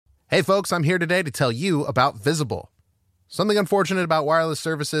Hey folks, I'm here today to tell you about Visible. Something unfortunate about wireless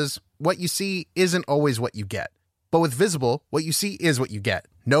services, what you see isn't always what you get. But with Visible, what you see is what you get.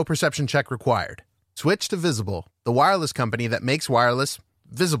 No perception check required. Switch to Visible, the wireless company that makes wireless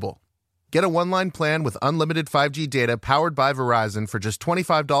visible. Get a one-line plan with unlimited 5G data powered by Verizon for just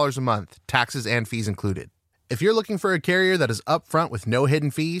 $25 a month, taxes and fees included. If you're looking for a carrier that is upfront with no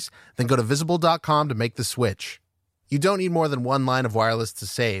hidden fees, then go to Visible.com to make the switch. You don't need more than one line of wireless to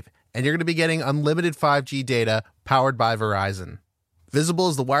save, and you're going to be getting unlimited 5G data powered by Verizon. Visible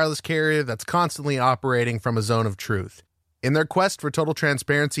is the wireless carrier that's constantly operating from a zone of truth. In their quest for total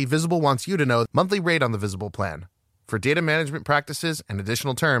transparency, Visible wants you to know the monthly rate on the Visible plan. For data management practices and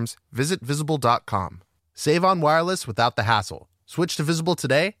additional terms, visit Visible.com. Save on wireless without the hassle. Switch to Visible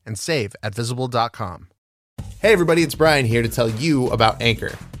today and save at Visible.com. Hey everybody, it's Brian here to tell you about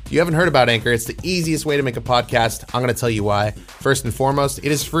Anchor. If you haven't heard about Anchor, it's the easiest way to make a podcast. I'm going to tell you why. First and foremost, it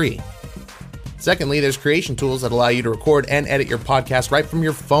is free. Secondly, there's creation tools that allow you to record and edit your podcast right from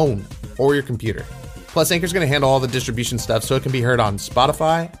your phone or your computer. Plus, Anchor's going to handle all the distribution stuff so it can be heard on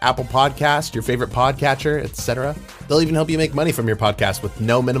Spotify, Apple Podcast, your favorite podcatcher, etc. They'll even help you make money from your podcast with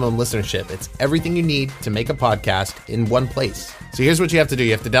no minimum listenership. It's everything you need to make a podcast in one place. So here's what you have to do.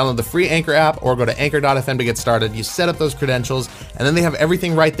 You have to download the free Anchor app or go to anchor.fm to get started. You set up those credentials, and then they have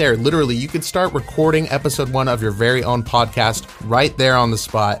everything right there. Literally, you could start recording episode 1 of your very own podcast right there on the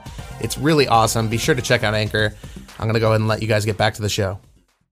spot. It's really awesome. Be sure to check out Anchor. I'm going to go ahead and let you guys get back to the show.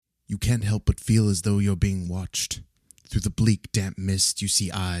 You can't help but feel as though you're being watched. Through the bleak, damp mist, you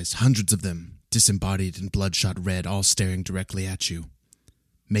see eyes, hundreds of them, disembodied and bloodshot red, all staring directly at you.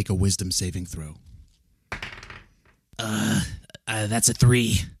 Make a wisdom saving throw. That's a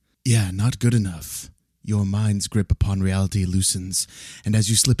 3. Yeah, not good enough. Your mind's grip upon reality loosens, and as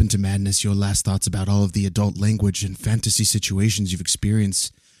you slip into madness, your last thoughts about all of the adult language and fantasy situations you've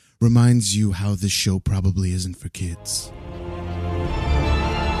experienced reminds you how this show probably isn't for kids.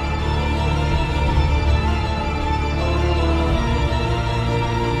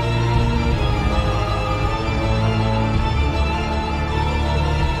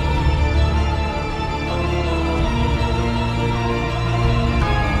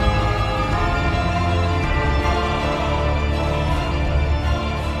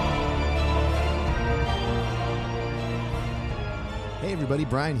 Everybody,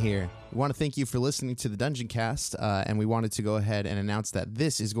 Brian here. We want to thank you for listening to the Dungeoncast, and we wanted to go ahead and announce that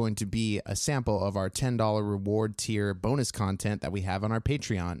this is going to be a sample of our $10 reward tier bonus content that we have on our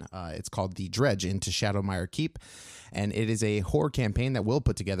Patreon. It's called the Dredge into Shadowmire Keep, and it is a horror campaign that Will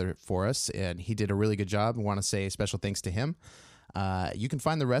put together for us, and he did a really good job. We want to say special thanks to him. You can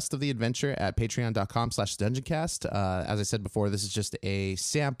find the rest of the adventure at patreon.com/dungeoncast. As I said before, this is just a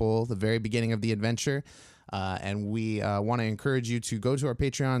sample, the very beginning of the adventure. And we want to encourage you to go to our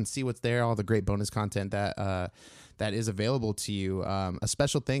Patreon and see what's there, all the great bonus content that is available to you. A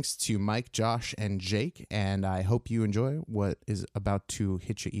special thanks to Mike, Josh, and Jake, and I hope you enjoy what is about to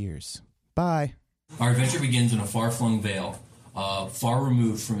hit your ears. Bye. Our adventure begins in a far-flung vale, far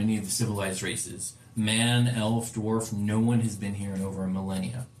removed from any of the civilized races. Man, elf, dwarf, no one has been here in over a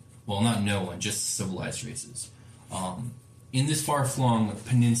millennia. Well, not no one, just civilized races. In this far-flung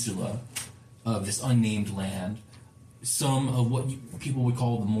peninsula of this unnamed land, some of what people would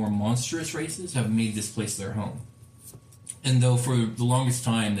call the more monstrous races have made this place their home. And though for the longest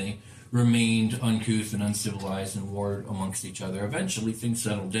time they remained uncouth and uncivilized and warred amongst each other, eventually things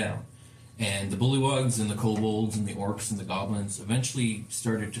settled down. And the bullywugs and the kobolds and the orcs and the goblins eventually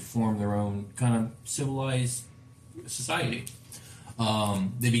started to form their own kind of civilized society.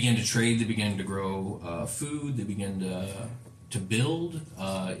 They began to trade, they began to grow food, they began to build.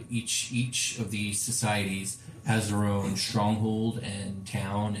 Each of these societies has their own stronghold and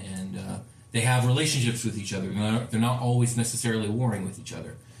town, and they have relationships with each other. They're not always necessarily warring with each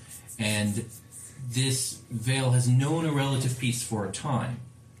other. And this vale has known a relative peace for a time.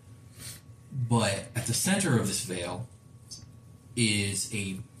 But at the center of this vale is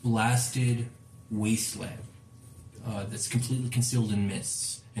a blasted wasteland that's completely concealed in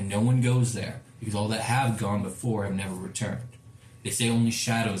mists. And no one goes there, because all that have gone before have never returned. They say only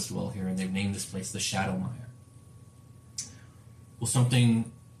shadows dwell here, and they've named this place the Shadowmire. Well,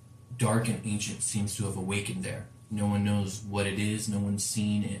 something dark and ancient seems to have awakened there. No one knows what it is, no one's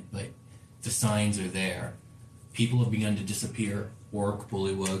seen it, but the signs are there. People have begun to disappear, orc,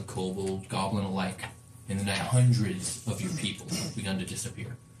 bullywug, kobold, goblin alike. In the night, hundreds of your people have begun to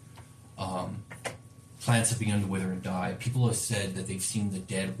disappear. Plants have begun to wither and die. People have said that they've seen the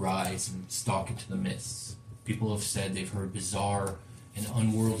dead rise and stalk into the mists. People have said they've heard bizarre and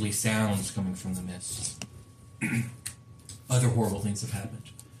unworldly sounds coming from the mists. Other horrible things have happened.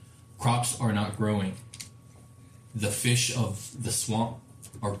 Crops are not growing. The fish of the swamp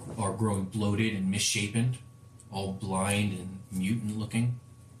are growing bloated and misshapen, all blind and mutant looking.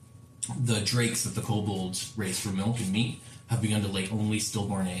 The drakes that the kobolds raise for milk and meat have begun to lay only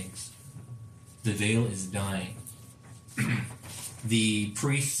stillborn eggs. The Vale is dying. The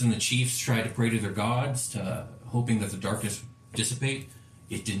priests and the chiefs tried to pray to their gods, hoping that the darkness would dissipate.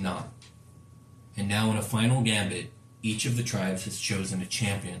 It did not. And now in a final gambit, each of the tribes has chosen a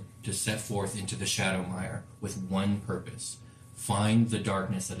champion to set forth into the Shadowmire with one purpose: find the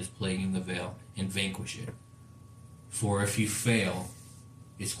darkness that is plaguing the Vale and vanquish it. For if you fail,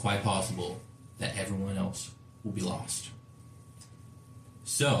 it's quite possible that everyone else will be lost.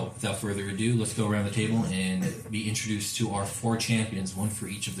 So, without further ado, let's go around the table and be introduced to our 4 champions, one for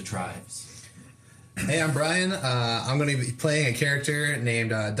each of the tribes. Hey, I'm Brian. I'm going to be playing a character named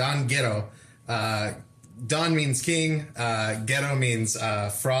Don Ghetto. Don means king. Ghetto means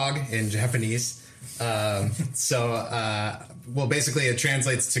frog in Japanese. Well, basically it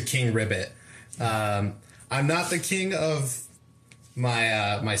translates to King Ribbit. I'm not the king of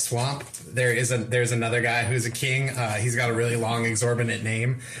my swamp. There's another guy who's a king. He's got a really long, exorbitant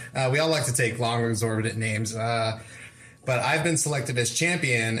name. We all like to take long, exorbitant names. But I've been selected as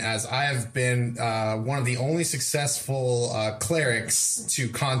champion as I have been one of the only successful clerics to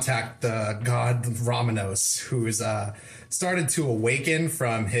contact the god Ramanos, who's started to awaken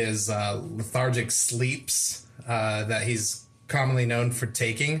from his lethargic sleeps that he's commonly known for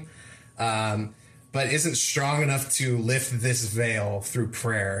taking. But isn't strong enough to lift this veil through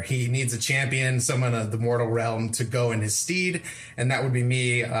prayer. He needs a champion, someone of the mortal realm, to go in his stead, and that would be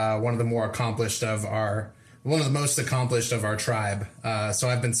me, one of the most accomplished of our tribe. So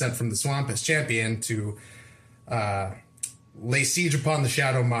I've been sent from the swamp as champion to lay siege upon the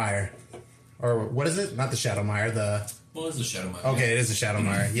Shadowmire. Or what is it? Not the Shadowmire, Well, it's the Shadowmire. Okay, it is the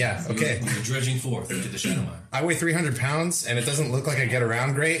Shadowmire. Yeah, okay. You're dredging forth into the Shadowmire. I weigh 300 pounds, and it doesn't look like I get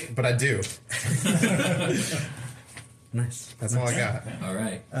around great, but I do. Nice. That's all I got. All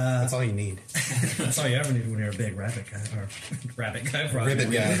right. That's all you need. That's all you ever need when you're a big rabbit guy. Or rabbit guy, probably.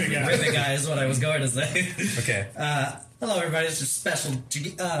 Ribbit guy. Ribbit guy is what I was going to say. Okay. Hello, everybody. It's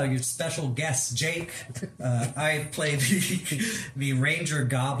your special guest, Jake. I play the Ranger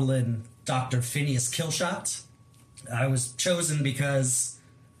Goblin Dr. Phineas Killshot. I was chosen because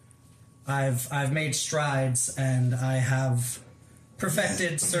I've made strides and I have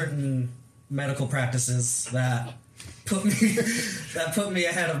perfected certain medical practices that put me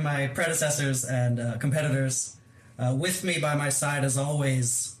ahead of my predecessors and competitors. With me by my side, as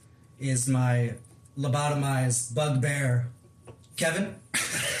always, is my lobotomized bugbear, Kevin.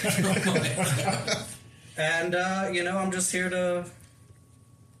 And I'm just here to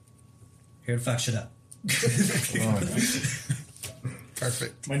fuck shit up.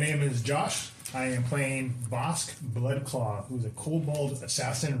 Perfect. My name is Josh. I am playing Vosk Bloodclaw, who's a kobold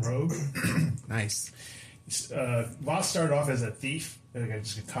assassin rogue. Nice. Vosk started off as a thief,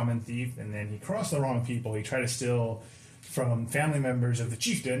 just a common thief, and then he crossed the wrong people. He tried to steal from family members of the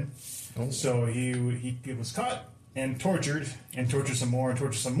chieftain. Oh. So he was caught and tortured some more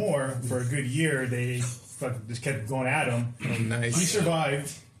For a good year, they just kept going at him. Oh, nice. He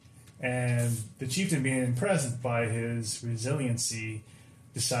survived. And the chieftain, being impressed by his resiliency,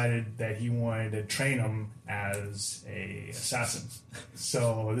 decided that he wanted to train him as a assassin.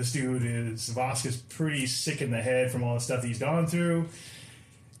 So this dude Vosk is pretty sick in the head from all the stuff he's gone through.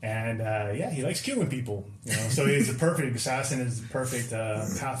 And he likes killing people. So he's a perfect assassin, is the perfect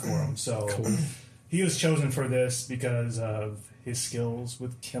path for him. So cool. He was chosen for this because of his skills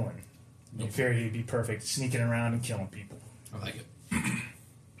with killing. He figured he'd be perfect, sneaking around and killing people. I like it.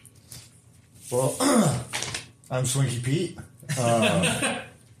 Well, I'm Swinky Pete.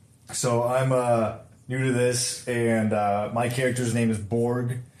 So I'm new to this, and my character's name is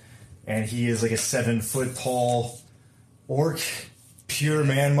Borg, and he is like a 7-foot tall orc, pure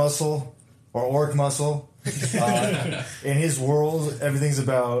man muscle, or orc muscle. In his world, everything's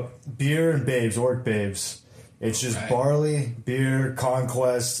about beer and babes, orc babes. It's just barley, beer,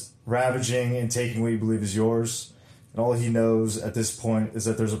 conquest, ravaging, and taking what you believe is yours. And all he knows at this point is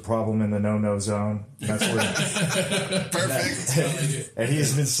that there's a problem in the no-no zone. And that's where Perfect. And he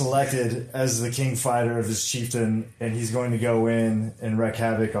has been selected as the king fighter of his chieftain, and he's going to go in and wreak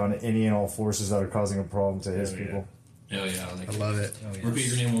havoc on any and all forces that are causing a problem to his people. Oh, yeah. I love it. Oh, yes. Repeat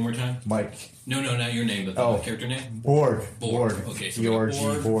your name one more time. Mike. No, not your name, but the character name. Borg. Okay, so we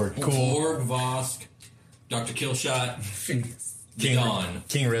got Borg. Cool. Borg, Vosk, Dr. Killshot, Don.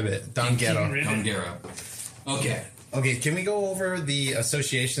 King Ribbit. Don Ghetto. Don Ghetto. Okay. Okay, can we go over the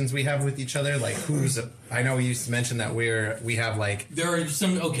associations we have with each other? Like, I know we used to mention that we have like... There are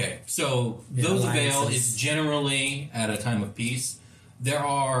some... Okay, so those of Vale is generally at a time of peace. There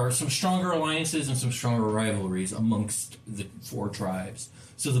are some stronger alliances and some stronger rivalries amongst the 4 tribes.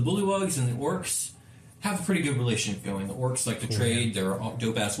 So the Bullywugs and the Orcs have a pretty good relationship going. The Orcs like to trade their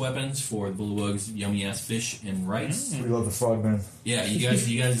dope-ass weapons for the Bullywugs, yummy-ass fish and rice. We love the frogmen. Yeah, you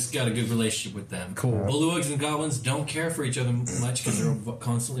guys got a good relationship with them. Cool. Bullywugs and goblins don't care for each other much because they're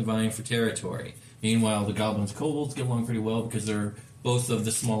constantly vying for territory. Meanwhile, the goblins and kobolds get along pretty well because they're both of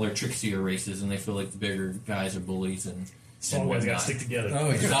the smaller, trickstier races, and they feel like the bigger guys are bullies and Small guys got to stick together.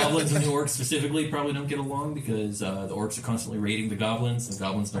 Oh, the goblins and the orcs specifically probably don't get along because the orcs are constantly raiding the goblins, and the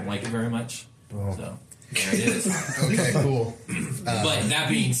goblins don't like it very much. Oh. So there it is. Okay, cool. But that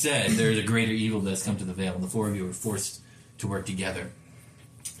being said, there's a greater evil that's come to the Vale, and the 4 of you are forced to work together.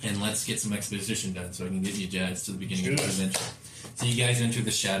 And let's get some exposition done so I can get you jazzed to the beginning of the adventure. So you guys enter the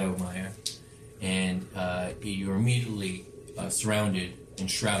Shadowmire, and you're immediately surrounded and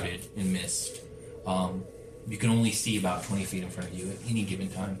shrouded in mist. You can only see about 20 feet in front of you at any given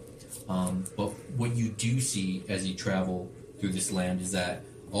time. But what you do see as you travel through this land is that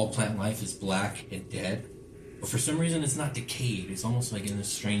all plant life is black and dead. But for some reason, it's not decayed. It's almost like in a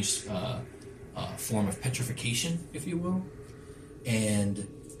strange form of petrification, if you will. And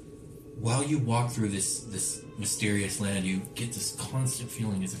while you walk through this mysterious land, you get this constant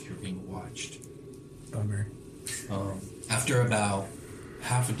feeling as if you're being watched. Bummer. After about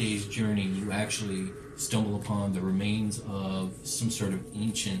half a day's journey, you actually stumble upon the remains of some sort of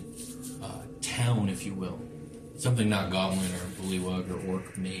ancient town, if you will. Something not goblin or bullywug or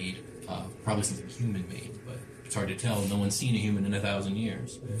orc made. Probably something human made, but it's hard to tell. No one's seen a human in 1,000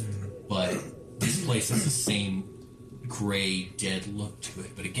 years. But this place has the same gray, dead look to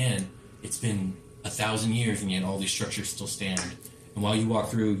it. But again, it's been 1,000 years, and yet all these structures still stand. And while you walk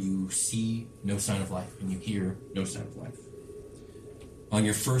through, you see no sign of life, and you hear no sign of life. On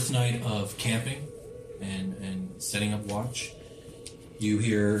your first night of camping and setting up watch, you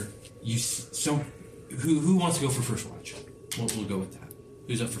hear who wants to go for first watch? We'll go with that.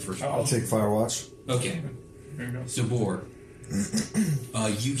 Who's up for first watch? I'll take fire watch. Okay. So Borg,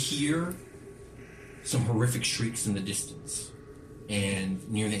 you hear some horrific shrieks in the distance, and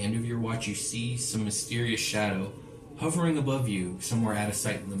near the end of your watch, you see some mysterious shadow hovering above you, somewhere out of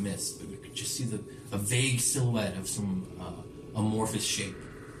sight in the mist. But you can just see a vague silhouette of some amorphous shape,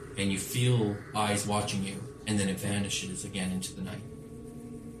 and you feel eyes watching you, and then it vanishes again into the night.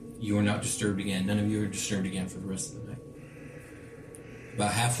 You are not disturbed again. None of you are disturbed again for the rest of the night.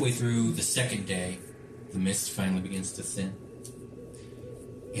 About halfway through the second day, the mist finally begins to thin,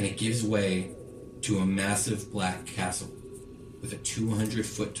 and it gives way to a massive black castle with a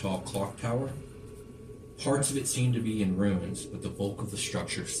 200-foot tall clock tower. Parts of it seem to be in ruins, but the bulk of the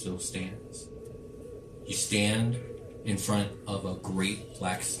structure still stands. You stand in front of a great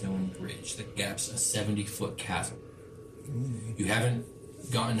black stone bridge that gaps a 70-foot chasm. You haven't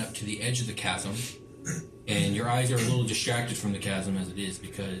gotten up to the edge of the chasm, and your eyes are a little distracted from the chasm as it is,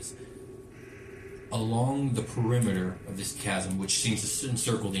 because along the perimeter of this chasm, which seems to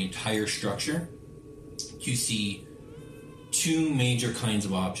encircle the entire structure, you see 2 major kinds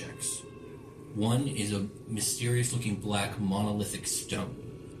of objects. One is a mysterious-looking black monolithic stone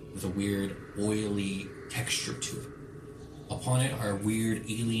with a weird, oily texture to it. Upon it are weird,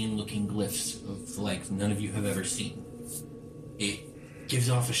 alien-looking glyphs of the like none of you have ever seen. It gives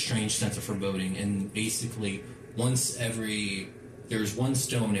off a strange sense of foreboding, and basically, there's one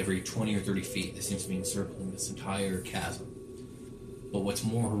stone every 20 or 30 feet that seems to be encircling this entire chasm. But what's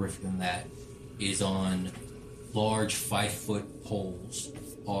more horrific than that is on large 5-foot poles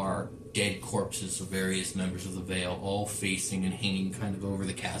are dead corpses of various members of the Vale, all facing and hanging kind of over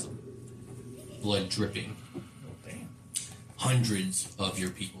the chasm. Blood dripping. Hundreds of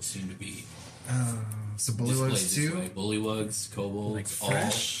your people seem to be So displayed bullywugs this too? way. Bullywugs, kobolds, Like all.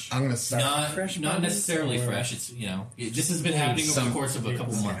 fresh? I'm gonna start. Not necessarily fresh. It's this has been happening over the course of a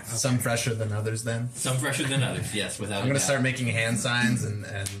couple months. Some fresher than others. Then Some fresher than others. Yes, without. I'm gonna start making hand signs and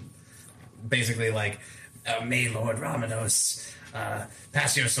basically like, may Lord Ramanos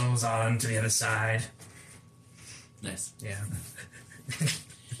pass your souls on to the other side. Nice. Yeah.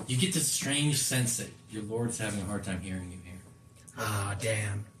 You get this strange sense that your lord's having a hard time hearing you here. Ah,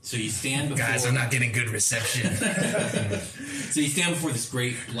 damn. So you stand before. Guys, I'm not getting good reception. So you stand before this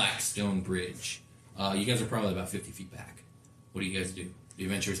great black stone bridge. You guys are probably about 50 feet back. What do you guys do? The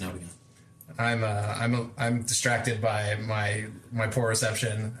adventure has now begun. I'm distracted by my poor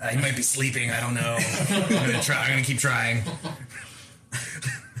reception. He might be sleeping. I don't know. I'm gonna keep trying.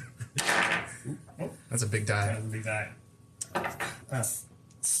 That's a big die. That was a big die.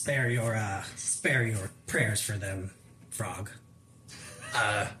 Spare your prayers for them, Frog.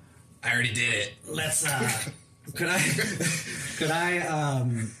 I already did it. Let's could I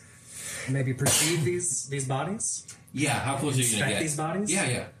maybe perceive these bodies? Yeah, how close are you going to Inspect get? these bodies?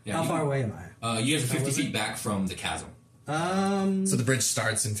 Yeah. How far away am I? You guys are 50 feet back from the chasm. So the bridge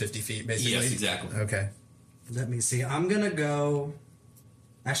starts in 50 feet, basically? Yes, exactly. Okay. Let me see. I'm gonna go.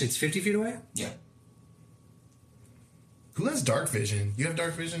 Actually, it's 50 feet away. Yeah. Who has dark vision? You have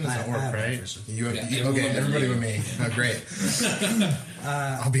dark vision? It's I not work, have dark right? vision. You have, Yeah, okay, everyone everybody with with me. Oh, great.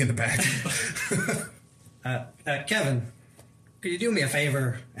 I'll be in the back. Kevin, could you do me a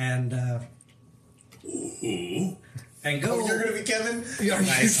favor and go? You're going to be Kevin?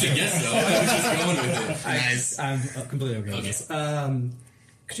 Nice. I guess so. I was just going with it. Nice. I'm completely okay with this.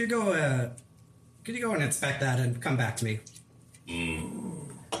 Could you go and inspect that and come back to me?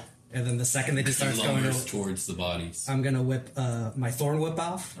 And then the second they just start going, Lumbers towards the bodies. I'm gonna whip my thorn whip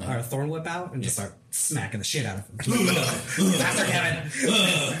off, or thorn whip out, and just start smacking the shit out of him. Faster, Kevin!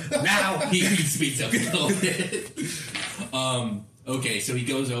 Now! He speeds up a little bit. Okay, so he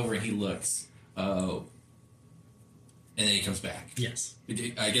goes over and he looks. And then he comes back. Yes.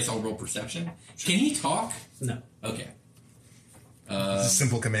 I guess I'll roll perception. Can he talk? No. Okay.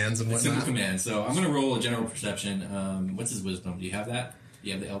 Simple commands and whatnot. Simple command. So I'm going to roll a general perception. What's his wisdom? Do you have that? Do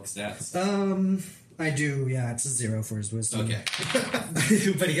you have the elk stats? I do. Yeah, it's a 0 for his wisdom. Okay.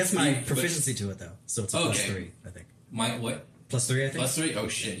 But he gets my proficiency to it though, so it's a plus 3, I think. My what? Plus 3, I think. Plus 3? Oh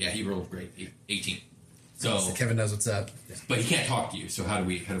shit! Yeah, he rolled great. 18. So, Kevin knows what's up. but he can't talk to you. So how do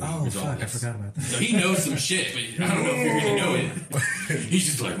we Oh resolve fuck! this? I forgot about that. So he knows some shit, but I don't know if you're going to know it. He's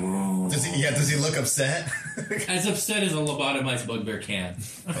just like, Does he look upset? as upset as a lobotomized bugbear can.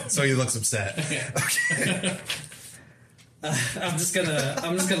 So he looks upset. Okay. I'm just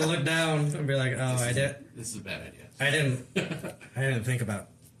gonna look down and be like, oh, This is a bad idea. I didn't think about.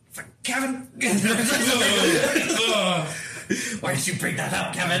 Fuck, Kevin. Why did you bring that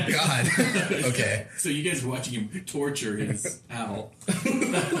up, Kevin? God. Okay. So you guys are watching him torture his owl.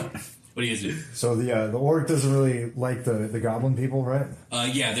 What do you guys do? So the orc doesn't really like the goblin people, right?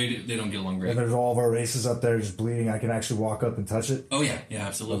 Yeah, they don't get along great. And there's all of our races up there just bleeding. I can actually walk up and touch it. Oh yeah,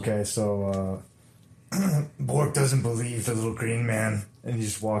 absolutely. Okay, so Bork doesn't believe the little green man, and he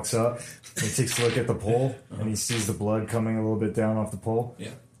just walks up and he takes a look at the pole, and he sees the blood coming a little bit down off the pole. Yeah.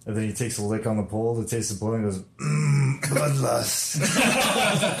 And then he takes a lick on the pole to taste the blood and goes, bloodlust.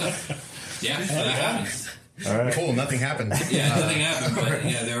 Yeah, so that happens. All right. Cool, nothing happened. Yeah, nothing happened, but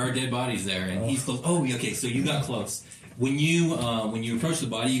yeah, there are dead bodies there, and he's close. Oh, okay, so you got close. When you approach the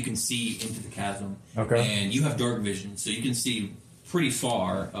body, you can see into the chasm. Okay. And you have dark vision, so you can see pretty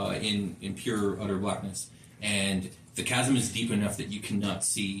far in pure utter blackness. And the chasm is deep enough that you cannot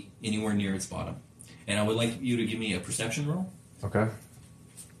see anywhere near its bottom. And I would like you to give me a perception roll. Okay.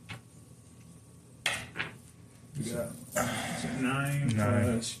 Yeah. So 9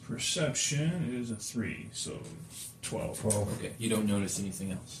 plus perception is a 3, so 12. Okay. You don't notice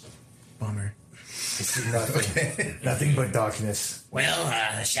anything else. Bummer. Nothing. Nothing but darkness.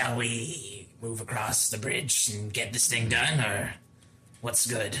 Well, shall we move across the bridge and get this thing done, or what's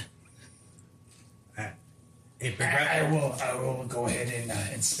good? It I will go ahead and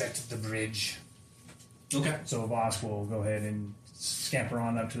inspect the bridge. Okay. So Vosk will go ahead and scamper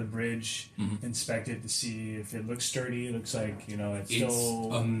on up to the bridge, inspect it to see if it looks sturdy. It looks like, it's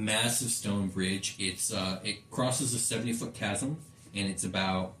still... a massive stone bridge. It's it crosses a 70-foot chasm, and it's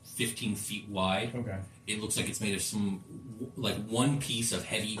about 15 feet wide. Okay. It looks like it's made of some, like one piece of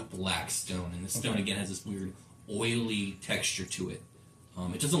heavy black stone, and the stone again has this weird oily texture to it.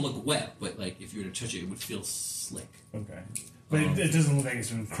 It doesn't look wet, but like if you were to touch it, it would feel slick. Okay. But it doesn't look like it's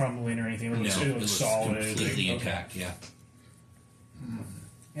been crumbling or anything. It looks solid. Completely Okay. intact. Yeah.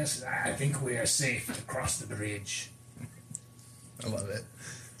 Yes, I think we are safe to cross the bridge. I love it.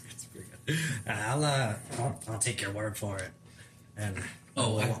 I'll take your word for it, and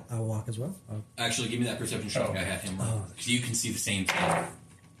I'll walk as well. Actually, give me that perception check. I had him roll. So you can see the same thing.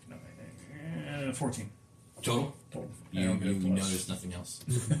 14. Total. You notice nothing else.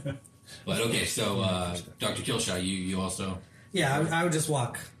 But okay, so Dr. Killshot, you also. Yeah, I would just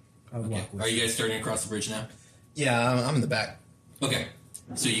walk. I would walk. Are you guys starting to cross the bridge now? Yeah, I'm in the back. Okay,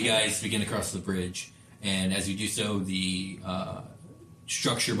 so you guys begin to cross the bridge, and as you do so, the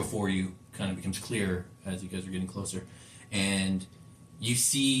structure before you kind of becomes clear as you guys are getting closer, and you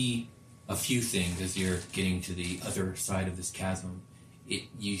see a few things as you're getting to the other side of this chasm.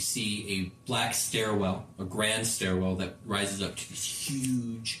 You see a black stairwell, a grand stairwell that rises up to these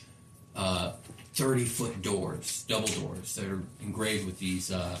huge 30-foot doors, double doors that are engraved with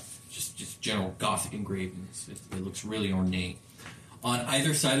these just general Gothic engravings. It looks really ornate. On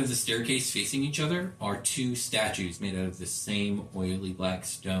either side of the staircase facing each other are two statues made out of the same oily black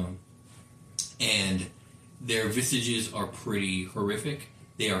stone. And their visages are pretty horrific.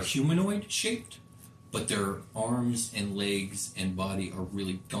 They are humanoid shaped, but their arms and legs and body are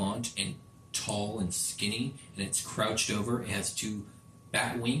really gaunt and tall and skinny, and it's crouched over. It has two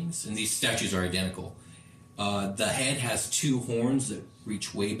bat wings, and these statues are identical. The head has two horns that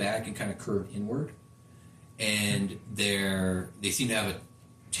reach way back and kind of curve inward. And they seem to have a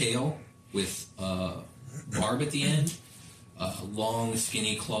tail with a barb at the end, long,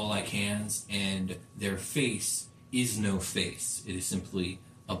 skinny, claw-like hands, and their face is no face. It is simply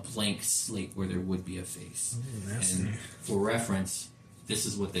a blank slate where there would be a face. And for reference, this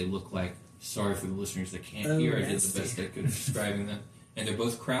is what they look like. Sorry for the listeners that can't hear. I did the best I could at describing them. And they're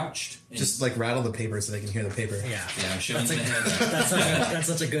both crouched. Just like rattle the paper so they can hear the paper. Yeah. Yeah, I'm showing the hand. That's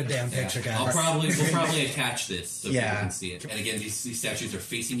such a good damn picture, guys. We'll probably attach this so people can see it. And again, these statues are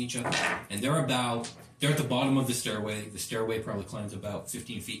facing each other, and they're at the bottom of the stairway. The stairway probably climbs about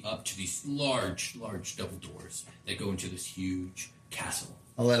 15 feet up to these large double doors that go into this huge castle.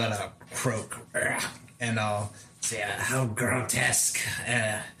 I'll let out a croak, and I'll say, how grotesque.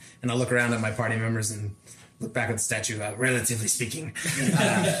 And I'll look around at my party members and look back at the statue, relatively speaking.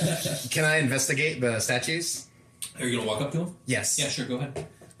 Can I investigate the statues? Are you going to walk up to them? Yes. Yeah, sure, go ahead.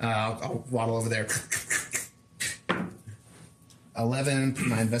 I'll waddle over there. 11.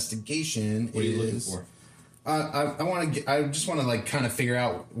 My investigation What are you looking is... for? I just want to like kind of figure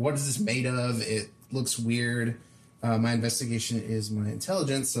out what is this made of. It looks weird. My investigation is my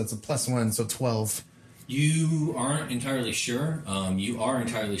intelligence, so it's a +1, so 12. You aren't entirely sure. You are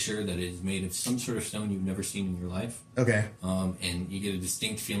entirely sure that it is made of some sort of stone you've never seen in your life. Okay. And you get a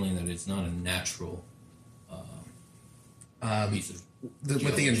distinct feeling that it's not a natural piece of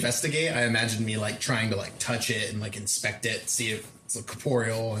With the investigate, I imagine me like trying to like touch it and like inspect it, see if it's like,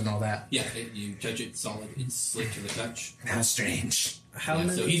 corporeal and all that. Yeah, you touch it solid. It's slick to the touch. How strange. How Yeah,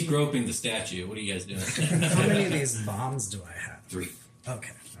 many? so he's groping the statue. What are you guys doing? How many of these bombs do I have? 3.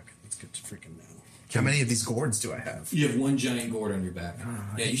 Okay, that's good to freaking know. How many of these gourds do I have? You have one giant gourd on your back.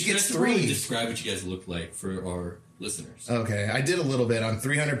 Yeah, you should get have to really 3. describe what you guys look like for our listeners. Okay, I did a little bit. I'm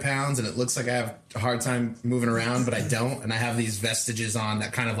 300 pounds, and it looks like I have a hard time moving around, but I don't. And I have these vestiges on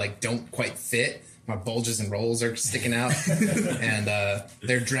that kind of like don't quite fit. My bulges and rolls are sticking out, and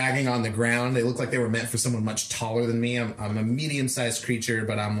they're dragging on the ground. They look like they were meant for someone much taller than me. I'm a medium-sized creature,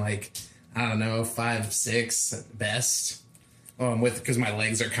 but I'm like, I don't know, 5'6" at best. Because my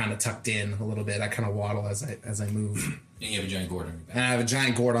legs are kind of tucked in a little bit. I kind of waddle as I move. And you have a giant gourd on your back. And I have a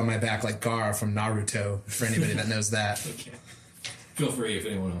giant gourd on my back like Gaara from Naruto, for anybody that knows that. Okay. Feel free if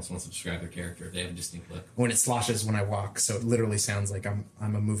anyone else wants to describe their character if they have a distinct look. When it sloshes when I walk, so it literally sounds like I'm a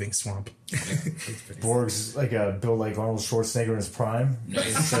moving swamp. Borg's like built like Arnold Schwarzenegger in his prime.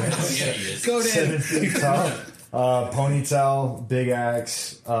 Nice. Yeah, he is. Go 7 feet tall. Ponytail, big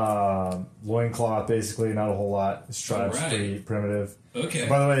axe, loincloth, basically, not a whole lot. His tribe's Alright. pretty primitive. Okay.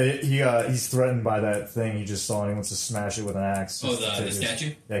 By the way, he's threatened by that thing he just saw, and he wants to smash it with an axe. Oh, just to the take his-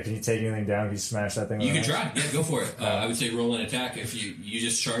 statue? Yeah, can you take anything down? Can you smash that thing with You an can axe? try. Yeah, go for it. I would say roll an attack if you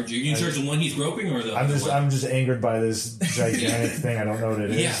just charge. You can charge the one he's groping or the I'm other just one? I'm just angered by this gigantic thing. I don't know what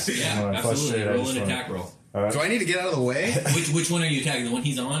it is. Yeah, I'm absolutely. frustrated. I Roll just an wanna- attack roll. Do I need to get out of the way? Which one are you attacking? The one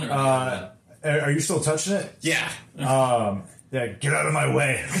he's on or the other one? Are you still touching it? Yeah. Yeah, get out of my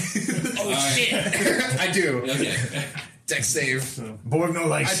way. Oh, shit. I do. Okay. Dex save. Borg no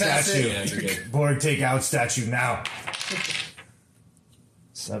like I pass statue. Yeah, you're good. Borg take out statue now.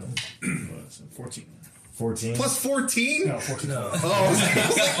 7. 14. 14. Plus 14? No, 14. No. Oh, I was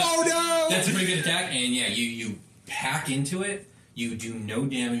like, oh no! That's a pretty good attack, and yeah, you hack into it. You do no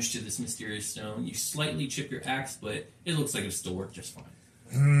damage to this mysterious stone. You slightly chip your axe, but it looks like it'll still work just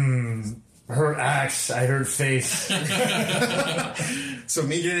fine. Her axe. I heard face. So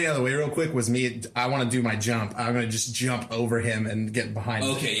me getting out of the way real quick was me. I want to do my jump. I'm going to just jump over him and get behind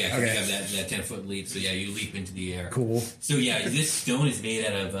him. Okay, yeah, 'cause Okay. you have that 10-foot leap, so yeah, you leap into the air. Cool. So yeah, this stone is made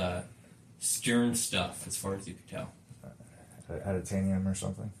out of stern stuff, as far as you can tell. Titanium or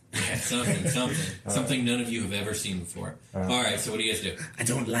something. Yeah, something none of you have ever seen before. All right, so what do you guys do? I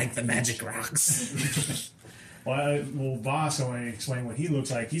don't like the magic rocks. Well, Voss going to explain what he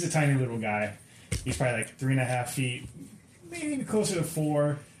looks like. He's a tiny little guy. He's probably like 3.5 feet, maybe closer to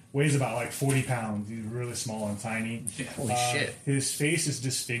 4. Weighs about like 40 pounds. He's really small and tiny. Holy shit. His face is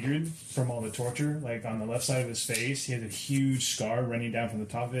disfigured from all the torture. Like on the left side of his face, he has a huge scar running down from the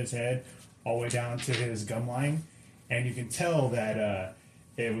top of his head all the way down to his gum line. And you can tell that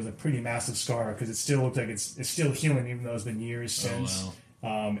it was a pretty massive scar because it still looks like it's still healing even though it's been years since. wow.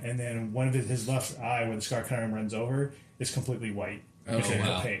 And then one of his left eye, where the scar kind of runs over, is completely white. It's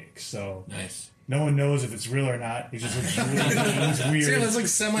opaque. So nice. No one knows if it's real or not. It just looks really weird. So there's like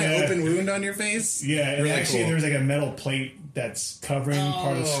semi-open wound on your face? Yeah, and really actually cool. there's like a metal plate that's covering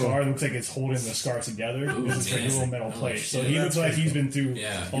part of the scar. It looks like it's holding the scar together. It's like a little metal plate. So he looks like he's been through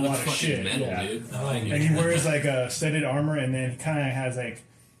a lot of shit. Metal, dude. And he wears like a studded armor, and then he kind of has like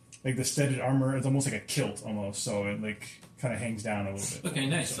the studded armor. It's almost like a kilt almost. So it like kind of hangs down a little bit. Okay,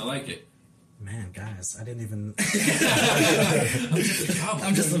 nice. I like it. Man, guys, I didn't even. I'm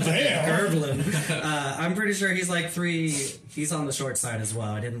just gurgling. I'm pretty sure he's like 3. He's on the short side as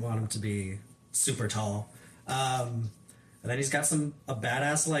well. I didn't want him to be super tall. And then he's got a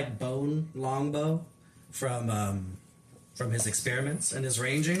badass like longbow from his experiments and his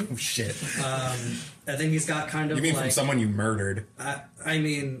ranging. Oh, shit. And then he's got kind of You mean like, from someone you murdered? I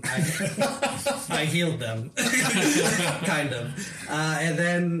mean, I healed them, kind of. And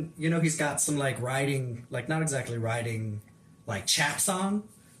then, he's got some, like, riding, like, not exactly riding, like, chaps on,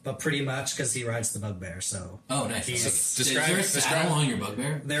 but pretty much because he rides the bugbear, so. Oh, nice. He's, Is there a saddle on your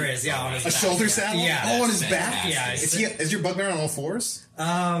bugbear? there is, yeah, on his A back. shoulder saddle? Yeah. Oh, on his Fantastic. back? Yeah. Is your bugbear on all fours?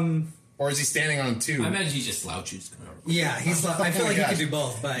 Or is he standing on 2? I imagine he just slouches. Yeah, he's. I feel like he gosh. can do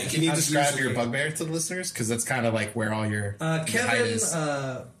both. But Can you I'm describe usually- your bugbear to the listeners? Because that's kind of like where all your height Kevin. is.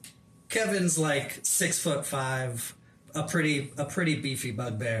 Kevin's like 6'5", a pretty beefy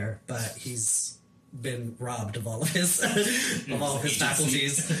bugbear, but he's been robbed of all of his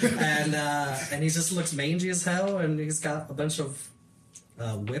faculties, and he just looks mangy as hell, and he's got a bunch of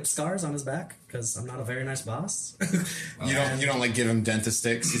whip scars on his back because I'm not a very nice boss. You don't like give him dentist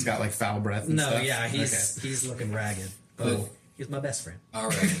sticks. He's got like foul breath. And No, stuff? yeah, he's looking ragged, but Cool. he's my best friend. All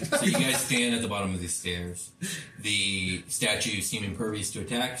right. So you guys stand at the bottom of these stairs. The statues seem impervious to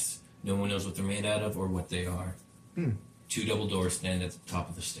attacks. No one knows what they're made out of or what they are. 2 double doors stand at the top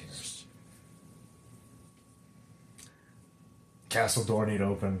of the stairs. Castle door need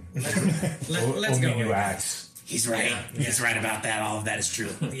open. Let's go. You axe. He's right. He's right about that. All of that is true.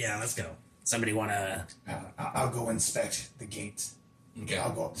 Yeah, let's go. Somebody want to... I'll go inspect the gate. Okay.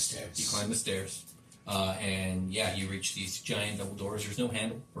 I'll go up the stairs. You climb the stairs. And yeah, you reach these giant double doors. There's no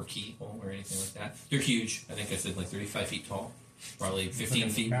handle or keyhole or anything like that. They're huge. I think I said like 35 feet tall, probably 15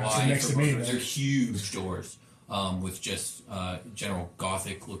 feet massive wide. next to me, They're then. huge doors with just general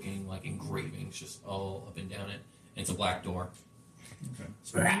gothic looking like engravings just all up and down it. And it's a black door.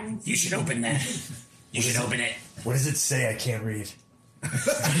 You should open that. You should open it. What does it say? I can't read.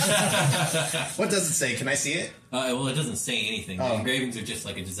 What does it say? Can I see it? Well, it doesn't say anything. The engravings are just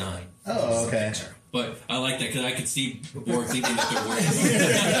like a design. Oh, okay. But I like that because I could see Borg thinking that they're words.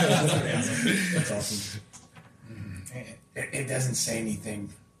 That's awesome. It doesn't say anything.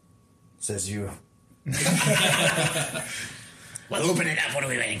 Says you. Well, open it up. What are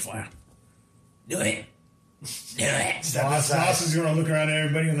we waiting for? Do it. Do it. Step Boss aside. is going to look around at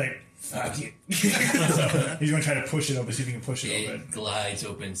everybody and like, Fuck you. so he's going to try to push it open, see if he can push it open. It glides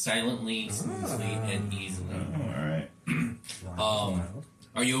open silently, smoothly, and easily. Oh, all right.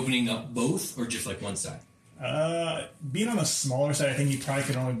 Are you opening up both or just like one side? Being on the smaller side, I think you probably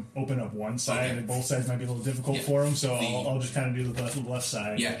can only open up one side, Okay. and both sides might be a little difficult for him. So I'll just kind of do the left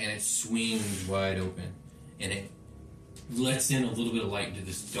side. Yeah, and it swings wide open, and it lets in a little bit of light into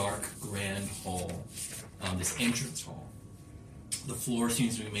this dark, grand hall, this entrance hall. The floor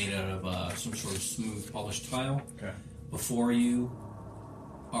seems to be made out of some sort of smooth, polished tile. Okay. Before you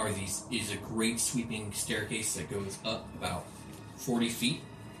is a great sweeping staircase that goes up about 40 feet,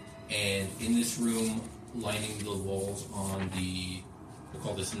 and in this room, lining the walls on we'll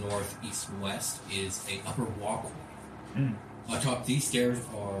call this north, east, and west, is a upper walkway. Atop these stairs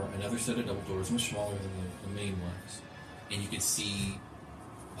are another set of double doors, much smaller than the main ones, and you can see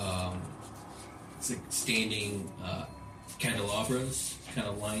it's like standing candelabras kind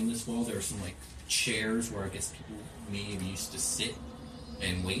of line this wall. There are some like chairs where I guess people may have used to sit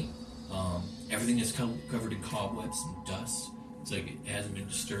and wait. Everything is covered in cobwebs and dust. It's like it hasn't been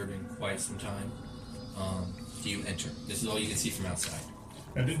disturbed in quite some time. Do you enter? This is all you can see from outside.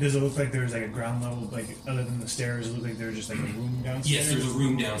 Does it look like there's like a ground level, like other than the stairs? It look like there's just like a room downstairs. Yes, there's a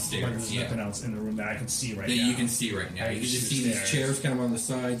room Like downstairs. there's Yeah. nothing else in the room that I can see right That now. you can see right now. I You can see just the see these stairs. chairs kind of on the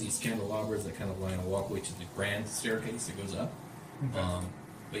side, these candelabras that kind of line a walkway to the grand staircase that goes up.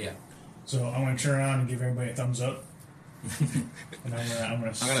 But yeah, So I'm gonna turn around and give everybody a thumbs up. And I'm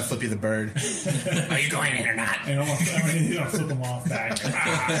gonna flip you the bird. Are you going in or not? and I'm gonna flip them off back.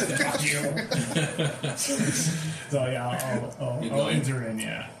 Fuck you. So yeah, I'll enter in.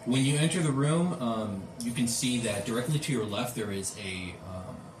 Yeah. when you enter the room, you can see that directly to your left there is a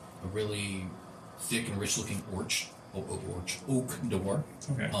really thick and rich-looking oak door.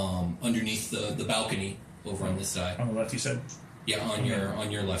 Okay. Underneath the balcony over on this side. On the left, you said? Yeah, on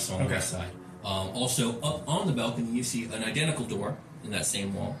your left, so on the Okay. west side. Also, up on the balcony, you see an identical door in that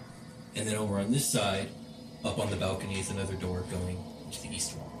same wall. And then over on this side, up on the balcony, is another door going to the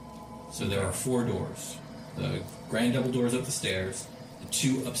east wall. So there are 4 doors. The grand double doors up the stairs, the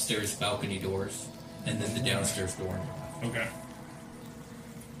 2 upstairs balcony doors, and then the downstairs door. Okay.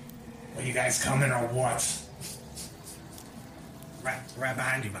 Are you guys coming or what? Right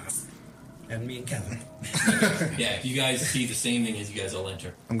behind you, boss. And me and Kevin. Yeah, if you guys see the same thing as you guys all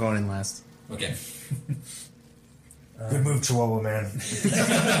enter. I'm going in last. Okay. Good move, Chihuahua man.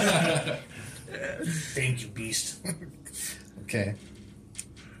 Thank you, beast. Okay.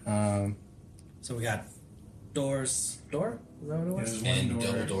 So we got doors. Door? Is that what it was? There's one And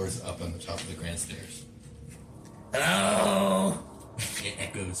door. double doors up on the top of the grand stairs. Hello? It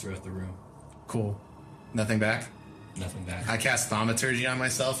echoes throughout the room. Cool. Nothing back? Nothing back. I cast thaumaturgy on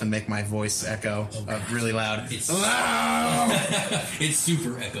myself and make my voice echo really loud. It's, it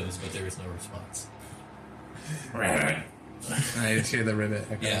super echoes, but there is no response. I just hear the ribbit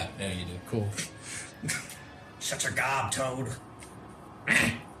echo. Yeah, you do. Cool. Shut your gob, Toad.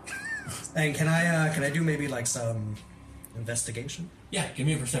 And can I do maybe like some investigation? Yeah, give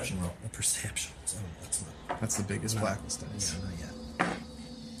me a perception roll. A perception. So that's not. That's the biggest blackness dice. Yeah, not yet.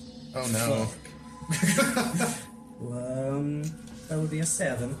 Oh no. That would be a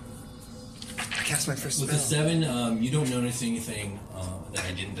 7. I cast my first With spell. the 7, you don't notice anything that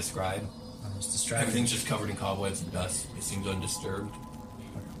I didn't describe. I was distracted. Everything's just covered in cobwebs and dust. It seems undisturbed.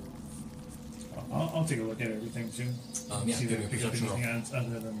 I'll take a look at everything too. Yeah, See if give I me a pick up perception anything roll. else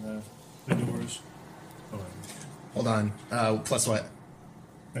other than the doors. Hold on. Plus what?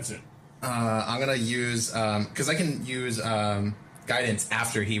 That's it. I'm gonna use because I can use guidance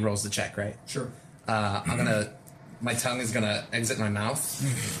after he rolls the check, right? Sure. My tongue is gonna exit my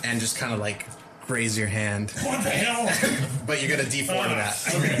mouth and just kind of like graze your hand, What the hell? but you get a D4 to that.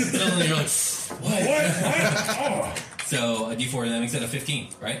 Okay. Suddenly you're like, What? Oh. so a d4, that makes it a 15,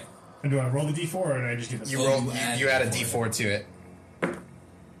 right? And do I roll the d4 or do I just get the You Oh, roll. you add You add a D4. D4 to it.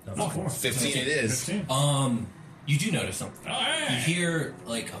 Oh, 4. 15 it is. 15. You do notice something. Oh, hey. You hear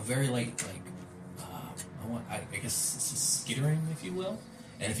like a very light, I guess it's a skittering, if you will.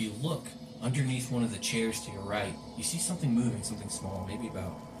 And if you look underneath one of the chairs to your right, you see something moving, something small, maybe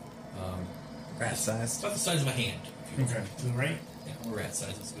about Rat sized. the size of a hand. If you will. Okay, to the right. Yeah, or rat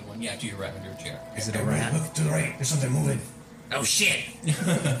size is a good one. Yeah, to your right under a chair. Is it a Everybody rat? look to the right. There's something moving. Oh shit!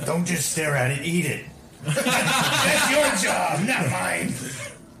 Don't just stare at it, eat it. That's your job, not mine.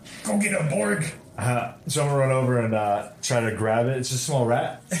 Go get a Borg. So I'm gonna run over and try to grab it. It's a small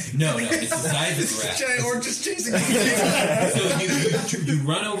rat. No, it's the size of the rat. Giant orc just chasing me. So you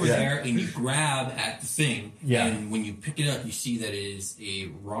run over Yeah. there and you grab at the thing. Yeah. And when you pick it up, you see that it is a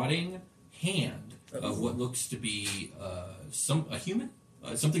rotting hand of what looks to be a human,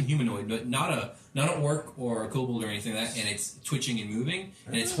 something humanoid, but not an orc or a kobold or anything like that. And it's twitching and moving,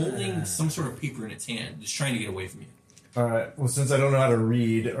 and it's holding some sort of paper in its hand, just trying to get away from you. All right. Well, since I don't know how to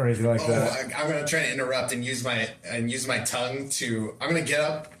read or anything like that, I'm gonna try to interrupt and use my tongue to. I'm gonna get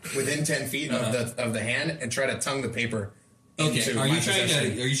up within 10 feet of the hand and try to tongue the paper. Okay, into are my you trying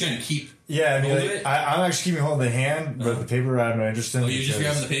possession. to keep? yeah, I mean, hold like, it? I'm actually keeping hold of the hand, but the paper I have no interest in. Oh, you're just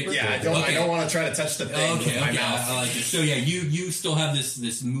because- grabbing the paper. Yeah, I don't want to try to touch the thing Okay, with my okay, mouth. I like it. So yeah, you still have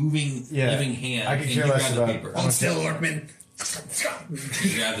this moving, Yeah. living hand, I could and care you less grab the about- paper. Hold still, Orkman.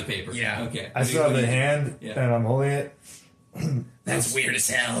 You grab the paper. Yeah. Okay. I still have the hand, Yeah. and I'm holding it. That's weird as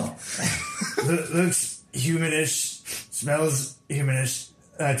hell. Looks humanish, smells humanish.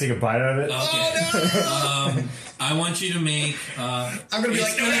 And I take a bite out of it. Okay. I want you to make. I'm gonna be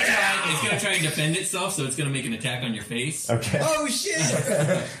like, it's gonna try and defend itself, so it's gonna make an attack on your face. Okay. oh shit!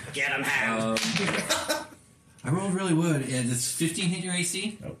 Get him, Hound. I rolled really good. Yeah, does 15 hit your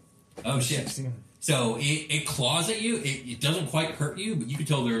AC? Nope. Oh shit! 16. So it claws at you. It doesn't quite hurt you, but you can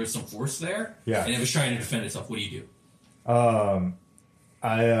tell there is some force there. Yeah. And it was trying to defend itself. What do you do?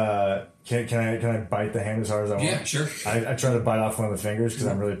 I can I bite the hand as hard as I want? Yeah, sure. I try to bite off one of the fingers because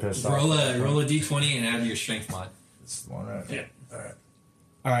I'm really pissed off. Roll a d20 and add your strength mod. This one, right? Yeah.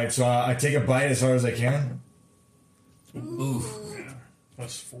 All right, so I take a bite as hard as I can. Ooh.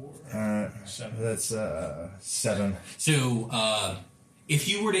 Plus 4. All right, 7. that's 7. So, if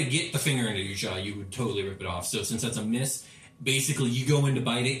you were to get the finger into your jaw, you would totally rip it off. So, since that's a miss, basically you go in to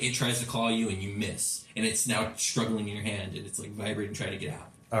bite it, it tries to claw you, and you miss. And it's now struggling in your hand, and it's like vibrating, trying to get out.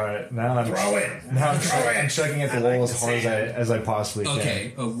 All right, now I'm Throw it. Now I'm, Throw it. I'm chucking at the wall as hard as I possibly can.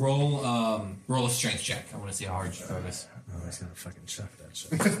 Okay, roll a strength check. I want to see how hard you throw this. Oh, he's gonna fucking chuck that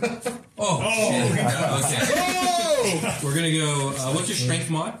shit. Oh, shit. Okay. We're gonna go. What's your strength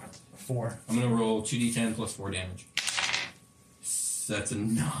mod? 4. I'm gonna roll 2d10 plus 4 damage. So that's a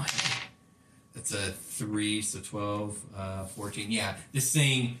 9. That's a 3, so 12, 14. Yeah, this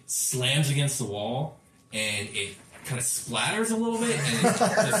thing slams against the wall, and it kind of splatters a little bit, and it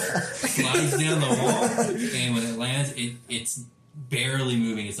just slides down the wall, and when it lands, it's barely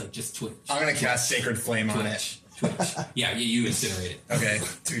moving. It's like just twitch. I'm going to cast Sacred Flame on it. Twitch. Yeah, you incinerate it. Okay,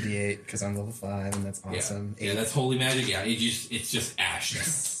 2d8, because I'm level 5, and that's awesome. Yeah, that's holy magic. Yeah, it's just ash.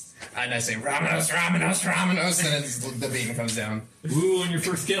 And I say, Ramenos, Ramenos, Ramenos, and the beam comes down. Ooh, on your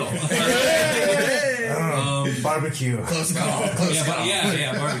first kill. Barbecue. Close call, close call.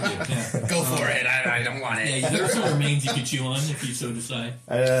 Yeah, barbecue. Yeah. Go for it, I don't want it. Yeah, there are some remains you can chew on if you so decide.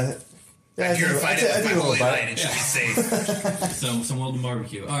 Purified it with my holy light, it should be safe. Some well-done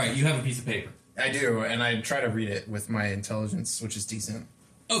barbecue. All right, you have a piece of paper. I do, and I try to read it with my intelligence, which is decent.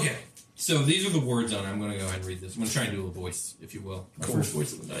 Okay, so these are the words on it. I'm going to go ahead and read this. I'm going to try and do a voice, if you will. My first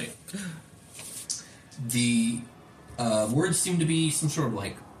voice of the night. The words seem to be some sort of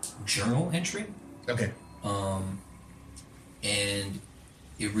like journal entry. Okay. And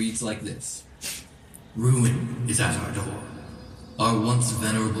it reads like this. Ruin is at our door. Our once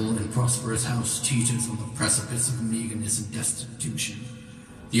venerable and prosperous house teeters on the precipice of meagerness and destitution.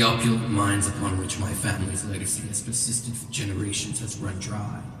 The opulent mines upon which my family's legacy has persisted for generations has run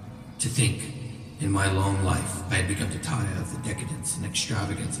dry. To think, in my long life, I had begun to tire of the decadence and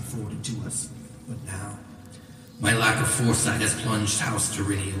extravagance afforded to us. But now, my lack of foresight has plunged House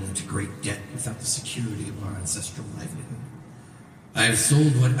Terrenial into great debt without the security of our ancestral livelihood. I have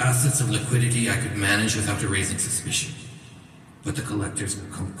sold what assets of liquidity I could manage without erasing suspicion. But the collectors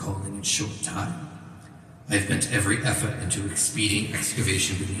will come calling in short time. I have bent every effort into expedient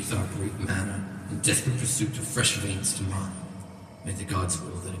excavation beneath our great manor in desperate pursuit of fresh veins to mine. May the gods will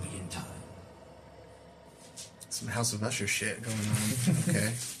that it be in time. Some House of Usher shit going on.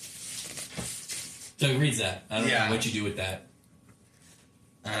 Okay. So he reads that. I don't Yeah. know what you do with that.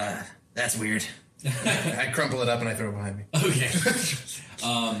 That's weird. I crumple it up and I throw it behind me. Okay.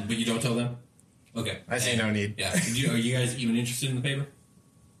 But you don't tell them? Okay. I see no need. Yeah. Are you guys even interested in the paper?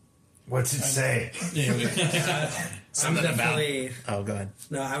 What's it say? Something about... Definitely- Oh, go ahead.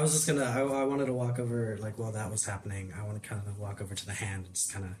 No, I was just gonna. I wanted to walk over, like, while that was happening. I want to kind of walk over to the hand and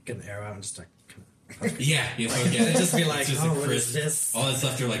just kind of get an arrow out and just like kind of. Yeah. And just be like, it's just oh, a what crisp, is this? all that's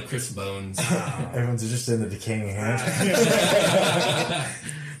left are like crisp bones. Everyone's interested in the decaying hand.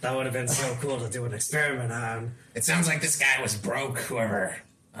 That would have been so cool to do an experiment on. It sounds like this guy was broke, whoever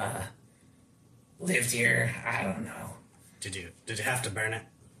lived here. I don't know. Did you have to burn it?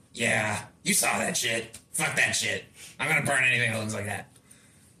 Yeah, you saw that shit. Fuck that shit. I'm gonna burn anything that looks like that.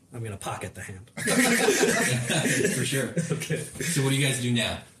 I'm gonna pocket the hand. For sure. Okay. So what do you guys do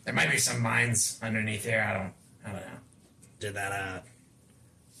now? There might be some mines underneath here. I don't know. Did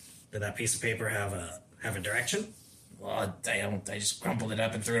that piece of paper have a direction? Well, I don't. I just crumpled it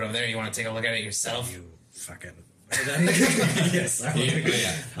up and threw it over there. You want to take a look at it yourself? You fucking. Yes. I will.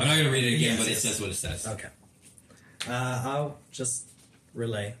 Yeah. I'm not going to read it again, Yes, but yes. it says what it says. Okay. I'll just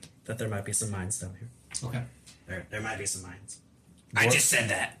relay that there might be some mines down here. Okay. There might be some mines. I just said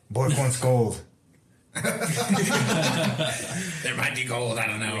that. Bork wants gold. There might be gold. I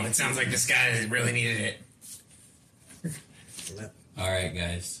don't know. It sounds like this guy really needed it. All right,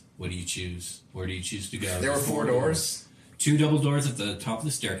 guys. What do you choose? Where do you choose to go? There were 4 doors. 2 double doors at the top of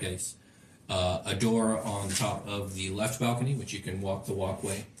the staircase. A door on top of the left balcony, which you can walk the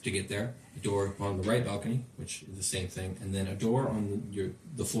walkway to get there. A door on the right balcony, which is the same thing. And then a door on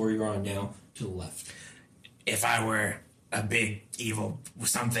the floor you're on now to the left. If I were a big evil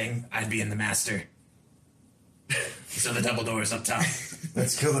something, I'd be in the master. So the double doors up top.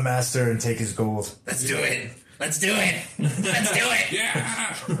 Let's kill the master and take his gold. Let's do it. Let's do it. Let's do it.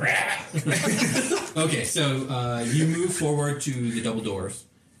 Yeah! Okay, so you move forward to the double doors.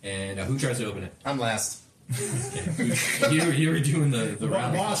 And who tries to open it? I'm last. You were doing the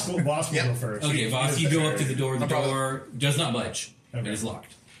round. Boss will go first. Okay, Voss, you go up to the door. The No problem. door does not budge. Okay. It is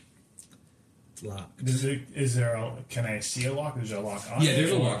locked. It's locked. Can I see a lock? Is there a lock on it? Yeah,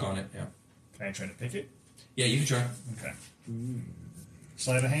 there's a lock on it. Yeah. Can I try to pick it? Yeah, you can try. Okay.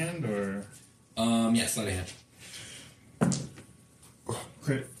 Sleight of hand or Yeah, sleight of hand.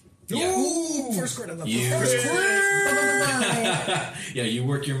 crit? Yeah. Ooh, first crit of the Yeah, you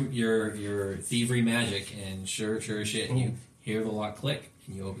work your thievery magic, and sure as shit, and you hear the lock click,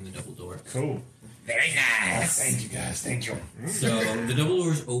 and you open the double door. Cool. Very nice. Thank you guys. Thank you. So the double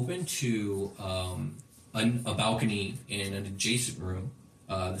door is open to a balcony in an adjacent room,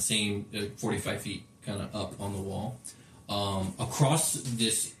 the same 45 feet kind of up on the wall. Across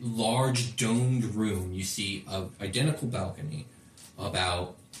this large domed room, you see an identical balcony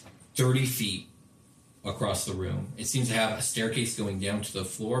about 30 feet across the room. It seems to have a staircase going down to the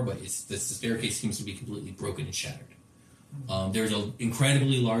floor, but the staircase seems to be completely broken and shattered. There's an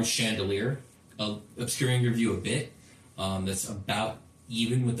incredibly large chandelier obscuring your view a bit. That's about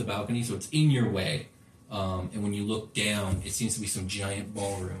even with the balcony, so it's in your way. And when you look down, it seems to be some giant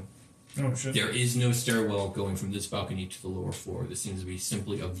ballroom. Oh, shit. There is no stairwell going from this balcony to the lower floor. This seems to be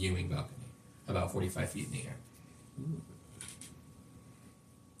simply a viewing balcony, about 45 feet in the air.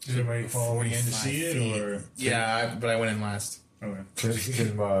 Did everybody follow me in to see it, or? Yeah, but I went in last. Okay.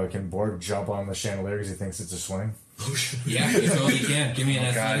 Can Borg jump on the chandelier because he thinks it's a swing? Yeah, you totally can. Give me an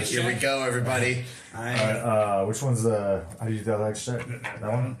God, athletics here we check. go, everybody. Which one's the? How do you do that next check? That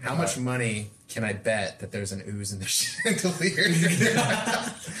one. How much money can I bet that there's an ooze in the chandelier?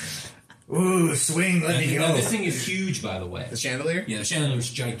 Ooh, swing! Let me Now, go. this thing is huge, by the way. The chandelier? Yeah, the chandelier is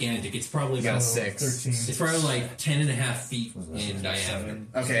gigantic. It's probably Got a about 6. 13. It's probably like 10.5 feet in diameter.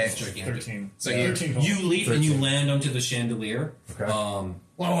 Okay. It's gigantic. 13. So Yeah, you- 13 total. You leap and you land onto the chandelier. Okay. Whoa,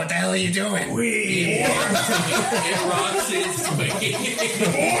 what the hell are you doing? It rocks and it sways.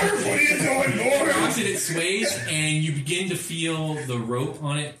 Borg, what are you doing, It Borg? rocks and it sways, and you begin to feel the rope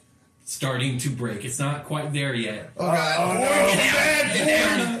on it starting to break. It's not quite there yet. Oh god. Borg,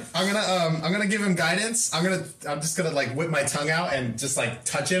 bad, Borg. I'm gonna give him guidance. I'm just gonna like whip my tongue out and just like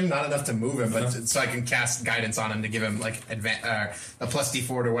touch him, not enough to move him, but so I can cast guidance on him to give him like a plus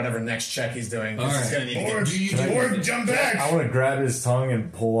D4 to whatever next check he's doing. All He's right. gonna need to Borg, get Borg, jump back. I want to grab his tongue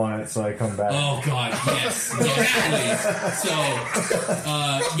and pull on it so I come back. Oh God, yes, yes, please. So,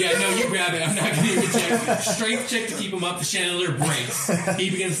 yeah, no, you grab it. I'm not going to even check. Strength check to keep him up. The chandelier breaks. He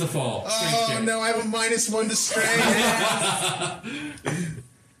begins to fall. Strength Oh check. no, I have a -1 to strength.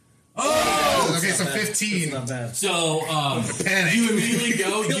 Oh! Okay, so 15. Not bad. So, Panic. you immediately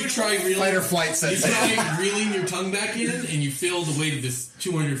go. You try reeling. Fight or flight You sets. try reeling your tongue back in, and you feel the weight of this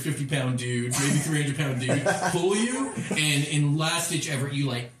 250-pound dude, maybe 300-pound dude, pull you. And in last ditch effort, you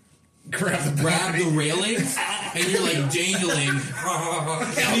like Grab the grab the railings, and you're like dangling. And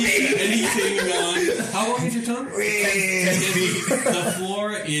he's hanging on. How long is your tongue? 10 feet. The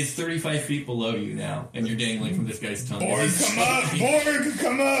floor is 35 feet below you now, and you're dangling from this guy's tongue. Borg, come up. Borg,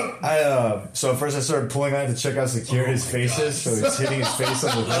 come up. So first I started pulling on it to check how secure his face is, so he's hitting his face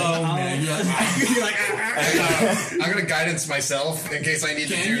on the thing. Oh man, you're like, I'm gonna guidance myself in case I need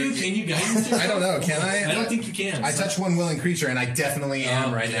to do. Can you guidance yourself? I don't know. Can I? I don't think you can. I touch one willing creature, and I definitely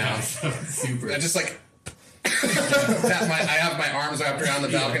am right now. Super. I just like tap I have my arms wrapped around the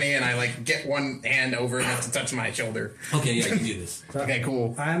balcony, and I like get one hand over enough to touch my shoulder. Okay, yeah, I can do this. Okay,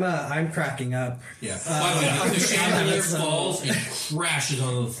 cool. I'm cracking up. Yeah. By the way, the chandelier falls and crashes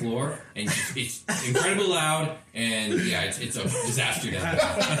onto the floor, and it's incredibly loud, and yeah, it's a disaster down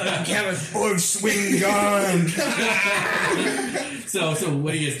there. Kevin, Oh, swing gun! So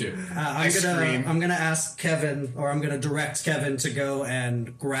what do you guys do? I'm gonna ask Kevin, or I'm gonna direct Kevin to go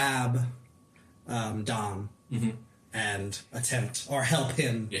and grab Dom and attempt or help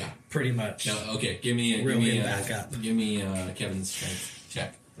him. Yeah. Pretty much. No, okay, give me Reel him back up. Give me Kevin's strength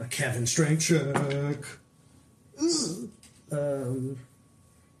check. A Kevin strength check.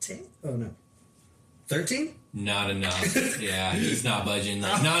 10? Oh no. 13? Not enough. Yeah, he's not budging.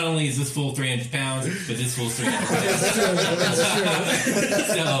 Like, not only is this full 300 pounds, but this full 300 pounds.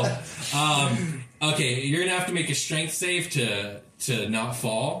 So, okay, you're gonna have to make a strength save to not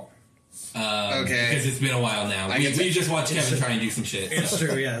fall. Okay. Because it's been a while now. We just watched Kevin try and do some shit. It's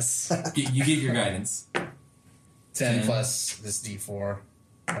true, yes. You get your guidance. 10 plus this D4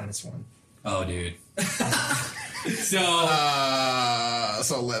 -1. Oh, dude. So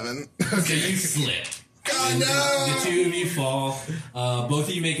 11. So you slip. God, And no! The two of you fall. Both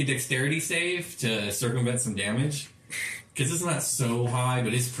of you make a dexterity save to circumvent some damage. Because it's not so high,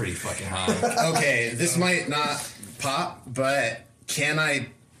 but it's pretty fucking high. Okay, this might not pop, but can I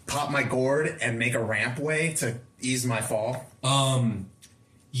pop my gourd and make a rampway to ease my fall?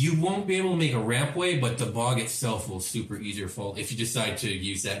 You won't be able to make a rampway, but the bog itself will super ease your fall if you decide to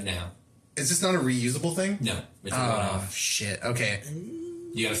use that now. Is this not a reusable thing? No, it's a Oh, one-off. shit. Okay.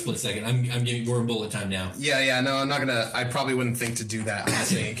 You got a split second. I'm giving. We're in bullet time now. Yeah, no, I'm not gonna. I probably wouldn't think to do that on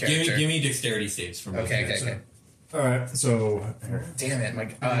this main character. Give me dexterity saves from both Okay, of you. okay. Alright, so Damn it, my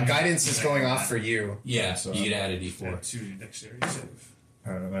guidance is going off for you. Yeah, So- you get add a d4. 2 dexterity save.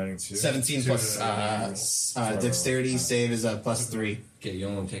 I'm adding 2. 17 plus dexterity save is a +3. Okay, you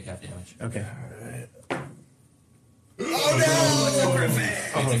only take half damage. Okay. It's a crit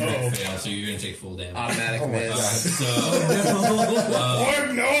fail, so you're gonna take full damage. Automatic miss. So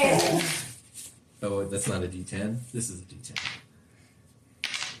Borg, no. Oh, that's not a D10. This is a D10.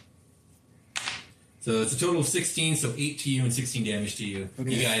 So it's a total of 16, so 8 to you and 16 damage to you.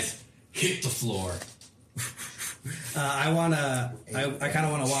 Okay. You guys hit the floor. I kind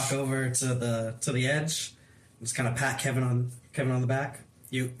of want to walk over to the edge, just kind of pat Kevin on the back.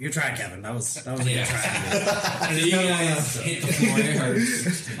 You try, Kevin. That was a good try. So you guys hit the floor. It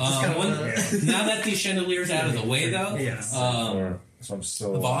hurts. Now that the chandelier's out of the way, though, so I'm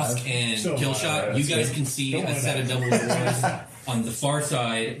still Vosk and Killshot, you guys can see a set of double doors on the far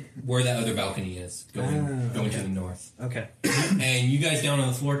side where that other balcony is, going to the north. Okay. And you guys down on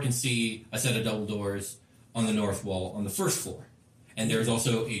the floor can see a set of double doors on the north wall on the first floor. And there's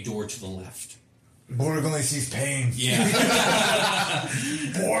also a door to the left. Borg only sees pain. Yeah.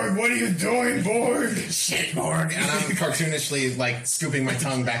 Borg, what are you doing, Borg? Shit, Borg. And I'm cartoonishly, like, scooping my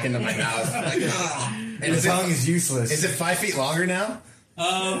tongue back into my mouth. Like, And the tongue is useless. Is it 5 feet longer now?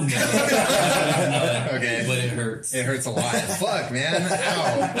 No. Okay. But it hurts. It hurts a lot. Fuck, man.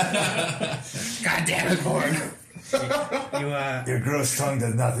 Ow. God damn it, Borg. Your gross tongue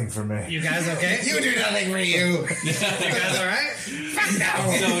does nothing for me. You guys okay? You do nothing for you. You guys all right? So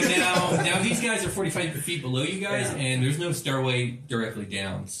now these guys are 45 feet below you guys, and there's no stairway directly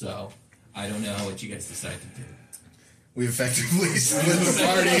down, so I don't know what you guys decide to do. We effectively split the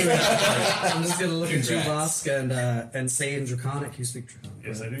party. I'm just going to look at you, Vosk, and say in Draconic. You speak Draconic.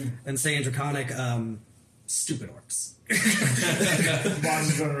 Yes, I do. And say in Draconic, stupid orcs. Vosk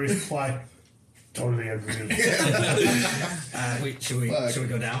is going to reply, totally agree. Should we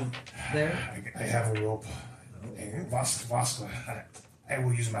go down there? I have a rope. Vosk, I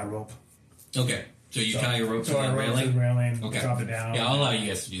will use my rope. Okay, so you tie your rope to So I the rope to railing? the railing, Okay. drop it down. Yeah, I'll allow you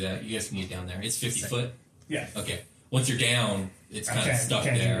guys to do that. You guys can get down there. It's 50 foot? Yeah. Okay. Once you're down, it's kind of stuck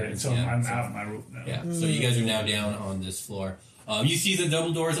can't there. do it, so I'm out of my rope now. Yeah, so you guys are now down on this floor. You see the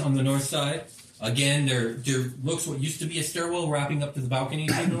double doors on the north side. Again, there looks what used to be a stairwell wrapping up to the balcony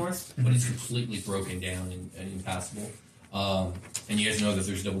to the north, but it's completely broken down and impassable. And you guys know that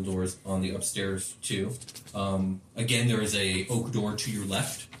there's double doors on the upstairs too. Again, there is a oak door to your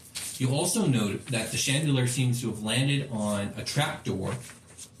left. You also note that the chandelier seems to have landed on a trap door,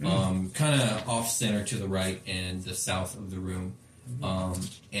 kind of off center to the right and the south of the room.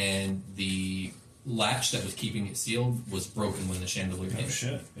 And the latch that was keeping it sealed was broken when the chandelier hit. Oh,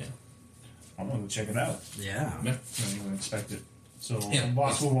 shit. Yeah. I'm going to go check it out. Yeah. Yeah. I don't even expect it. So Yeah.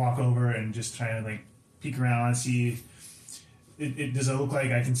 Vosk will walk over and just try to like peek around and see. Does it look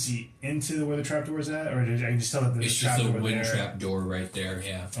like I can see into where the trapdoor is at, or I can just tell that there's It's a just a trapdoor wind there? trap door right there,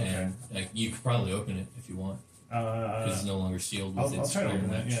 yeah. Okay. And like, you could probably open it if you want. Because it's no longer sealed with I'll its try to iron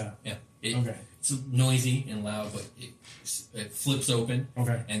open it, latch. Yeah. Okay. It's noisy and loud, but it flips open.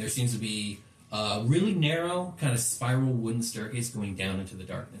 Okay. And there seems to be a really narrow, kind of spiral wooden staircase going down into the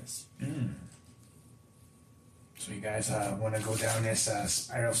darkness. So you guys want to go down this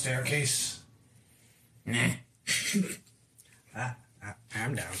spiral staircase? Nah.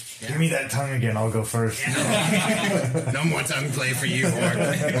 I'm down. Give me that tongue again. I'll go first. No more tongue play for you,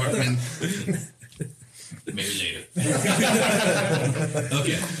 Orkman. Maybe later.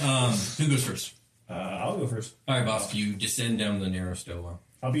 Okay. Who goes first? I'll go first. All right, boss. You descend down the narrow stairwell.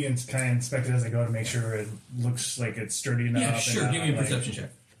 I'll be kind of inspected as I go to make sure it looks like it's sturdy enough. Yeah, sure. and, Give me a like- perception check.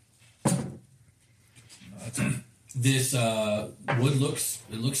 This wood looks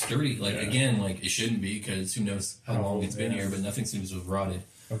sturdy. Like again, like it shouldn't be because who knows how long it's been here, but nothing seems to have rotted.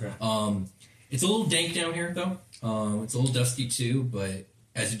 Okay. It's a little dank down here though. It's a little dusty too, but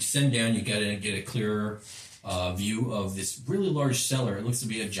as you descend down, you gotta get a clearer view of this really large cellar. It looks to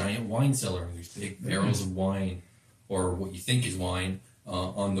be a giant wine cellar, and there's big barrels of wine, or what you think is wine,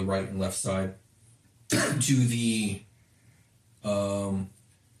 on the right and left side. To the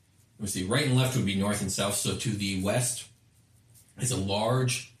let's see, right and left would be north and south. So to the west is a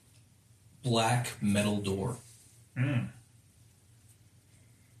large black metal door.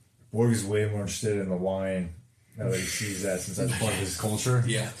 Borg is way more interested in the wine now that he sees that, since that's part of his culture.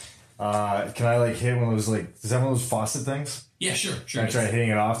 Yeah. Can I like hit one of those, like, does that have one of those faucet things? Yeah, sure. Can I try hitting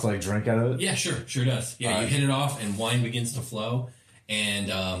it off to like drink out of it? Yeah, sure does. Yeah, you hit it off and wine begins to flow, and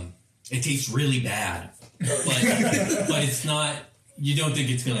it tastes really bad, but it's not. You don't think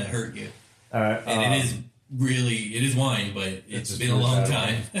it's gonna hurt you, and it is wine, but it's been a long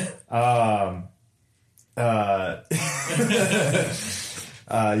time.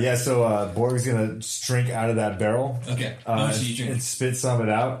 So Borg's gonna just drink out of that barrel. Okay, how much do you drink? And spit some of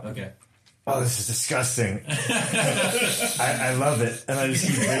it out. Okay. Oh, this is disgusting. I love it. And I just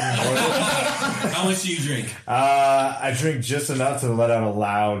keep drinking more. How much do you drink? I drink just enough to let out a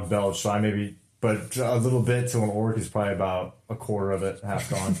loud belch, so I maybe but a little bit to an orc is probably about a quarter of it, half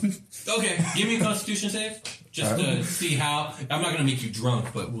gone. Okay, give me a Constitution save. Just to see how. I'm not going to make you drunk,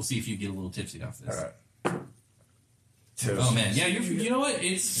 but we'll see if you get a little tipsy off this. All right. Oh man, yeah, you know what?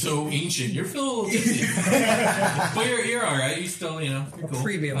 It's so ancient. You're feeling a little tipsy, but you're all right. You still, you're cool.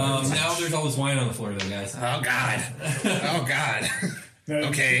 Premium. Now there's all this wine on the floor, though, guys. Oh God. Oh God.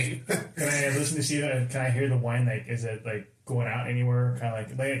 Okay. Can I listen to see? Can I hear the wine? Like, is it like going out anywhere?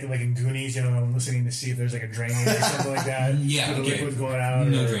 Kind of like in Goonies, I'm listening to see if there's like a drainage or something like that. Yeah, the okay. liquid's going out.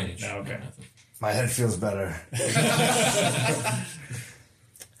 No drainage. No, okay. My head feels better.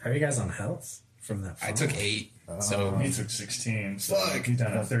 How are you guys on health from that? I took 8. So he took 16. So Fuck. he's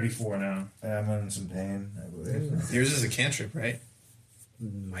down at 34 now. I'm in some pain, I believe. yours is a cantrip, right?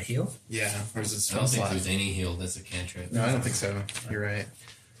 My heal? Yeah. Or is it I spell don't think slot? there's any heal that's a cantrip. No, I don't think so. You're right.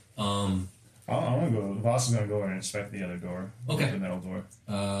 I'm gonna go. The boss is gonna go over and inspect the other door. Okay. The metal door.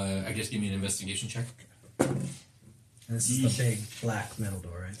 I guess give me an investigation check. And this is the big black metal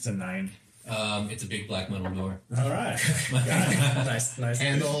door, right? It's a 9. It's a big black metal door. All right. nice.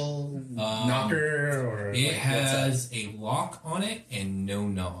 Handle, knocker, or It has a lock on it and no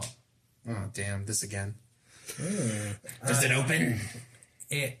knob. Oh damn! This again. Does it open?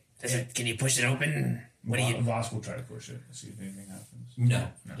 It. Can you push it open? What do you? Voss will try to push it and see if anything happens. No.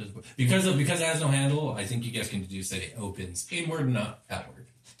 Because it has no handle, I think you guys can deduce that it opens inward, not outward.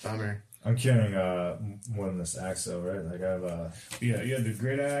 Bummer. I'm carrying more than this axe, though, right? Like, I have Yeah, you have the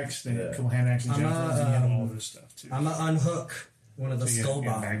great axe, then Yeah. a couple hand axe and javelins, and you have all this stuff too. I'm gonna unhook one of the So you skull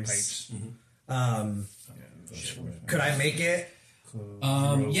get bombs. bagpipes. Could I make it?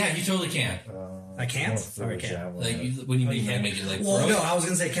 Yeah, you totally can. I can't. throw Or I a can't. javelin Like, at you, what do you mean? Can I make it like Well, throw no. it? I was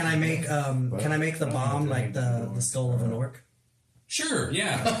gonna say, can I make the bomb like the skull of an orc? Sure,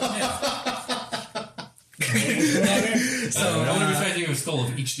 yeah. So I want to be trying to think of a skull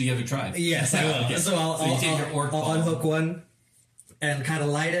of each of the other tribes. yes, I will. Okay. So I'll you take your orc I'll bomb. unhook one and kind of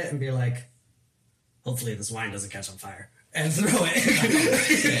light it and be like, hopefully this wine doesn't catch on fire, and throw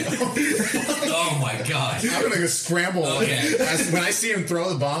it. Oh my god. I'm gonna go scramble. Okay. When I see him throw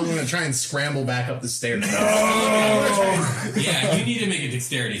the bomb, I'm gonna try and scramble back up the stairs. Yeah, you need to make a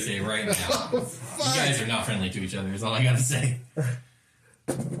dexterity save right now. You guys are not friendly to each other, is all I gotta say.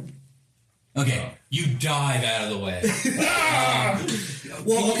 Okay, you dive out of the way.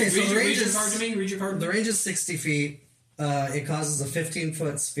 Well, okay, so the range read your is card to me. Read your card. the range is 60 feet. It causes a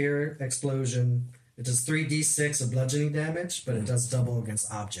 15-foot sphere explosion. It does 3d6 of bludgeoning damage, but it does double against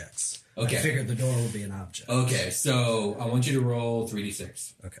objects. Okay. I figured the door would be an object. Okay, so I want you to roll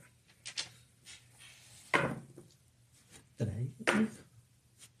 3d6. Okay. Did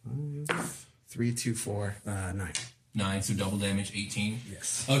 3, 2, 4. I? 9. 9, so double damage, 18.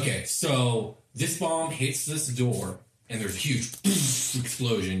 Yes. Okay, so this bomb hits this door, and there's a huge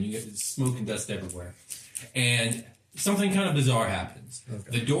explosion. You get smoke and dust everywhere. And something kind of bizarre happens.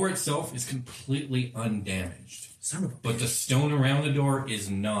 Okay. The door itself is completely undamaged, Son of a but the stone around the door is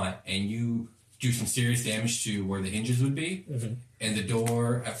not, and you do some serious damage to where the hinges would be. Mm-hmm. And the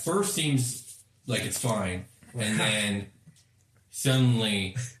door at first seems like it's fine, and then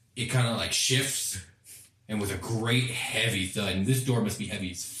suddenly it kind of like shifts, and with a great heavy thud, and this door must be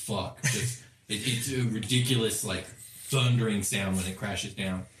heavy as fuck. Just, it's a ridiculous like thundering sound when it crashes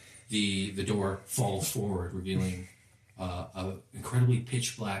down. The door falls forward, revealing an incredibly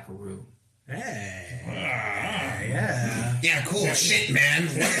pitch black room. Hey. Yeah. Yeah, cool shit, man.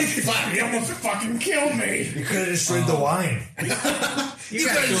 What the fuck? He almost fucking killed me. You could have destroyed the wine. You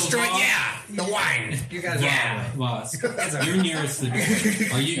could have destroyed, the wine. You guys Voss, you're nearest the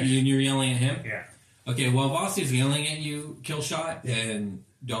door. Are you're yelling at him? Yeah. Okay, well, Voss is yelling at you, Killshot, and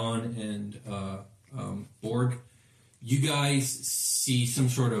Dawn and Borg. You guys see some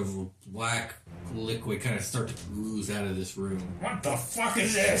sort of black liquid kind of start to ooze out of this room. What the fuck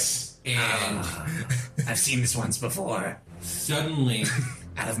is this? And I've seen this once before. suddenly,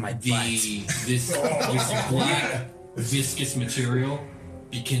 Out of my butt. this black viscous material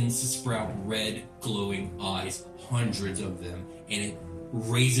begins to sprout red glowing eyes, hundreds of them, and it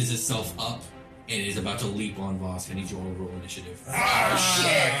raises itself up and is about to leap on Voss. I need you all to roll initiative.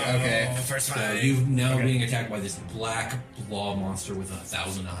 Okay. First So one. you've now being attacked by this black blob monster with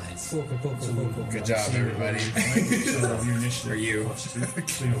 1,000 eyes. Cool. Good job, everybody. So your initiative. For you.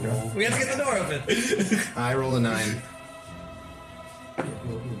 So you roll. We have to get the door open. I rolled a 9.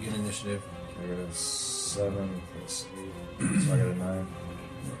 We'll get initiative. I got a 7 plus 8, so I got a 9.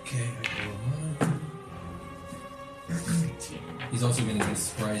 Okay, I go 1. He's also going to get a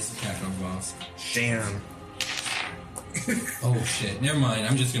surprise attack on Voss. Damn. Oh shit, never mind.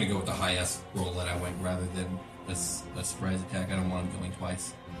 I'm just going to go with the highest roll that I went rather than a surprise attack. I don't want him going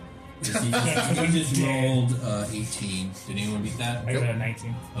twice. You just rolled 18. Did anyone beat that? I got a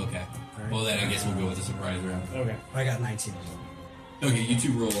 19. Okay. Well, then I guess we'll go with the surprise round. Okay. I got 19. Okay, you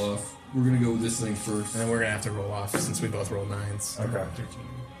two roll off. We're gonna go with this thing first. And then we're gonna have to roll off since we both rolled 9s. Okay.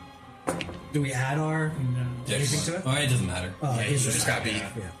 13. Do we add our anything to it? Oh, it doesn't matter. Oh, Yeah, you just got beat.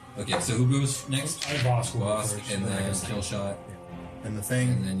 Yeah. Okay, so who goes next? Boss will go Boss, first. and then kill shot, And the thing,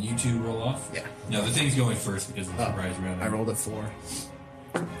 and then you two roll off. yeah. No, the thing's going first because of the surprise round. I rolled a 4.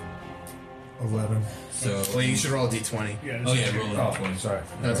 11. So, Well, you should roll a d20. Yeah, oh yeah, roll it Oh, off 20. sorry.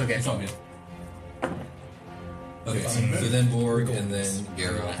 No, it's okay. It's all good. Okay, so then Borg and then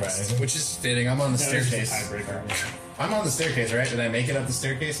Garrow. Which is fitting. I'm on the That was just a staircase. tiebreaker. I'm on the staircase, right? Did I make it up the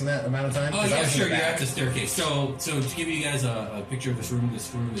staircase in that amount of time? Oh 'Cause I yeah, was in sure. the You're back. at the staircase. So to give you guys a picture of this room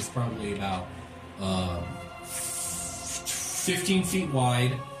is probably about 15 feet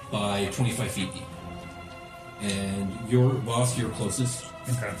wide by 25 feet deep. And your boss, you're closest.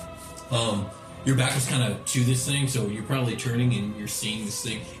 Okay. Your back is kind of to this thing, so you're probably turning and you're seeing this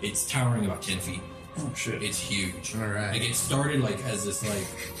thing. It's towering about 10 feet. Oh, shit. It's huge. All right. Like it started like as this like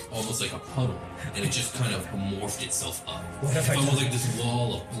almost like a puddle, and it just kind of morphed itself up. It's almost like this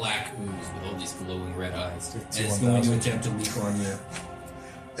wall of black ooze with all these glowing red eyes, and it's going to attempt to leap on you.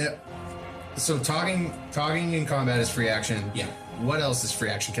 Yeah. So talking in combat is free action. Yeah. What else is free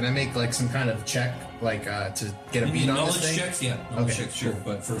action? Can I make like some kind of check, like to get a beat on knowledge this thing? checks, yeah. Knowledge Okay, checks, sure.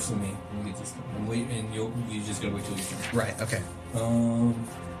 But first, let me get this. And wait, and you just gotta wait till your turn. Right. Okay.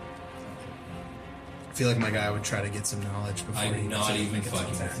 I feel like my guy would try to get some knowledge before he I'm not even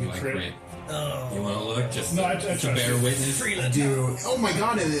fucking with you. I Crit. crit. Oh. You want to look just No, I to trust bear you. witness? Dude, oh my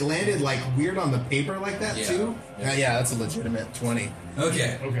god, it landed like weird on the paper like that Yeah. too? Yeah. Yeah, that's a legitimate 20.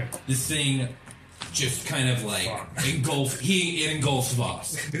 Okay. Okay. This thing just kind of like engulfs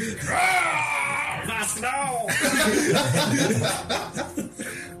Voss. Voss, no!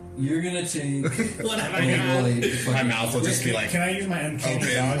 You're gonna take. What have I Oh, got? boy. My mouth will just be like, Can I use my uncanny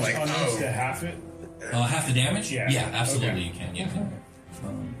Open, dodge like, on this oh. to half it? Half the damage? Yeah. Yeah, absolutely Okay. you can. Yeah.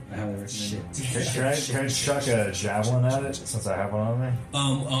 I have it written Can I chuck a javelin at it since I have one on me?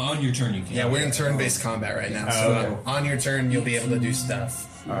 on your turn you can. yeah, we're in turn-based combat right now, so okay. on your turn you'll be able to do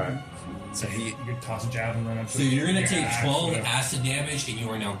stuff. Alright. So he, You could toss a javelin right up to So you're gonna your take axe, 12 whatever. acid damage, and you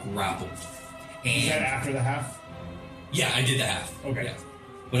are now grappled. Is that And after the half? yeah, I did the half. Okay. Yeah.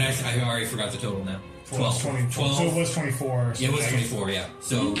 But I already forgot the total now. 12. 20, 12. So it was 24. Yeah, it was so 24, yeah.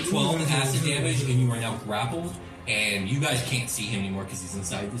 So 12 acid damage, and you are now grappled, and you guys can't see him anymore because he's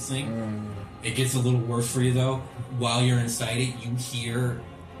inside this thing. It gets a little worse for you, though. While you're inside it, you hear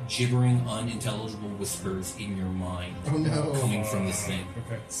gibbering, unintelligible whispers in your mind oh no, coming from this thing.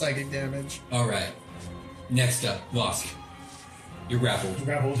 Okay. psychic damage. All right. Next up, Vosk. You're grappled.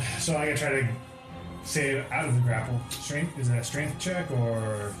 Grappled. So I gotta try to save out of the grapple. Strength? Is that a strength check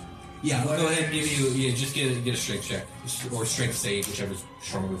or? Yeah, I'll go ahead and give you. Yeah, just get a strength check or strength save, whichever's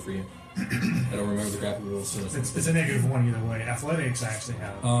stronger for you. I don't remember the grapple rules, so It's a -1 either way. Athletics I actually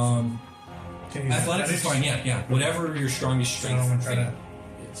have. Can you use athletics is fine. Yeah. Whatever your strongest So I'm strength gonna try to.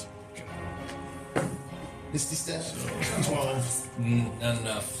 is. Misty step. 12. Not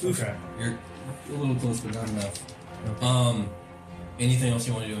enough. Okay. You're a little close, but not enough. Anything else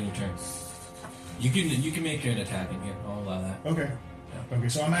you want to do on your turn? You can make an attack in here. I'll allow that. Okay. Okay,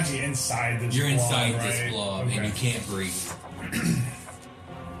 so I'm actually inside this You're blob, inside right? this blob, Okay. and you can't breathe.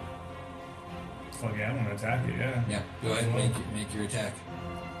 Fuck yeah, I'm gonna attack it, yeah. Yeah, go ahead and make your attack.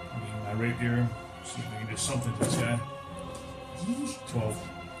 I mean, my rapier. See if I can do something to this guy. 12.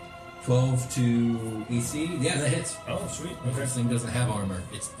 12 to AC. Yeah, that hits. Oh, sweet. Okay. Okay. This thing doesn't have armor.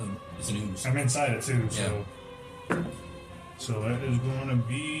 It's an ooze. I'm inside it too, so. So that is going to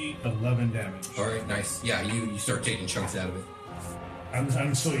be 11 damage. All right, nice. Yeah, you start taking chunks out of it.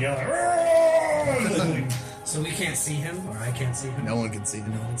 I'm still yelling. So we can't see him, or I can't see him? No one can see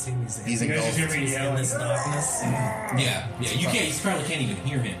him. No one see him. He's You guys just hear me He's in yelling. this darkness. Yeah. You can't. You probably can't even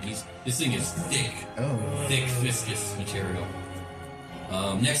hear him. This thing is thick, Oh. thick, viscous material.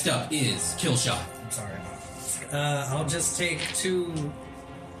 Next up is kill shot. I'm sorry. I'll just take two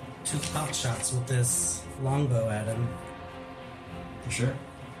pot shots with this longbow at him. For sure.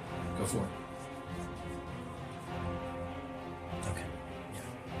 Go for it. Okay.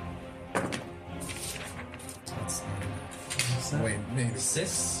 Yeah. That's what's that? Wait, maybe.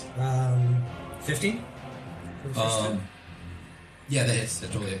 6. 15. Yeah, that hits.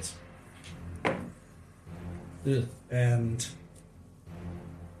 That totally hits. And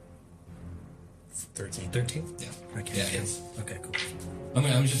 13. 13. Yeah. Okay. Yeah, it hits. Okay. Cool.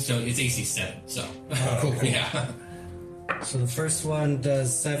 I'm just telling you, it's AC 7, so. Cool. Yeah. So the first one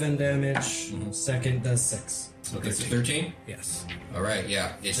does 7 damage. Second does 6. Okay, so 13? Yes. Alright,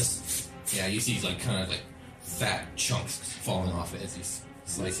 yeah. It's yeah, you see like kind of like fat chunks falling off it as you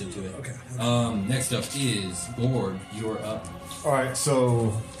slice into it. Okay. Next up is Borg. You're up. All right,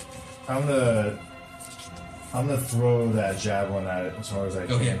 so I'm gonna throw that javelin at it as hard as I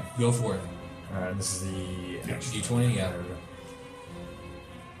can. Okay, go for it. All right, this is the D20, yeah.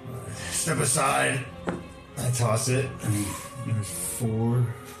 Step aside. I toss it. There's 4.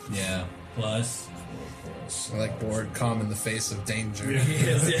 Yeah. Plus. I like bored, calm in the face of danger.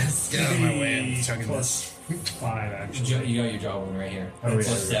 Yes. Get out of my way. I'm chugging Plus this. 5, actually. You got your javelin right here. Oh, yeah,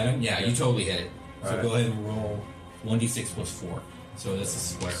 Plus yeah. 7? Yeah, you totally hit it. So Alright. go ahead and roll 1d6 plus 4. So this is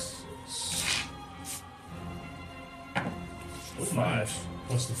square. 5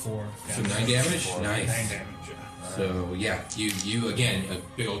 plus the 4. So 9 damage? 9 Nice. damage, yeah. So yeah, you again, a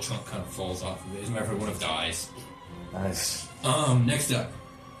big old chunk kind of falls off of it. As a matter of fact, one of dies. Nice. Next up,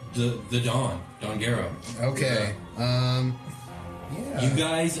 the Don Garo. Okay. Yeah. You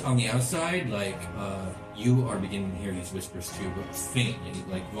guys on the outside, like, you are beginning to hear these whispers too, but faintly.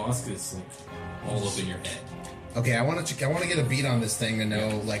 Like Voska's like all up in your head. Okay, I want to get a beat on this thing to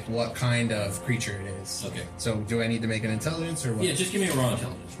know like what kind of creature it is. Okay. So do I need to make an intelligence or what? Yeah, just give me a raw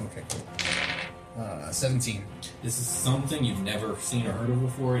intelligence. Okay, cool. 17. This is something you've never seen or heard of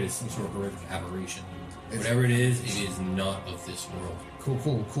before. It is some sort of horrific aberration. Whatever it is not of this world.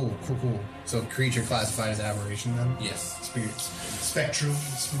 Cool. So creature classified as aberration then? Yes. Spectral,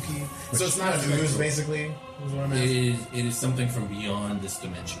 spooky. So it's not an ooze, basically. Is what I'm asking. It is something from beyond this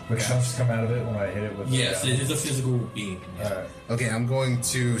dimension. The chunks come out of it when I hit it with Yes, the it is a physical being. Yeah. Alright. Okay, I'm going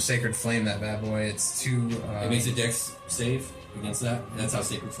to Sacred Flame that bad boy. It's 2... It makes a dex save against that. That's how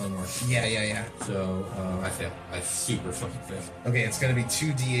Sacred Flame works. Yeah. So, I fail. I super fucking fail. Okay, it's going to be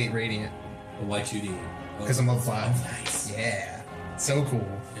 2d8 radiant. Why 2D? Because I'm level 5. Oh, nice. Yeah. So cool.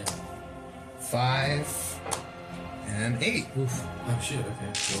 Yeah. 5 and 8. Oof. Oh, shit,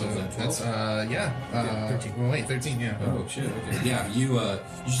 okay. So, So what is that, 12? that's, yeah. 13. Well, wait, 13, yeah. Oh, shit, okay. Yeah, you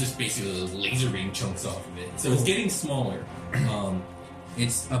just basically laser beam chunks off of it. So it's getting smaller.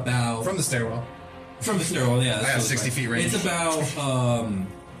 It's about... From the stairwell. From the stairwell, yeah. I have 60 feet range. It's about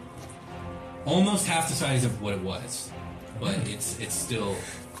almost half the size of what it was, but it's still.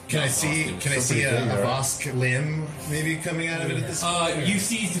 Can I not see? Vosk. Can I It's see pretty a cool, right? Vosk limb maybe coming out of it at this point? You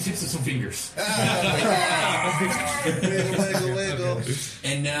see the tips of some fingers, Wiggle.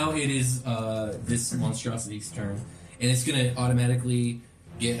 and now it is this monstrosity's turn, and it's gonna automatically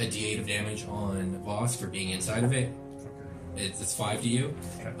get a D8 of damage on Vosk for being inside of it. It's 5 to you.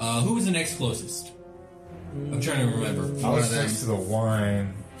 Who was the next closest? I'm trying to remember. I was them. next to the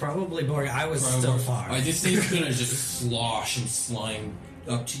wine. Probably Borg. I was still far. This thing's gonna just slosh and slime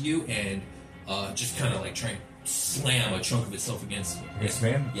up to you and just kind of like try and slam a chunk of itself against you. Yes,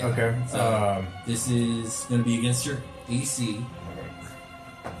 man. Yeah. Okay. So, this is gonna be against your AC.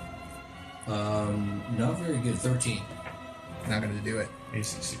 Not very good. 13. Not gonna do it.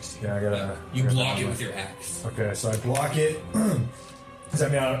 AC 16. Yeah, I gotta. You I gotta block it remember. with your axe. Okay, so I block it. Does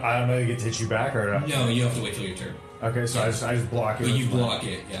that mean I don't know you get to hit you back or? No, you have to wait till your turn. Okay, so I just block it. But you with my- block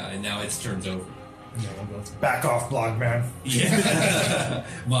it, yeah, and now its turn's over. Yeah, we'll go through. Back off, block man. Yeah.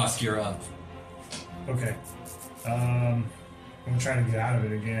 Vosk, you're up. Okay. I'm trying to get out of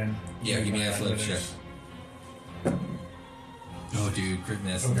it again. Yeah, give me an My athletics check. Oh, dude, crit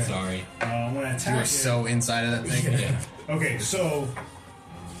miss. I'm Okay. sorry. When I You attack were it, so inside of that thing. Yeah. Okay, so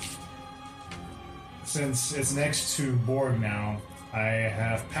since it's next to Borg now, I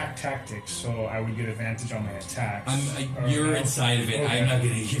have pack tactics, so I would get advantage on my attacks. Or You're no? inside of it. Okay. I'm not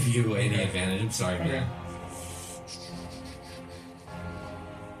going to give you any Okay. advantage. I'm sorry, Okay. man.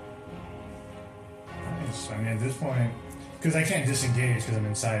 Nice. I mean, at this point, because I can't disengage because I'm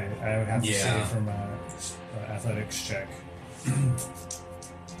inside it, I would have to Yeah. save for my athletics check.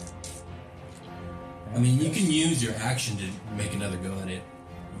 I mean, you can use your action to make another go at it.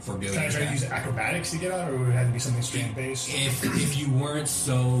 For go Can I try to use acrobatics to get out, or would it have to be something straight based? If you weren't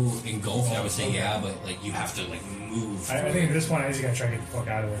so engulfed, I would say Okay. yeah, but like you have to like move. I think at this point I just gotta try to get the fuck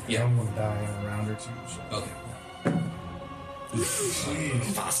out of there. 'Cause Yeah. I'm gonna die in a round or two. So. Okay.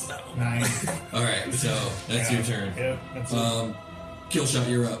 Jeez. 9. All right. So that's Yeah. your turn. Yep. That's it. Kill shot.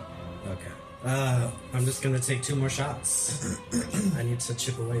 You're up. Okay. I'm just gonna take 2 more shots. I need to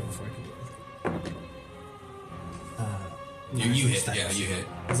chip away before I can do anything. You hit. Stats. Yeah, you hit.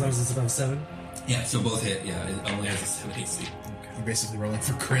 As long as it's above 7. Yeah. So both hit. Yeah. It only has a 7 AC. You're basically rolling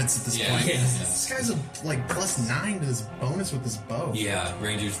for crits at this Yeah. point. Yeah. This guy's a like +9 to his bonus with his bow. Yeah,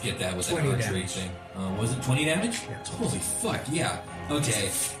 Rangers get that with that 20 archery damage. thing. Was it 20 damage? Yeah. Holy fuck, yeah.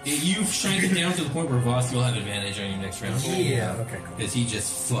 Okay, you've shrank it down to the point where Voss will have advantage on your next round. Yeah. Okay. Cool. Because he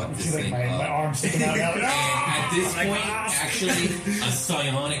just fucked this See, like thing my up. arm sticking out now. And at this my point, gosh. actually, a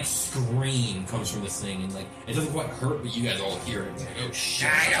psionic scream comes from this thing, and like it doesn't quite hurt, but you guys all hear it. It's like, oh shit!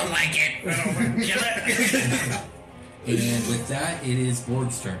 I don't like it. Kill it. And with that, it is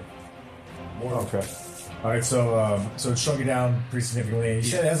Borg's turn. Okay. All right, so it shrunk it down pretty significantly. You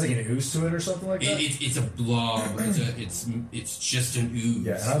said it has like an ooze to it or something like that. It's a blob. It's just an ooze.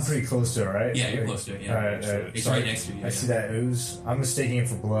 Yeah, and I'm pretty close to it, right? Yeah, you're close to it. Yeah, All right. It's So right next to you. I see that ooze. I'm mistaking it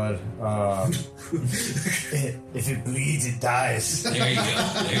for blood. If it bleeds, it dies. There you go.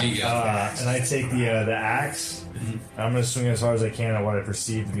 There you go. And I take the axe. Mm-hmm. And I'm gonna swing as hard as I can at what I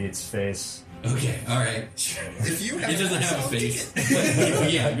perceive to be its face. Okay. All right. If you have It doesn't have a I'll face. take it.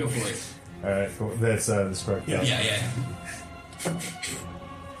 But yeah, go for it. All right, cool. That's correct. Yeah.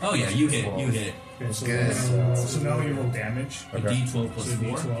 Oh yeah, you hit it. You hit it. Okay, so, Good. so now you roll damage. A Okay. D12 plus So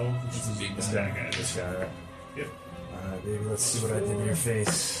 4. D12, which That's a is big this guy. guy. This guy, right? Yep. All right, baby. Let's see what I did in your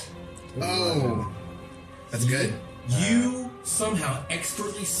face. Oh, that's good. You somehow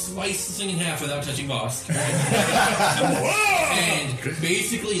expertly slice this thing in half without touching Voss. And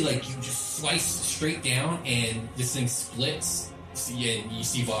basically, like, you just slice straight down, and this thing splits. And you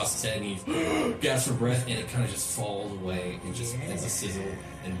see Voss's head, and he gasps for breath, and it kind of just falls away, and just has a sizzle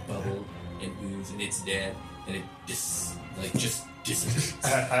and bubble and ooze, and it's dead, and it just disappears.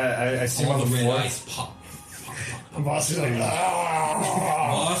 I see him All on the the red floor. eyes pop. Boss is like,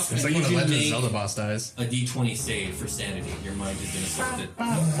 Voss, It's I like need when the you to Legend of make Zelda boss dies. a D20 save for sanity. Your mind has been assaulted.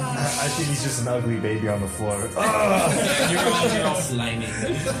 I think he's just an ugly baby on the floor. Yeah, you're all slimy.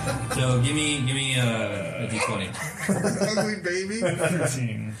 So give me a D20. Ugly baby.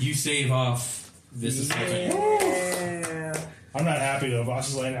 13. You save off this is I'm not happy though. Boss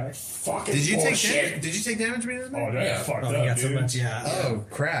is laying there like, fucking Did you take bullshit. Did you take damage from it? Oh, that Yeah. fucked Oh, up, he got so dude. much. Yeah. Oh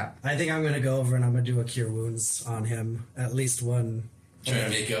crap! I think I'm gonna go over and I'm gonna do a cure wounds on him. At least one. trying to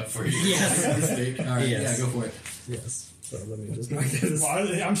make up for your Yes. mistake. All right, Yes. yeah, go for it. Yes. So let me just mark this.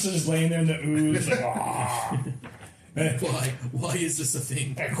 I'm still just laying there in the ooze. Like, Why is this a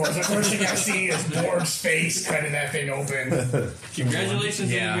thing? Of course, the first thing I see is Borg's face cutting that thing open.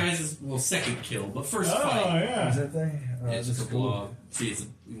 Congratulations Yeah. on you guys' second kill, but first oh, fight. yeah. Is that thing? It's just a blob. See, it's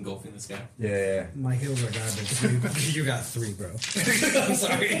engulfing this guy. Yeah. My heals are garbage. You got 3, bro. I'm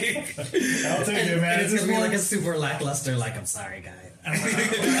sorry. I'll take it, man. It's This gonna be one- like a super lackluster. Like, I'm sorry, guy.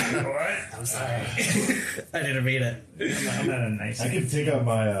 What? I'm sorry. I didn't mean it. I'm not a nice I could take out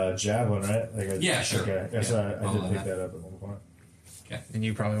my javelin, right? Like Yeah, sure. Okay. Yeah, so I I'll did allow pick that. that up at one point. And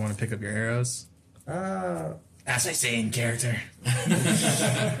you probably want to pick up your arrows. As I say in character.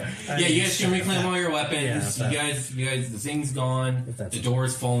 Yeah, you guys can reclaim all your weapons. Yeah, you guys, the thing's gone. If that's- The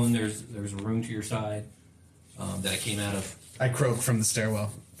door's fallen. There's a room to your side that I came out of. I croak from the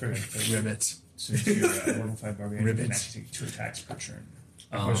stairwell. Ribbit. So you're level 5 barbarian. You can Ribbit. actually take 2 attacks per turn.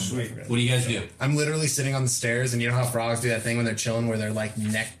 Sweet. What do you guys do? I'm literally sitting on the stairs, and you know how frogs do that thing when they're chilling, where they're like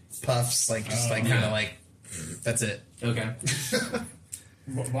neck puffs, like just like kind Yeah. of like. That's it. Okay.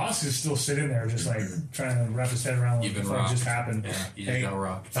 Boss is still sitting there, just like trying to wrap his head around You've what been the fuck rocked. just happened. Yeah, you just got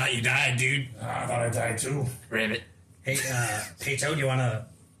rocked. Thought you died, dude. I thought I died too. Ribbit. Hey, Toad, you wanna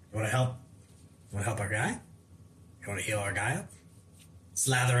help? Wanna help our guy? You wanna heal our guy up?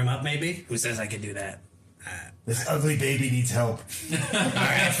 Slather him up, maybe? Who says I can do that? This ugly baby needs help. All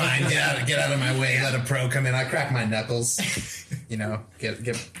right, fine. Get out of my way. Let a pro come in. I crack my knuckles. You know,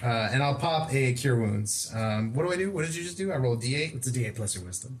 and I'll pop a cure wounds. What do I do? What did you just do? I roll a d8 It's a D8 plus your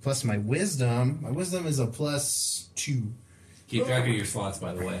wisdom. plus my wisdom. My wisdom is a +2. Keep track of your slots,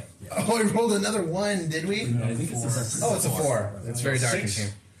 by the way. Oh, I rolled another 1. Did we? I think it's Oh, it's a 4. It's very dark in 6.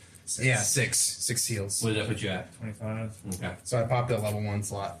 here. Yeah, 6. 6 heals. What did that put you at? 25. Okay. So I popped a level 1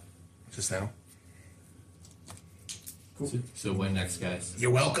 slot just now. So when next, guys?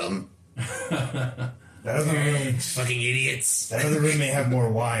 You're welcome. That other room. Fucking idiots. That other room may have more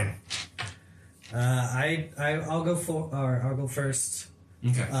wine. I'll go first.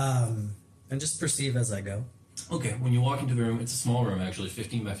 Okay. And just perceive as I go. Okay. When you walk into the room, it's a small room, actually,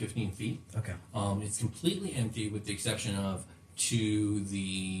 15 by 15 feet. Okay. It's completely empty, with the exception of to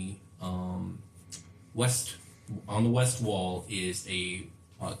the west. On the west wall is a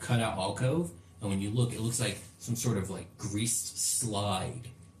cutout alcove, and when you look, it looks like some sort of like greased slide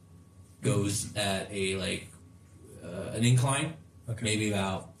goes at a an incline, Okay. maybe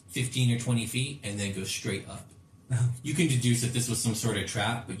about 15 or 20 feet, and then goes straight up. You can deduce that this was some sort of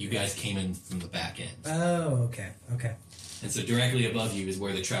trap, but you guys came in from the back end. Oh, okay. Okay. And so directly above you is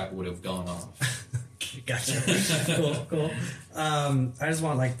where the trap would have gone off. Gotcha. Cool. I just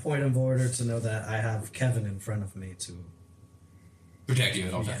want, like, point of order to know that I have Kevin in front of me to Protect you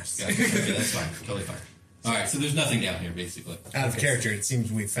at all times. Yes. Gotcha. Okay, that's fine. Totally fine. All right, so there's nothing down here, basically. Out of character, it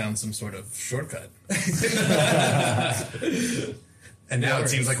seems we found some sort of shortcut. And now it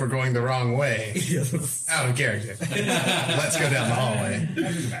seems like we're going the wrong way. Out of character. Let's go down the hallway.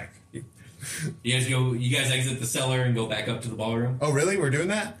 I'll be back. You guys exit the cellar and go back up to the ballroom? Oh, really? We're doing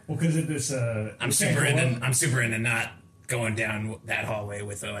that? Well, because of this, I'm super into not going down that hallway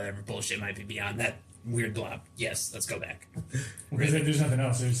with whatever bullshit might be beyond that weird blob. Yes, let's go back. Because there's nothing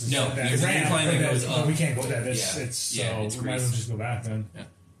else. There's this, No, that there's ramp, climbing but goes up. we can't go there. It's Yeah. so Yeah, it's we might as well grease. just go back then. Yeah.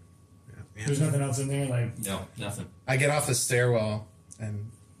 There's nothing else in there. Like No, nothing. I get off the stairwell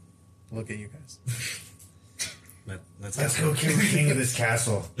and look at you guys. Let's go kill the king of this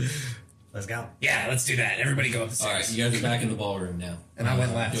castle. Let's go. Yeah, let's do that. Everybody go up the All stairs. right, you guys are back in the ballroom now. And I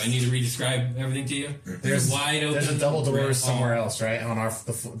went last. Do I need to re-describe everything to you? There's wide open. There's a double door grand somewhere hall. else, right? On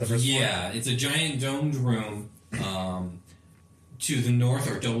the first Yeah, it's a giant domed room. To the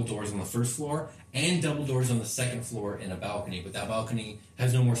north are double doors on the first floor and double doors on the second floor and a balcony. But that balcony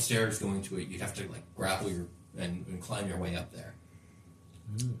has no more stairs going to it. You'd have to grapple and climb your way up there.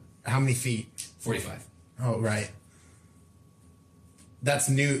 floor. How many feet? 45. Oh, right. That's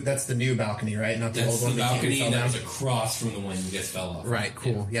new. That's the new balcony, right? Not the That's old the one. balcony fell that down? was across from the one you guys fell off. Right.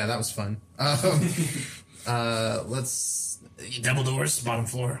 Cool. Yeah, that was fun. Let's. Double doors, bottom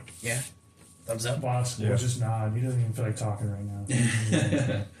floor. Yeah. Thumbs up. boss, we'll just nod. He doesn't even feel like talking right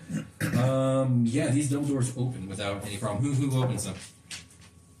now. Yeah, these double doors open without any problem. Who opens them?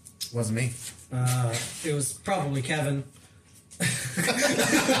 Wasn't me. It was probably Kevin. All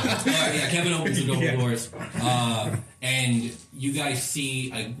right, yeah, Kevin opens the double doors, and you guys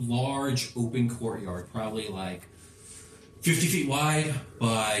see a large open courtyard, probably 50 feet wide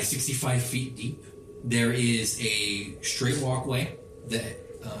by 65 feet deep. There is a straight walkway that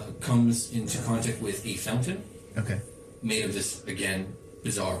comes into contact with a fountain Okay. made of this, again,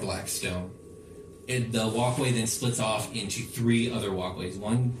 bizarre black stone. The walkway then splits off into 3 other walkways,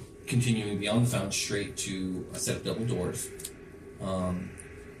 one continuing beyond the fountain straight to a set of double doors.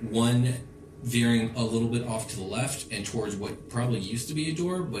 One veering a little bit off to the left and towards what probably used to be a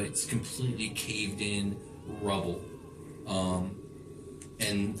door, but it's completely caved in rubble.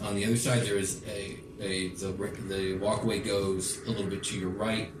 And on the other side, there is the walkway goes a little bit to your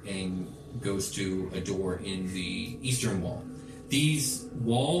right and goes to a door in the eastern wall. These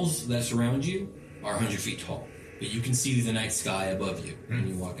walls that surround you are 100 feet tall, but you can see the night sky above you when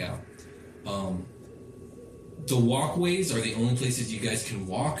you walk out. The walkways are the only places you guys can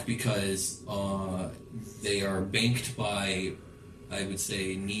walk because they are banked by, I would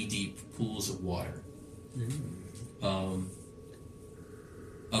say, knee-deep pools of water.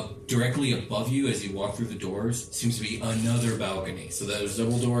 Directly above you, as you walk through the doors, seems to be another balcony. So those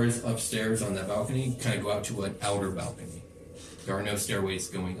double doors upstairs on that balcony kind of go out to an outer balcony. There are no stairways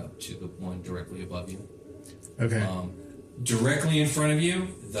going up to the one directly above you. Okay. Directly in front of you,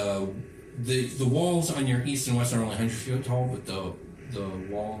 the walls on your east and west are only 100 feet tall, but the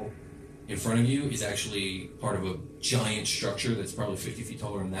wall in front of you is actually part of a giant structure that's probably 50 feet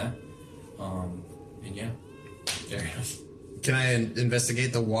taller than that. And yeah, there it is. Can I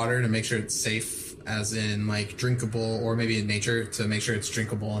investigate the water to make sure it's safe, as in drinkable, or maybe in nature to make sure it's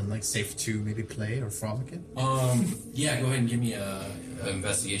drinkable and safe to maybe play or frolic in? Yeah, go ahead and give me a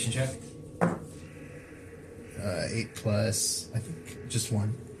investigation check. 8 plus, I think, just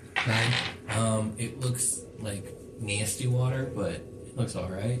 1. 9. It looks like nasty water, but it looks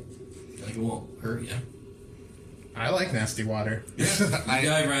alright. It won't hurt you. I like nasty water. You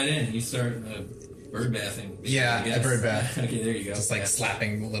dive right in. You start bird bathing. Yeah, I guess. a bird bath. Okay, there you go. Just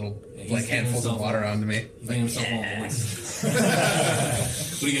slapping little Yeah, he's getting handfuls of himself water all- onto me. Getting himself all moist.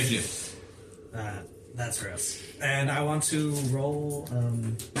 What do you guys do? That's gross. And I want to roll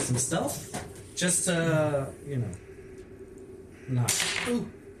some stealth. Just to, not. Ooh.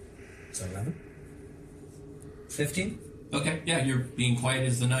 So 11? 15? Okay, yeah, you're being quiet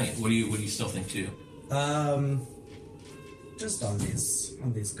as the night. What do you still think to do? Just on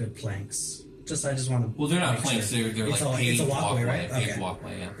these good planks. I just want to. Well, they're not planks. They're it's like it's paved a walkway, right? Paved Okay.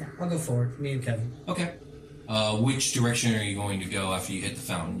 walkway, yeah. Yeah, I'll go forward. Me and Kevin. Okay. Which direction are you going to go after you hit the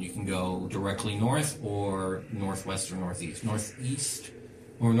fountain? You can go directly north or northwest or northeast. Northeast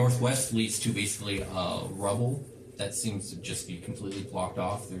or northwest leads to basically rubble that seems to just be completely blocked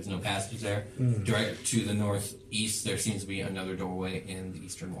off. There's no passage there. Direct to the northeast, there seems to be another doorway in the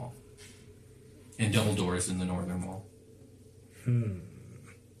eastern wall. And double doors in the northern wall.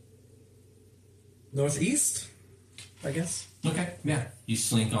 Northeast, I guess. Okay, yeah. You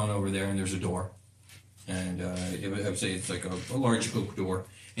slink on over there, and there's a door. And I would say it's like a large oak door.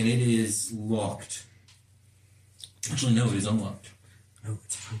 And it is locked. Actually, no, it is unlocked. Oh,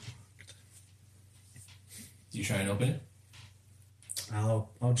 it's fine. Do you try and open it? I'll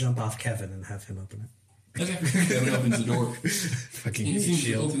jump off Kevin and have him open it. Okay. Kevin opens the door. Fucking He seems to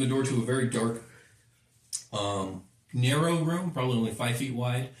shield. open the door to a very dark, narrow room, probably only 5 feet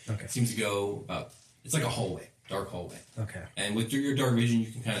wide. Okay. It seems to go about. It's like a hallway, dark hallway. Okay. And with your dark vision,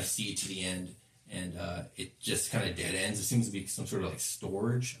 you can kind of see to the end, and it just kind of dead ends. It seems to be some sort of like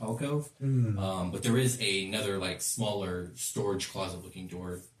storage alcove, but there is another like smaller storage closet looking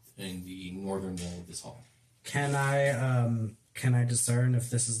door in the northern wall of this hall. Can I discern if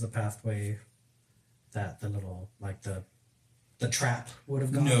this is the pathway that the little like the trap would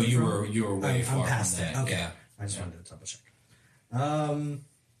have gone? No, you from? were way far I'm past from it. that. Okay. Yeah. I just wanted to double check.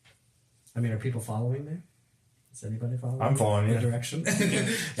 I mean, are people following me? Is anybody following? I'm following the you. direction. So you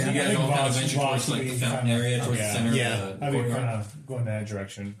guys all kind of venture towards like the fountain area, towards the center Yeah. of the I've been courtyard. kind of going that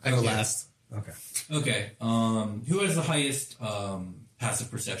direction. I go last. Okay. Okay. Who has the highest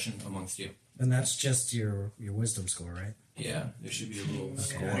passive perception amongst you? And that's just your wisdom score, right? Yeah, there should be a little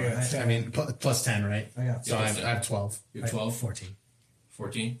score. Yeah, I mean, plus 10, right? I got So I have 12. You're 12, 14.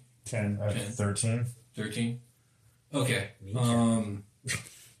 14, 10. 13. 13. Okay.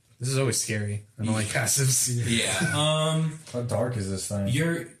 This is always scary. I don't like passives. Yeah. How dark is this thing?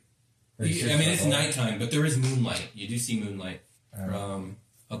 I mean, it's nighttime, but there is moonlight. You do see moonlight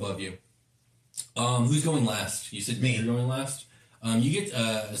above you. Who's going last? You said Me. you're going last. You get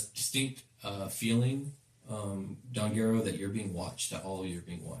a distinct feeling, Dongero, that you're being watched. That all of you are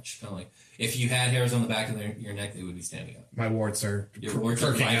being watched. Kind of like if you had hairs on the back of your neck, they would be standing up. My warts are Your warts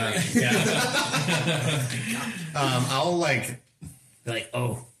are perking up. vibrating. Yeah. I'll like,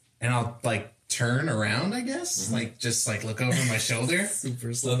 oh, and I'll like turn around, I guess. Like, just like look over my shoulder.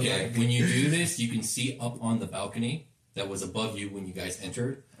 Super slow. Okay, when you do this, you can see up on the balcony that was above you when you guys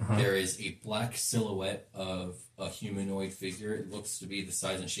entered. There is a black silhouette of a humanoid figure. It looks to be the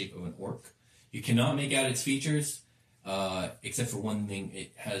size and shape of an orc. You cannot make out its features, except for one thing.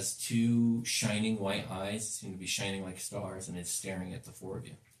 It has 2 shining white eyes, seem to be shining like stars, and it's staring at the 4 of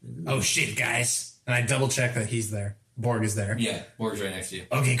you. Oh shit, guys! And I double check that he's there. Borg is there. Yeah, Borg's right next to you.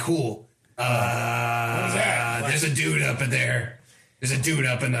 Okay, cool. There's a dude up in there. There's a dude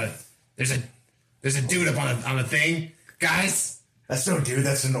up in the. There's a dude up on the thing, guys. That's no dude,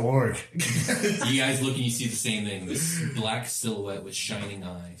 that's an orc. You guys look and you see the same thing. This black silhouette with shining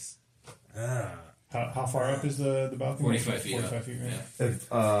eyes. How far up is the balcony? 45 feet 45 up. feet, right? Yeah. If,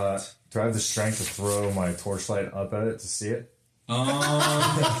 do I have the strength to throw my torchlight up at it to see it?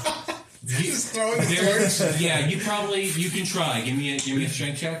 Just throwing the torch. Yeah, you can try. Give me a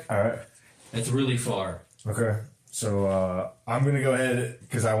strength check. All right. That's really far. Okay. So I'm going to go ahead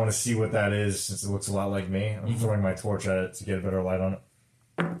because I want to see what that is since it looks a lot like me. I'm throwing my torch at it to get a better light on it.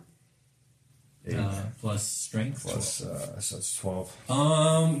 8 Plus strength. plus, so it's 12.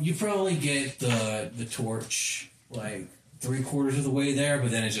 You probably get the torch like 3/4 of the way there, but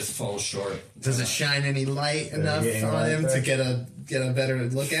then it just falls short. Does it shine any light enough get any on light him back? to get a better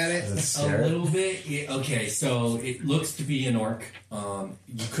look at it? Is it A scary? little bit. Yeah, okay, so it looks to be an orc.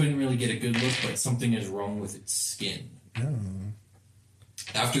 You couldn't really get a good look, but something is wrong with its skin.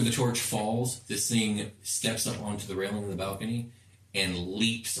 After the torch falls, this thing steps up onto the railing of the balcony and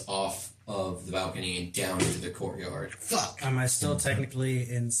leaps off of the balcony and down into the courtyard. Fuck. Am I still technically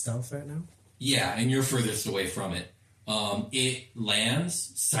in stealth right now? Yeah, and you're furthest away from it. It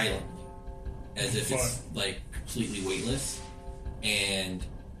lands silently, as if it's like completely weightless, and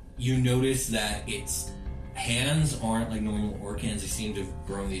you notice that its hands aren't like normal orc hands. They seem to have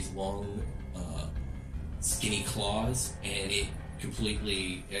grown these long, skinny claws, and it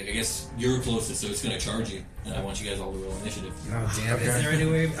completely. I guess you're closest, so it's going to charge you. And I want you guys all to roll initiative. Oh damn Is it. there any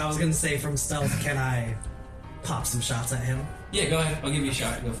way? I was gonna say from stealth, can I pop some shots at him? Yeah, go ahead. I'll give you a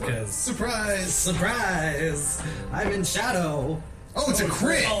shot. Go for it. Because Surprise! surprise, I'm in shadow. Oh, it's a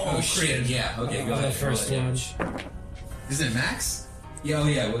crit. Oh shit! Yeah. Okay, go ahead. First roll that one. damage. Is it max? Yeah. Oh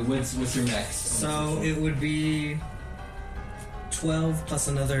yeah. What's your max? So it would be 12 plus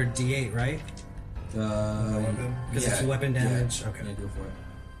another D8, right? Because it's weapon damage. Yeah. Okay. Yeah, go for it.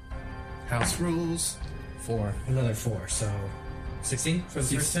 House rules. 4. Another 4. So 16 for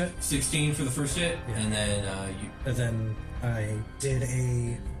the first hit. 16 for the first hit, Yeah. and then you. And then I did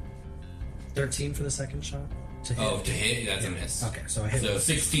a 13 for the second shot. To hit. Oh, to hit, that's a miss. Okay, so I hit. So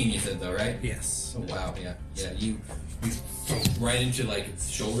 16, you said though, right? Yes. Oh wow, yeah. You throw right into like its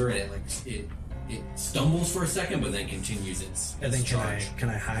shoulder, and it stumbles for a second, but then continues its And then charge. can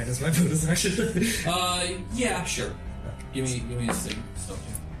I hide as my bonus action? Yeah, sure. Give me a second. Fuck.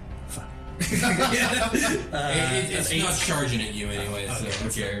 It's not charging at you anyway, so who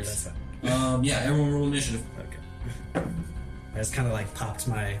cares? That's fine. Yeah, everyone roll initiative. Okay. I just kind of like popped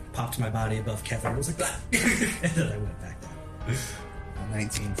my body above Kevin. It was like, blah! And then I went back down.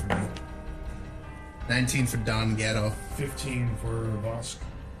 19 for me. 19 for Don Ghetto. 15 for Vosk.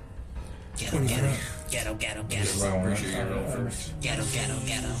 Ghetto. Appreciate your roll first. Ghetto.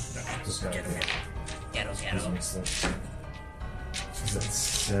 Just got Ghetto. Is that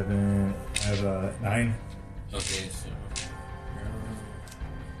 7? I have 9. Okay, so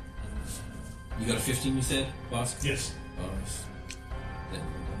you got a 15. You said, boss. Yes. Bonus. Then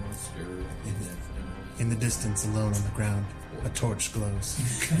the monster. And then In the distance, alone on the ground, a torch glows.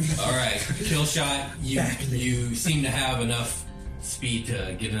 all right, kill shot. You seem to have enough speed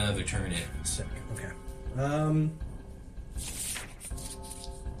to get another turn in. Sick. Okay.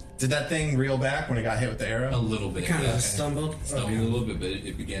 Did that thing reel back when it got hit with the A arrow? little bit. Kind yeah. of stumbled. Stumbled a little bit, but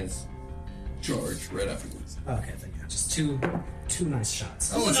it begins charge right afterwards. Okay, then yeah, just two nice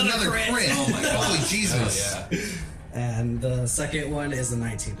shots. Oh, it's another crit. Oh my god. Holy Jesus. Oh, yeah. And the second one is a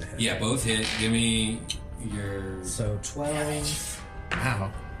 19 to hit. Yeah, both hit. Give me your. So 12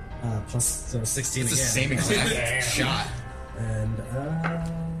 Wow. plus so 16 It's the again. same exact shot. And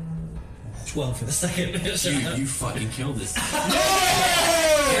 12 for the second shot. You fucking killed this.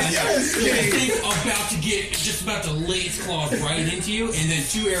 Yes! This thing's about to lay its claws right into you, and then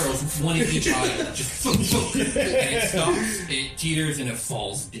 2 arrows, one in each eye, just and it stops, it teeters, and it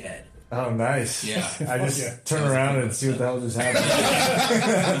falls dead. Oh, nice. Yeah. I just turn around and see what the hell just happened.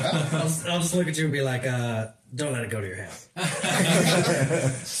 I'll just look at you and be like, don't let it go to your head.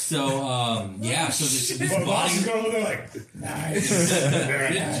 So, so this But Vosk is body. going to look like, nice.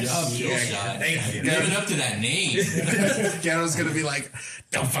 Good job, kill shot. Thank you. Living up to that name. Ghetto's gonna be like,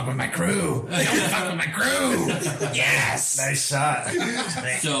 Don't fuck with my crew. Yes. Nice shot.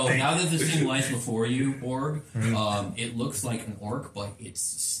 So now that this thing lies before you, Borg, it looks like an orc, but its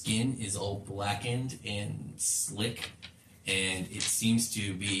skin is all blackened and slick, and it seems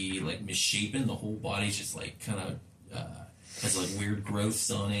to be like misshapen. The whole body's just like kind of has like weird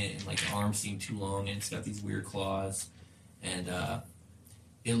growths on it, and like the arms seem too long, and it's got these weird claws, and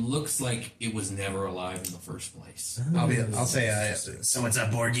it looks like it was never alive in the first place. I'll say, So what's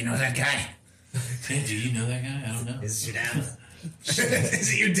up, Borg? You know that guy? Hey, do you know that guy? I don't know. Is it your dad?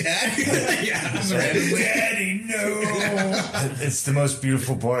 is it your dad? Yeah. Daddy, no. It's the most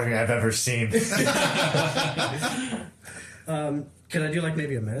beautiful boy I've ever seen. Can I do like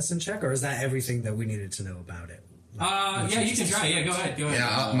maybe a medicine check, or is that everything that we needed to know about it? Yeah, you can try. Yeah, go ahead.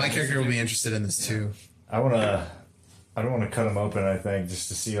 Yeah, my character will be interested in this too. I don't want to cut him open, I think, just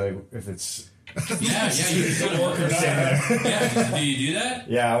to see like if it's... Yeah, you can cut it open. Yeah, do you do that?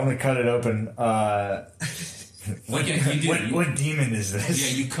 Yeah, I want to cut it open. What demon is this?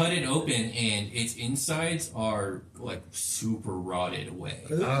 Yeah, you cut it open, and its insides are like super rotted away.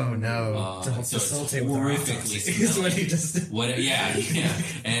 Oh no! To help So it's facilitate with our horrifically autopsy is what he just did. What? Yeah,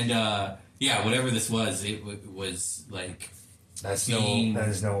 and whatever this was, it was like That is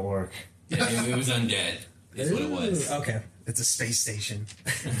no orc. yeah, it was undead. Is what it was. Okay. It's a space station.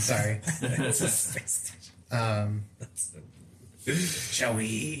 Sorry. It's a space station. Shall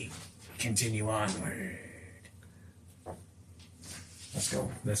we continue onward? Let's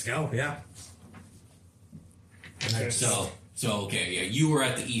go. Yeah. So okay, yeah, you were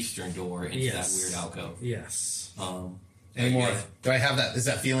at the eastern door into Yes. that weird alcove. Yes. Any more? yeah. Do I have that? Is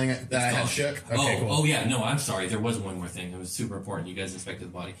that feeling that I had shook? Okay, cool. Oh yeah, no, I'm sorry. There was one more thing that was super important. You guys inspected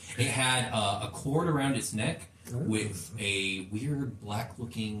the body. It had a cord around its neck with a weird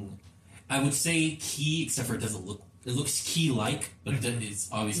black-looking, I would say key, except for it doesn't look. It looks key-like, but it's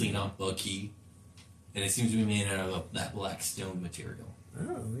obviously not the key. And it seems to be made out of that black stone material.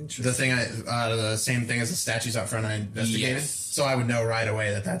 Oh, interesting. The thing, the same thing as the statues out front I investigated, Yes. so I would know right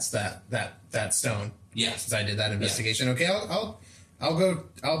away that that's that stone. Yes. Since I did that investigation. Okay, I'll go.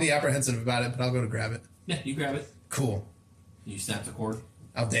 I'll be apprehensive about it, but I'll go to grab it. Yeah, you grab it. Cool. You snap the cord.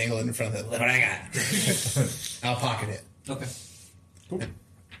 I'll dangle it in front of it. Look what I got. I'll pocket it. Okay.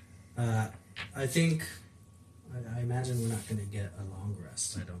 I think. I imagine we're not going to get a long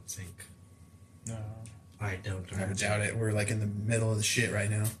rest. I don't think. No. I don't. I would doubt it. We're like in the middle of the shit right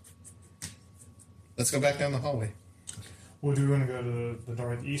now. Let's go back down the hallway. Well, do we want to go to the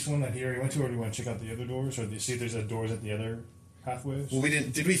northeast one that he already went to, or do you want to check out the other doors, or do you see if there's doors at the other pathways? Well, we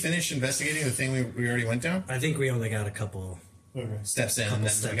didn't. Did we finish investigating the thing we already went down? I think we only got a couple Okay. Steps in, and couple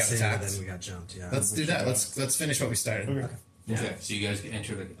then we got steps in, and attacked. then we got jumped. Yeah. Let's do that. Let's finish what we started. Okay. Okay. So you guys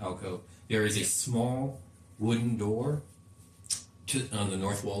enter the alcove. There is a small wooden door on the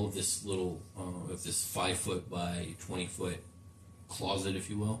north wall of this little, of this 5-foot by 20-foot closet, if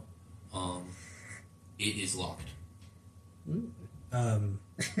you will. It is locked.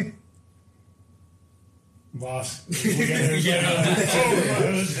 Voss. That's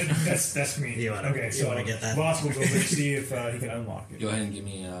me. You wanna get that? Voss will go and see if he can unlock it. Go ahead and give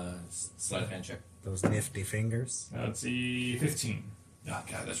me a sleight of hand check. Those nifty fingers. Let's see, 15. Oh,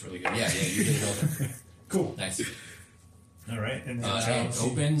 God, that's really good. Yeah, you did it open. Cool. Nice. All right, and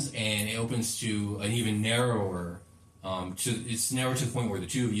It opens to an even narrower. It's narrow to the point where the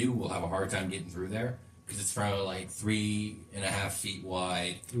two of you will have a hard time getting through there because it's probably like 3.5 feet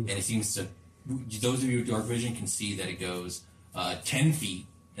wide, and it seems to. Those of you with dark vision can see that it goes 10 feet,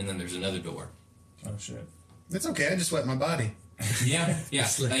 and then there's another door. Oh shit! It's okay. I just wet my body. Yeah.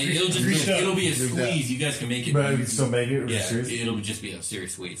 It'll be a squeeze. You guys can make it. But you can still make it. Yeah, it'll just be a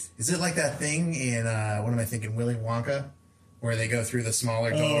serious squeeze. Is it like that thing in what am I thinking? Willy Wonka, where they go through the smaller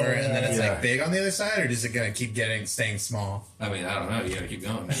door and then it's like big on the other side, or is it gonna keep staying small? I mean, I don't know. You gotta keep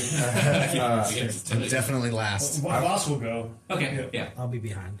going. Definitely last. Voss will go. Okay. Yeah. I'll be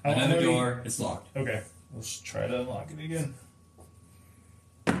behind. Another door. It's locked. Okay, let's try to unlock it again.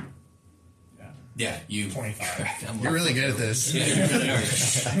 Yeah, you. 25. You're really good at this. Yeah, you really are.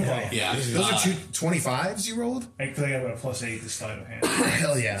 Yeah. Those are two 25s you rolled? I think I have a +8 to sleight of hand.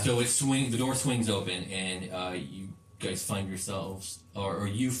 Hell yeah. So the door swings open, and you guys find yourselves, or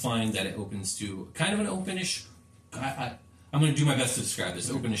you find that it opens to kind of an openish. I'm going to do my best to describe this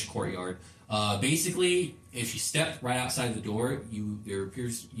openish courtyard. Basically, if you step right outside the door, you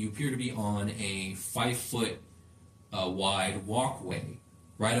appear to be on a 5-foot wide walkway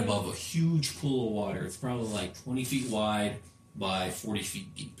right above a huge pool of water. It's probably like 20 feet wide by 40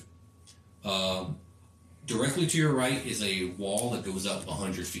 feet deep. Directly to your right is a wall that goes up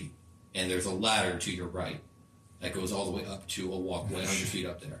 100 feet, and there's a ladder to your right that goes all the way up to a walkway 100 feet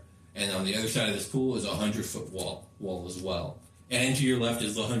up there. And on the other side of this pool is a 100-foot wall as well. And to your left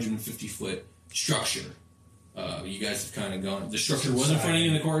is the 150-foot structure. You guys have kind of gone. The structure was in front of you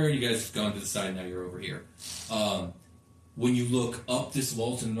in the courtyard. You guys have gone to the side. Now you're over here. When you look up this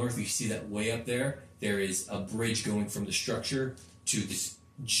wall to the north, you see that way up there. There is a bridge going from the structure to this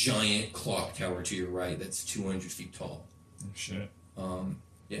giant clock tower to your right. That's 200 feet tall. Oh, shit.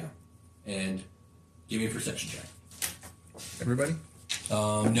 Yeah. And give me a perception check. Everybody?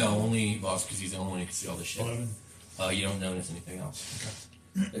 No, only Boss, because he's the only one who can see all this shit. 11. You don't notice anything else.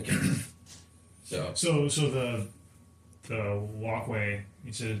 Okay. So the walkway,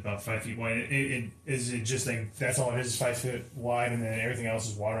 you said it's about 5 feet wide. Is it just like that's all it is 5 feet wide, and then everything else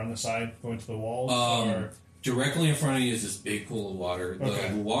is water on the side going to the walls? Or? Directly in front of you is this big pool of water.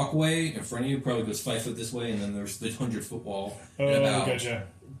 The walkway in front of you probably goes 5 foot this way, and then there's the 100-foot wall. Oh, and about gotcha.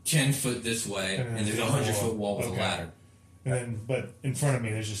 10 foot this way, and there's a 100-foot wall with a ladder. And then, but in front of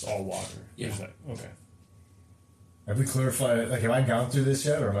me, there's just all water. Yeah. Okay. Have we clarified? Like, have I gone through this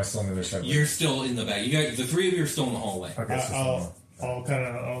yet, or am I still in the other side? You're still in the back. You guys, the three of you are still in the hallway. Okay,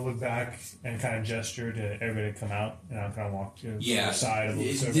 I'll look back and kind of gesture to everybody to come out, and I'll kind of walk to the side of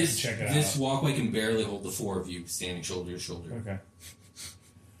it so everybody can check it out. This walkway can barely hold the four of you standing shoulder to shoulder. Okay.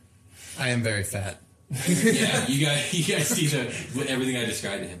 I am very fat. Yeah, you guys see everything I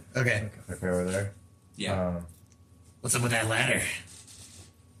described to him. Okay. Okay, over there. Yeah. What's up with that ladder?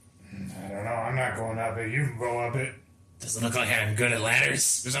 I don't know. I'm not going up it. You can go up it. Does it look like I'm good at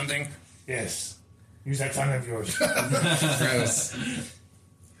ladders or something? Yes. Use that tongue of yours. Gross.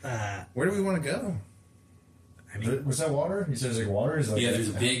 Where do we want to go? I mean, Was that water? You said there's like water? Is like There's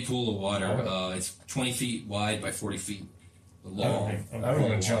a big pool of water. It's 20 feet wide by 40 feet long. I don't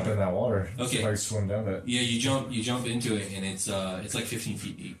want to jump in that water. Okay. See if I can swim down it. Yeah, you jump into it, and it's like 15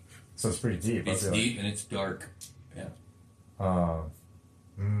 feet deep. So it's pretty deep. It's deep and it's dark. Yeah.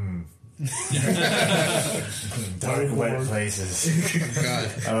 Dark, wet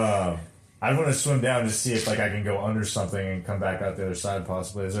places. God. I want to swim down to see if like I can go under something and come back out the other side.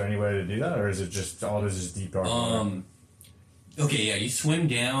 Possibly, is there any way to do that, or is it just all this is deep dark water? Okay, yeah, you swim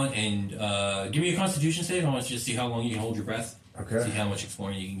down and give me a Constitution save. I want you to see how long you can hold your breath. Okay. See how much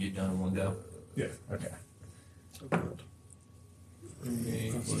exploring you can get done in one go. Yeah. Okay. Okay,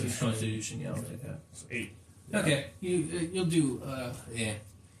 what is Constitution? Yeah, I'll take that. 8. Okay, you'll do. Yeah.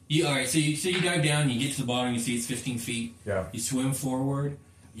 All right. So you dive down. You get to the bottom. You see it's 15 feet. Yeah. You swim forward.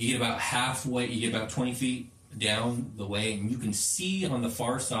 You get about halfway. You get about 20 feet down the way, and you can see on the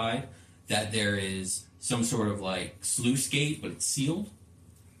far side that there is some sort of like sluice gate, but it's sealed.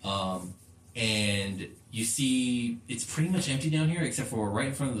 And you see it's pretty much empty down here, except for right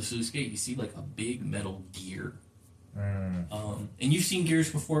in front of the sluice gate. You see like a big metal gear. And you've seen gears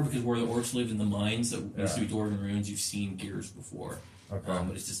before because where the orcs lived in the mines that used to be dwarven ruins, you've seen gears before. Okay.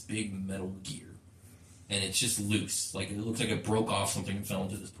 But it's this big metal gear. And it's just loose. Like, it looks like it broke off something and fell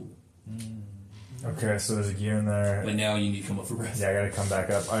into this pool. Okay, so there's a gear in there. But now you need to come up for breath. Yeah, I gotta come back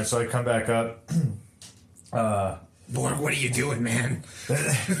up. Alright, so I come back up Borg, what are you doing, man?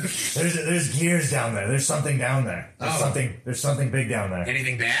 There's gears down there. There's something down there. There's something big down there.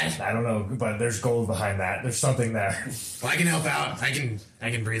 Anything bad? I don't know, but there's gold behind that. There's something there. Well, I can help out. I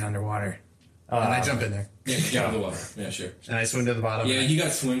can breathe underwater. And I jump in there. Yeah, jump in the water. Yeah, sure. And I swim to the bottom. Yeah, you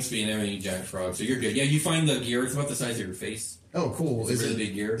got swim speed and everything, you giant frog, so you're good. Yeah, you find the gear. It's about the size of your face. Oh, cool. It's a really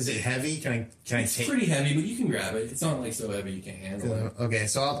big gear. Is it heavy? Can I It's take pretty heavy, but you can grab it. It's not like so heavy you can't handle it. Okay,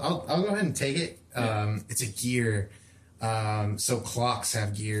 so I'll go ahead and take it. It's a gear. So clocks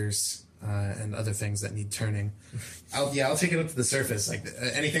have gears and other things that need turning. I'll take it up to the surface. Like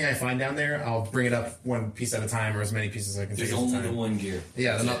anything I find down there, I'll bring it up one piece at a time, or as many pieces as I can There's take at a only time. the one gear.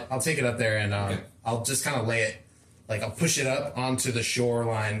 Yeah, then I'll take it up there and Okay. I'll just kind of lay it. Like I'll push it up onto the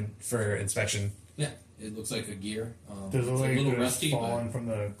shoreline for inspection. Yeah, it looks like a gear. Does it it's look a like little it rusty, fallen from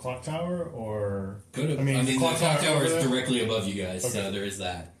the clock tower, or could have. I mean, the clock tower over is there? directly above you guys, so Okay. there is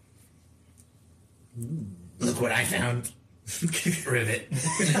that. Look what I found. Rivet.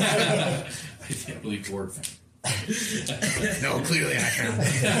 I can't believe Borg found. No, clearly I found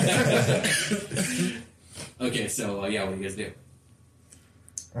it. Okay, so yeah, what do you guys do?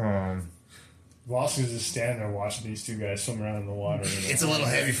 Vasquez is just standing there watching these two guys swim around in the water. It's a little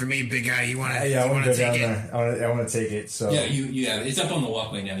heavy for me, big guy. You want to? Yeah, I want to go down take it? there. I want to take it. So Yeah, you have it. It's up on the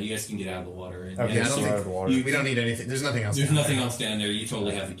walkway now. You guys can get out of the water. And, Okay, yeah, so so out of the water. We don't need anything. There's nothing else. there's down nothing there. else down there. You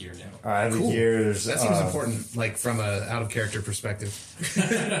totally have the gear now. I have Cool. the gear. There's That seems important, like from a out of character perspective.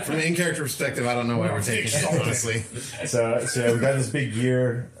 From an in character perspective, I don't know why we're taking it, honestly. So yeah, we got this big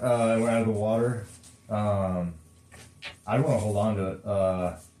gear. We're out of the water. I want to hold on to it.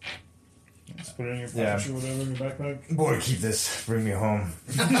 Just put it in your pouch Yeah. or whatever in your backpack. Boy, keep this. Bring me home.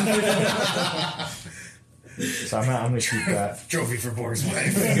 So I'm gonna keep that. Trophy for Borg's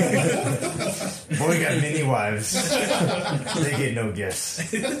wife. Boy got mini wives. They get no gifts.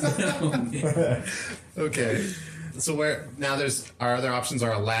 Okay. So where now? There's our other options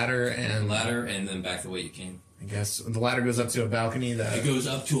are a ladder and Ladder, and then back the way you came. I guess the ladder goes up to a balcony. That It goes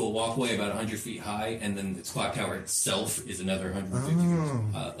up to a walkway about 100 feet high, and then the clock tower itself is another 150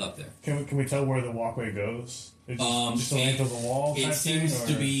 feet up there. Can we tell where the walkway goes? It's just a length of the wall. It type seems thing,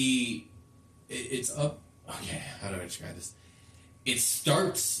 to or- be. It's up. Okay, how do I describe this? It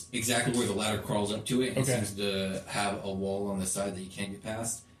starts exactly where the ladder crawls up to it. It Okay. seems to have a wall on the side that you can't get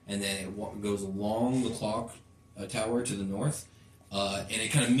past, and then it goes along the clock tower to the north, and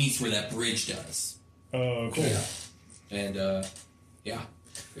it kind of meets where that bridge does. Oh, cool. Yeah. And yeah,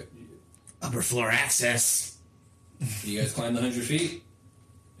 Upper floor access. you guys climb the 100 feet.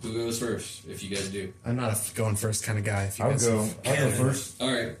 Who goes first? If you guys do. I'm not a going first kind of guy. If you I'll guys go first.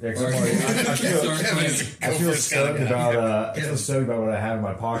 All right. Yeah, 'cause All I'm right. already- I feel- Start climbing. I feel stoked about I feel stoked about what I have in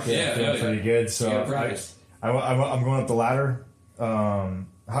my pocket. Yeah, I feel yeah, pretty yeah. good. So You got prize. I'm going up the ladder, and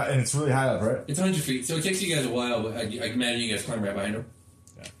it's really high up, right? It's 100 feet, so it takes you guys a while. But I imagine you guys climb right behind him.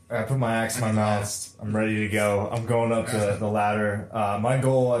 I put my axe in my mouth. I'm ready to go. I'm going up the ladder. My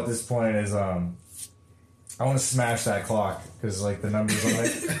goal at this point is I want to smash that clock because like the numbers on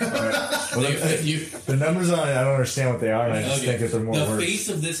it. Well, the numbers on it, I don't understand what they are, and I just think that they're more The words. face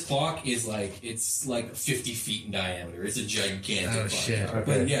of this clock is it's like 50 feet in diameter. It's a gigantic Oh, clock. shit. Okay.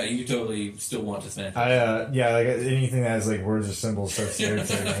 But yeah, you totally still want to smash it. Yeah, like anything that has like words or symbols starts to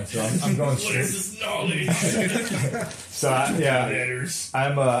irritate me. So I'm going What straight. is this knowledge? So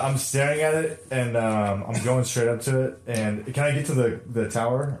I'm staring at it, and I'm going straight up to it. And can I get to the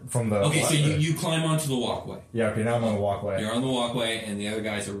tower from the? Okay, so you climb onto the walkway. Yeah. Okay. Now I'm on the walkway. You're on the walkway, and the other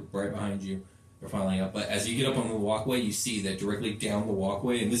guys are right behind you. They're piling up. But as you get up on the walkway, you see that directly down the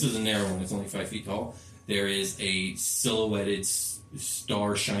walkway, and this is a narrow one, it's only 5 feet tall, there is a silhouetted,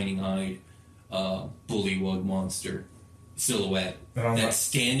 star shining eyed bullywug monster silhouette that's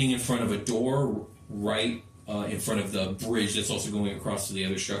standing in front of a door right in front of the bridge that's also going across to the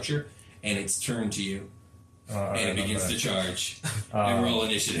other structure, and it's turned to you. And it begins to charge. And roll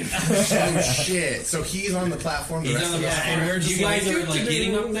initiative. Oh shit! So he's on the platform. The He's rest on the of us platform. are You just guys like, are like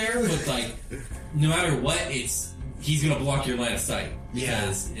getting up there, but like no matter what, he's gonna block your line of sight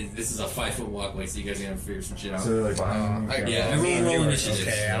because this is a 5-foot walkway, so you guys are gonna figure some shit out. So they're like behind me. Yeah, everyone roll initiative.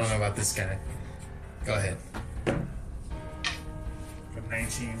 Okay, I don't know about this guy. Go ahead. Got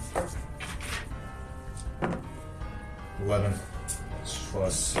 19. 11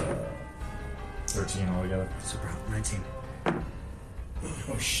 plus 13 altogether. So probably 19.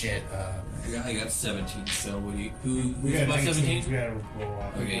 Oh shit! Yeah, I got 17. So what do you? Who's We got about 19. 17? We gotta roll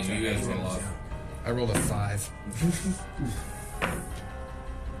off. Okay, so you guys roll off. I rolled a 5.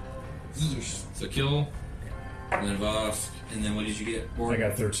 So kill, and then Vosk, and then what did you get? I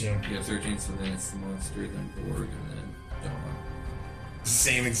got 13. You got 13. So then it's the monster, then Borg, and then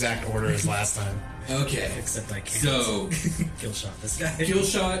Same exact order as last time. Okay. Except I can't. So, Kill shot this guy. kill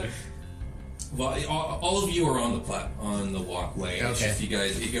shot. Well, all of you are on the walkway. It's Okay. just you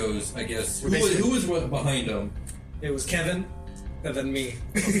guys. It goes. I guess. We're basically- Who was behind him? It was Kevin, and then me.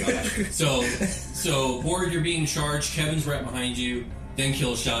 So Borg, you're being charged. Kevin's right behind you. Then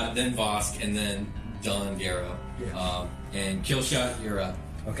Killshot. Then Vosk, and then Don Garrow. Yeah. And Killshot, you're up.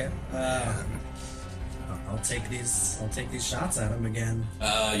 Okay. I'll take these shots at him again.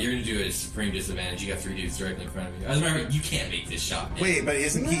 You're gonna do it at supreme disadvantage. You got 3 dudes directly in front of you. As a matter of fact, you can't make this shot. Man. Wait, but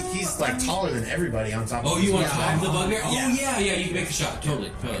isn't he's like taller than everybody on top of Oh, you want to Yeah. climb the bugbear? Oh, Yeah. yeah, you can make the shot.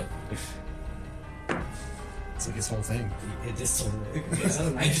 Totally. It's like his whole thing. It is totally.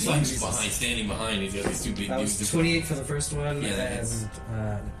 I just like just behind, standing behind. He's got these 2 big That was dudes. 28 for the first one, Yeah, that and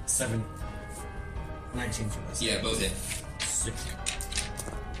 19 for this. Yeah, both hit. Sick.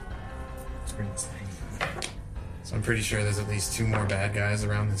 Let's bring this thing. So I'm pretty sure there's at least 2 more bad guys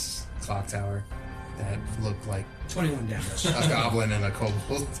around this clock tower that look like 21 damage. a goblin and a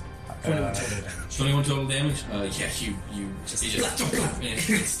kobold. 21 total damage. 21 total damage? Yeah, you just and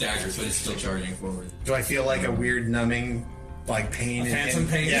it staggers, but it's still charging forward. Do I feel like a weird numbing like pain? Phantom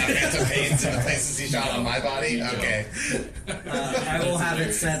pain? Yeah, phantom pains in the places he shot on my body? No. Okay. I will have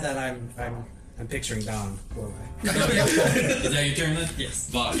it said that I'm picturing Don. Is that your turn then? Yes.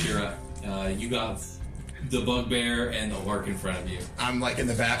 Vosh, you're up. You got the bugbear and the orc in front of you. I'm like in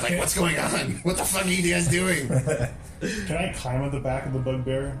the back, like, what's going on? What the fuck are you guys doing? Can I climb on the back of the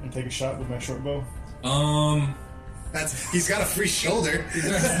bugbear and take a shot with my short bow? He's got a free shoulder.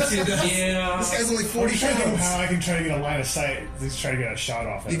 This Yeah. guy's only 40 I'm trying to know pounds. how I can try to get a line of sight. Just try to get a shot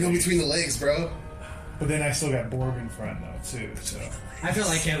off. You at go me. between the legs, bro. But then I still got Borg in front though too. So I feel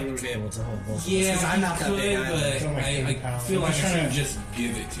like Kevin would be able to hold both of us, Yeah, 'cause I'm not that big either. It's only but I 30 pounds. feel like I I'm trying should to- just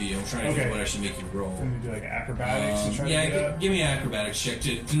give it to you. I'm trying to Okay. think what I should make you roll. let me do like acrobatics to try to get up. Give me an acrobatics check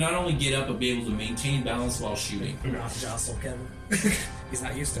to not only get up but be able to maintain balance while shooting. Not jostle Kevin. He's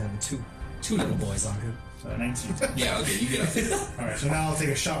not used to having two little boys on him. 19. Yeah, okay, you get up. All right, so now I'll take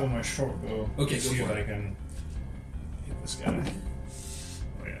a shot with my short bow. Okay, to go see for if it. I can hit this guy.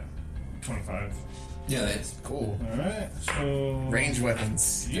 Oh yeah, 25. Yeah, that's Cool. All right, so Range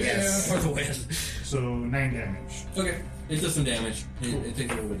weapons. Yeah. Yes. For the win. So 9 damage. okay. It does some damage. It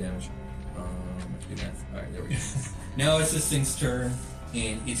takes a little bit of damage. Let's do math. All right, there we go. Now it's this thing's turn,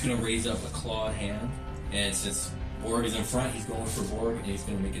 and it's going to raise up a clawed hand. And since Borg is in front, he's going for Borg, and he's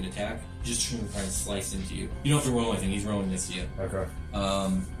going to make an attack. Just trying to slice into you. You don't have to roll anything. He's rolling this to you. Okay.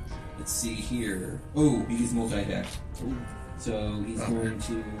 Let's see here. Oh, he gets multi-attack. So he's going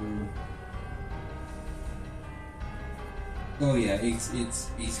to. Oh yeah, he's gonna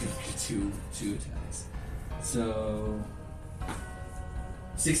get two attacks. So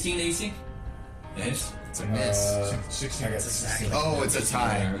 16 AC. Nice. It's a miss. 16. I got exactly. Oh, it's a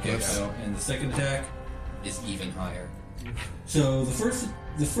tie. Okay, Whoops. so and the second attack is even higher. So the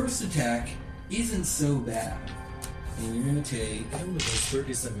first attack isn't so bad. And you're gonna take That was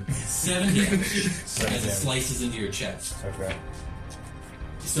 37. 7 damage as it damage. slices into your chest. Okay.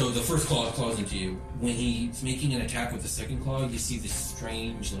 So the first claw claws into you. When he's making an attack with the second claw, you see this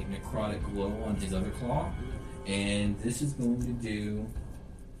strange, like, necrotic glow on his other claw. And this is going to do...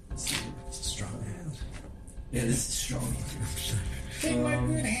 Let's see. It's a strong hand. Yeah, this is strong. Take my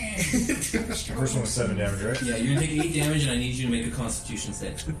good hand. First one was 7 damage, right? Yeah, you're going to take 8 damage, and I need you to make a constitution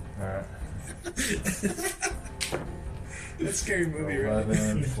save. Alright. That's a scary movie, right?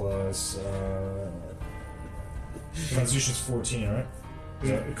 11 plus. Constitution's 14, right?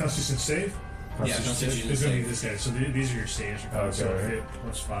 Constitution save? Yeah, constitution It's going to be save. this guy. So these are your saves. Okay. So hit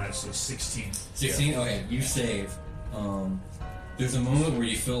plus 5, so 16. 16? Okay, you save. There's a moment where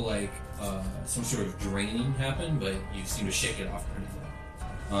you feel like some sort of draining happened, but you seem to shake it off pretty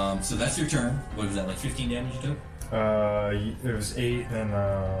well. So that's your turn. What was that, like 15 damage you took? It was 8, then,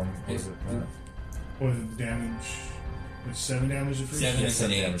 what was it? What was the damage? Was 7 damage at first? 7 is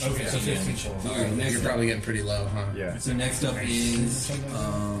an 8. damage. Okay, so 15 15 damage. total. Alright, next You're up. probably getting pretty low, huh? Yeah. So next up is 30,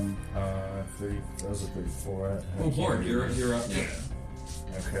 that was a 34, right? oh, Borg, you're up now.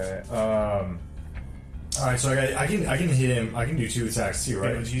 Okay. Alright, so I can hit him. I can do 2 attacks too,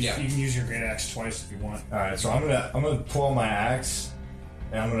 right? Yeah. You can use your great axe twice if you want. Alright, so I'm gonna pull out my axe,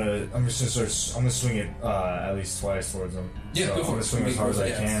 and I'm just gonna swing it at least twice towards him. Yeah, so go I'm for gonna it. swing as hard as I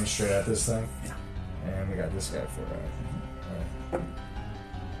Yeah. can straight at this thing. And we got this guy for that. Alright.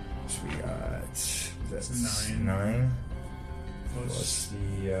 So we got that's 9. 9 plus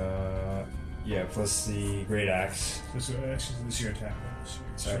the great axe. This is your attack.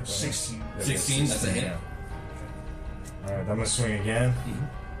 So Attack, 16. Yeah, 16, that's a hit. yeah. Alright, I'm gonna swing again.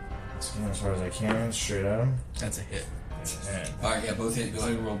 Swing as hard as I can, straight at him. That's a hit. All right, yeah, both hit. Go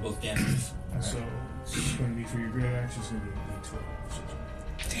ahead and roll both damages. So it's going to be for your great action. It's going to be a D12.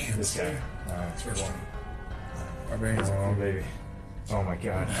 Damn. This guy. First one. Oh, baby. Oh, my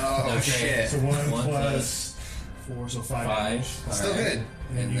God. Oh, Okay. shit. So 1 One plus 4, so 5. 5. Still All right. good.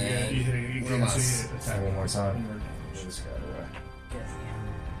 And then And you then get you one can so less. you attack One more time. One more damage. This guy away.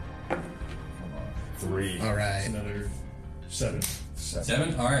 Come on. 3. All right. Another 7.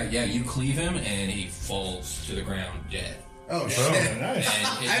 7? All right, yeah, you cleave him, and he falls to the ground dead. Oh, Oh, shit. nice.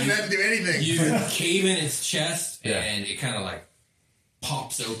 And I didn't have to do anything. You cave in its chest, Yeah. and it kind of like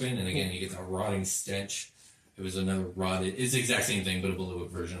pops open, and again, you get the rotting stench. It was another rotted. It's the exact same thing, but a below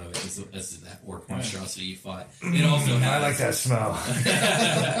version of it. This is that orc monstrosity you fought. It also has. I like that smell.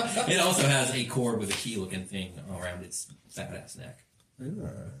 It also has a cord with a key-looking thing around its fat ass neck.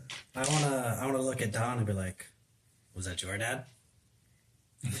 I wanna look at Don and be like, "Was that your dad?"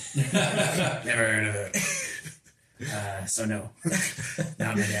 Never heard of it. So no,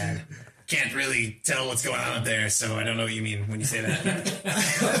 not my dad. Can't really tell what's going on up there, so I don't know what you mean when you say that.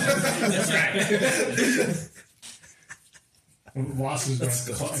 That's right. Wasp is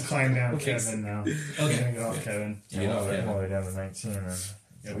going to climb down Kevin now. Okay. He's going to get off Kevin. You know, I'm all the way down to 19. And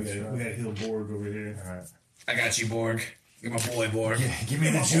Yeah, we got to heal Borg over here. all right. I got you, Borg. You're my boy, Borg. Give me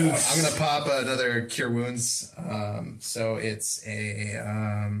the juice. I'm gonna pop another cure wounds. So it's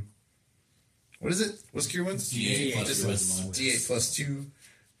a what is it? What's cure wounds? D8 plus Just your wisdom. D8 plus 2.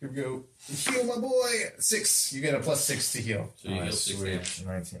 Here we go. Heal my boy. 6. You get a plus 6 to heal. So you heal 6 damage.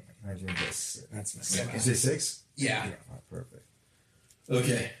 19 plus. That's my second. Is it 6? Yeah. Oh, perfect.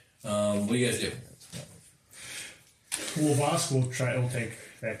 Okay. What do you guys do? Well, Vosk will take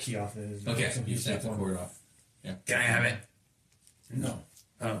that key off of his. Okay, so you he's snap the one. cord off. Can I have it? No.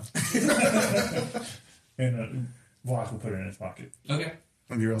 Oh. And Vosk will put it in his pocket. Okay.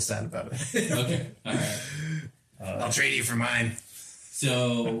 I'll be real sad about it. Okay. All right. I'll trade you for mine.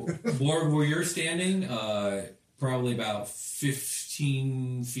 So, Borg, where you're standing, probably about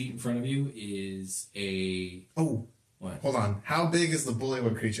 15 feet in front of you is a... Oh, What? hold on. How big is the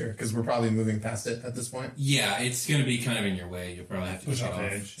bullywug creature? Because we're probably moving past it at this point. Yeah, it's going to be kind of in your way. You'll probably have to Push get off off.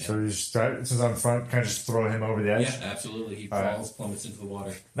 the edge. Yeah. So you just start, since I'm in front, can I just throw him over the edge? Yeah, absolutely. He All right. falls, plummets into the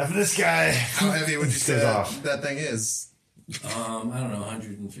water. Enough of this guy. How heavy would you say Stays that, off. that thing is? I don't know,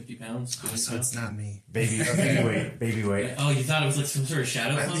 150 pounds? Oh, so it's not me. Baby weight. Baby weight. Oh, you thought it was like some sort of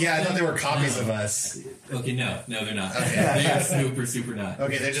shadow clone Yeah, I thought thing? they were copies No. of us. Okay, no, they're not. Okay. They're super not.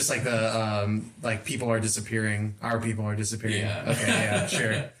 Okay, they're just like the like people are disappearing. Our people are disappearing. Yeah. Okay, yeah,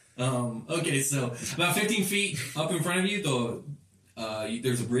 sure. Okay, so about 15 feet up in front of you,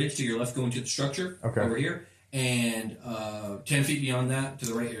 there's a bridge to your left going to the structure over here, and 10 feet beyond that, to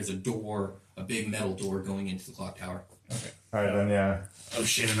the right, there's a door, a big metal door going into the clock tower. Okay. All right, then, yeah. Oh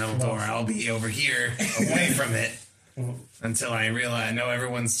shit, a metal door. I'll be over here, away from it, until I realize I know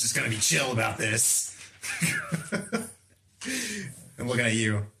everyone's just gonna be chill about this. I'm looking at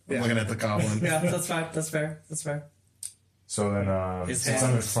you. I'm looking at the goblin. Yeah, that's fine. That's fair. That's fair. So then, His since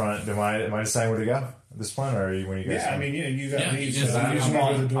hand. I'm in front, am I deciding where to go at this point, or are you, when you guys? Yeah, I mean, you got Yeah, these. you just- so you just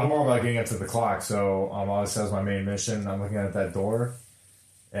remember the door. I'm all about getting up to the clock, so obviously that's my main mission. I'm looking at that door,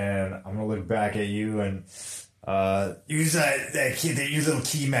 and I'm gonna look back at you and use that key, use little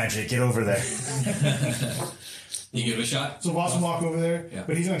key magic. Get over there. You give it a shot? So Vosk will walk over there, Yeah.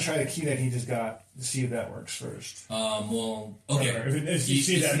 but he's going to try the key that he just got to see if that works first. Well, okay. Or if you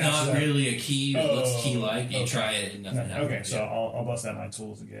see that it's matches not up. really a key. It looks Oh, key-like. You okay. try it and nothing happens. Okay, so I'll bust out my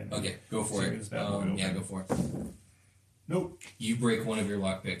tools again. Okay, go for See it. if this bad boy Yeah, opens. go for it. Nope. You break one of your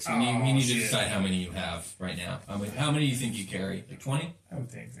lockpicks. You Oh, need to shit. decide how many you have right now. How many do you think you carry? Like 20? I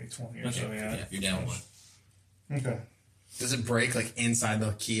would think like 20 or Okay, so, yeah. you're down one. Okay. Does it break like inside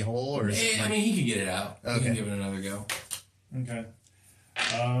the keyhole, or is it I like, mean, he can get it out. You Okay. can give it another go. Okay.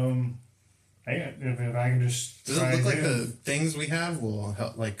 If I can just. does it try look like again. the things we have will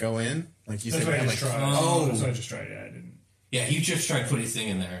help like go in? Like you That's said, what we I have just like tried. Oh. That's what I just tried. Yeah, I didn't. Yeah, he just tried to put his thing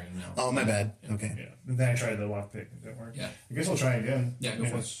in there. And no. oh my bad. Okay. Yeah. And then I tried the lockpick. It didn't work. Yeah. I guess I'll try again. Yeah, go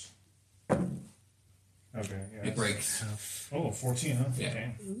for it. Okay. Yeah. It breaks. Oh, 14, huh? Yeah.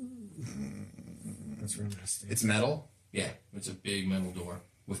 Okay. That's real nasty. It's metal. Yeah, it's a big metal door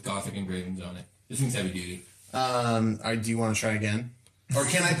with Gothic engravings on it. This thing's heavy duty. Do you want to try again, or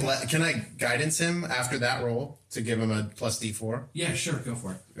can I guidance him after that roll to give him a plus D4? Yeah, sure, go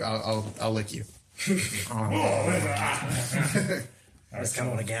for it. I'll lick you. I just kind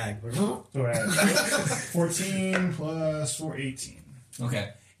of want to gag. So I had 14 plus 4, 18. Okay.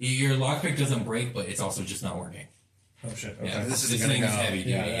 Your lockpick doesn't break, but it's also just not working. Oh, shit. Okay. Yeah, this this isn't thing gonna is go. heavy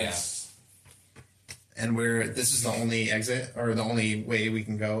duty. Yeah, Yeah. that's... And this is the only exit or the only way we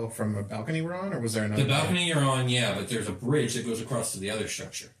can go from a balcony we're on, or was there another? The balcony you're on, yeah, but there's a bridge that goes across to the other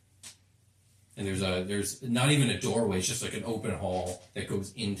structure. And there's not even a doorway, it's just like an open hall that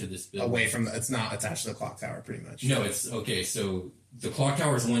goes into this building. Away from it's not attached to the clock tower, pretty much. No, it's okay, so the clock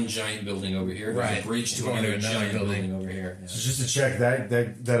tower is one giant building over here. There's a bridge to another giant building over here. Yeah. So just to check,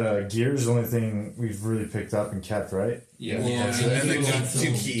 that gear is the only thing we've really picked up and kept, right? Yeah. And the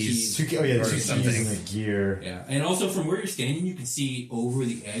two keys. Two keys in the gear. Yeah, and also from where you're standing, you can see over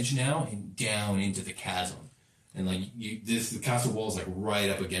the edge now and down into the chasm. And like the castle wall is like right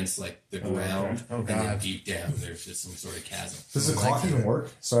up against like the ground, Oh, and then God. deep down there's just some sort of chasm. Does the clock even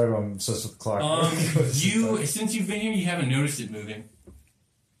work? Sorry, I'm obsessed with the clock. Since you've been here, you haven't noticed it moving.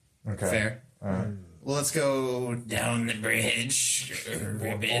 Okay. Fair. All right. Well, let's go down the bridge. We're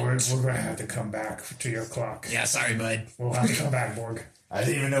going to have to come back to your clock. Yeah, sorry, bud. We'll have to come back, Borg. I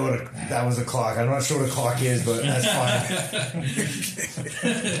didn't even know that was a clock. I'm not sure what a clock is, but that's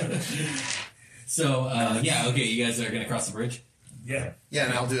fine. So, okay, you guys are going to cross the bridge? Yeah. Yeah,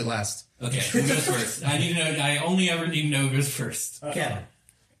 and I'll do it last. Okay, who goes first? I only ever need to know who goes first. Kevin.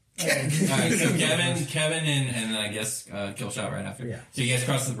 Alright, so Kevin, and then I guess Killshot right after. Yeah. So you guys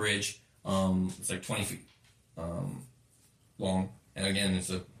cross the bridge. It's like 20 feet long, and again, it's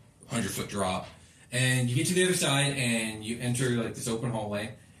a 100-foot drop. And you get to the other side, and you enter like this open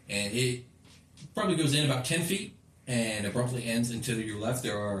hallway, and it probably goes in about 10 feet. And abruptly ends, and to your left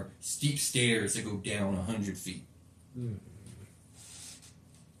there are steep stairs that go down 100 feet.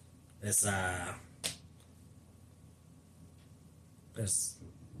 There's a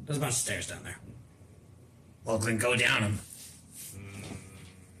bunch of stairs down there. Well, then go down them.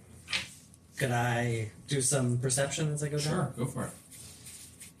 Could I do some perception as I go down? Sure, go for it.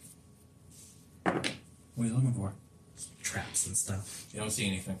 What are you looking for? Traps and stuff. You don't see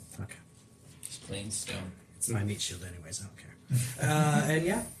anything. Okay. Just plain stone. It's my meat shield anyways, I don't care. And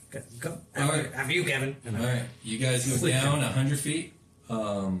yeah, go. After you, Kevin. And All right, you guys go down 100 feet,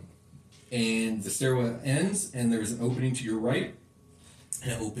 and the stairwell ends, and there's an opening to your right,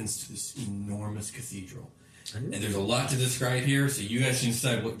 and it opens to this enormous cathedral. And there's a lot to describe here, so you guys can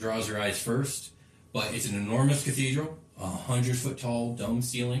decide what draws your eyes first. But it's an enormous cathedral, 100-foot tall dome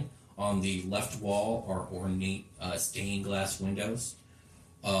ceiling. On the left wall are ornate stained glass windows.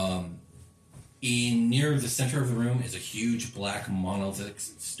 Near the center of the room is a huge black monolithic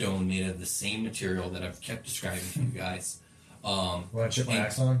stone made of the same material that I've kept describing to you guys. Want to chip my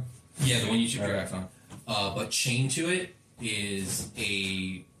axe on? Yeah, the one you chip your axe on. But chained to it is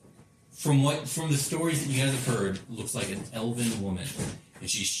from the stories that you guys have heard, looks like an elven woman. And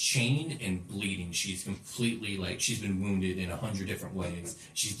she's chained and bleeding. She's completely, she's been wounded in 100 different ways.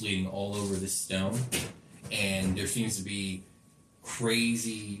 She's bleeding all over this stone. And there seems to be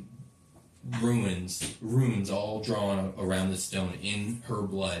crazy runes all drawn around this stone in her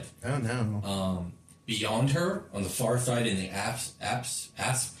blood. Oh, no. Beyond her, on the far side in the apse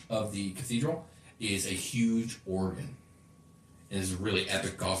of the cathedral, is a huge organ. It is a really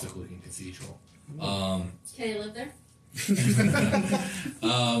epic Gothic-looking cathedral. Can I live there?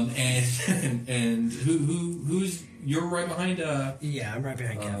 And who's you're right behind? Yeah, I'm right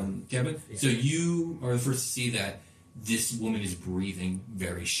behind Kevin. Kevin. Yeah. So you are the first to see that this woman is breathing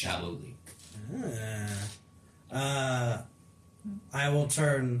very shallowly. I will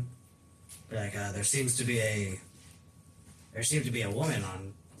turn. There seems to be a woman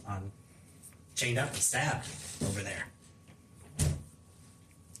on chained up and stabbed over there.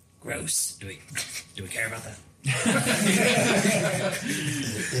 Gross. Do we care about that?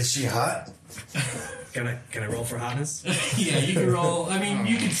 Is she hot? Can I roll for hotness? Yeah, you can roll. I mean,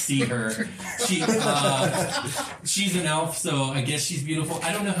 you can see her. She's an elf, so I guess she's beautiful.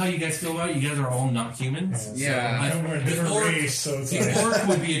 I don't know how you guys feel about it. You guys are all not humans. Yeah. So I We're a different race, so it's the like... orc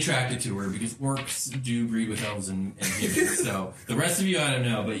would be attracted to her because orcs do breed with elves and humans. So the rest of you, I don't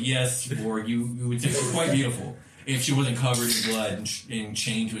know. But yes, Borg, you would think she's quite beautiful if she wasn't covered in blood and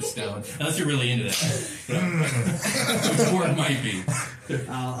chained to a stone. Unless you're really into that. Which Borg might be.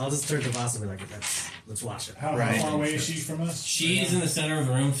 I'll just turn to Voss and be like, let's watch it. How far away is she from us? She's in the center of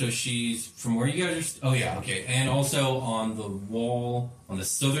the room, so she's from where you guys are. Oh yeah, okay. And also on the wall, on the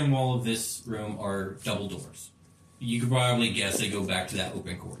southern wall of this room, are double doors. You could probably guess they go back to that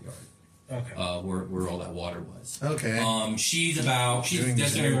open courtyard. Okay. Where all that water was. Okay. She's Doing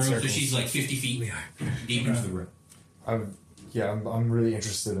that's in her room, so circles. she's like 50 feet deep into the room. I'm really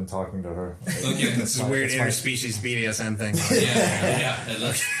interested in talking to her. Okay. This is weird interspecies BDSM thing. Yeah.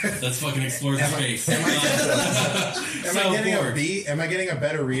 Let's fucking explore the space. Am I getting a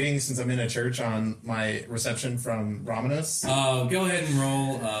better reading since I'm in a church on my reception from Romanus? Go ahead and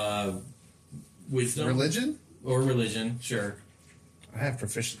roll wisdom. Religion? Or religion, sure. I have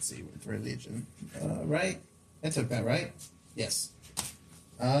proficiency with religion. Right? I took that, right? Yes.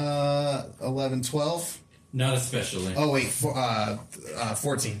 11, 12. Not especially. Oh, wait.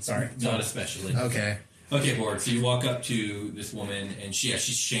 14, sorry. Not especially. Okay. Okay, Borg, so you walk up to this woman, and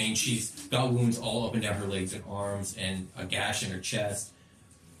she's chained. She's got wounds all up and down her legs and arms, and a gash in her chest.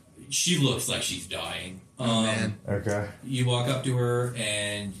 She looks like she's dying. Oh, man. Okay. You walk up to her,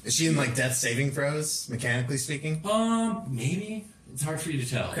 and... Is she in, like, death saving throws, mechanically speaking? Maybe. It's hard for you to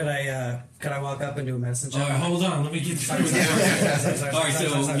tell. Could I walk up and do a medicine check? Hold on, let me get through Sorry. Alright,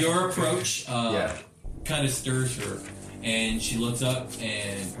 so your approach kind of stirs her, and she looks up,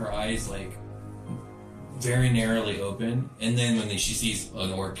 and her eyes, like, very narrowly open, and then when she sees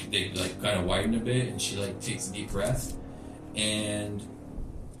an orc, they, like, kind of widen a bit, and she, like, takes a deep breath, and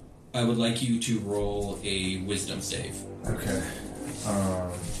I would like you to roll a wisdom save. Okay.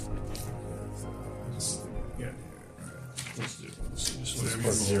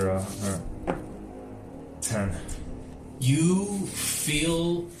 Plus 0. Alright. 10. You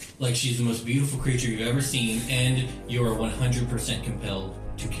feel like she's the most beautiful creature you've ever seen, and you are 100% compelled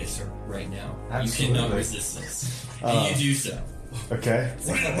to kiss her right now. Absolutely. You cannot resist this. And you do so. Okay.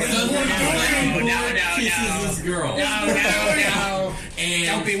 No. Kisses this girl. No. And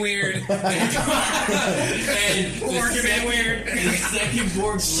Don't be weird. and the second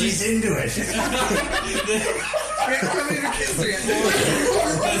Borg She's into it.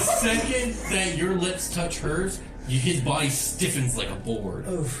 the second that your lips touch hers, his body stiffens like a board.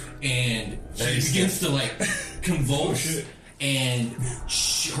 And she begins to like convulse, and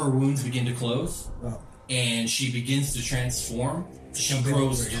her wounds begin to close. And she begins to transform. She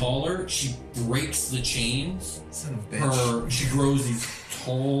grows taller. She breaks the chains. Son of a bitch. She grows these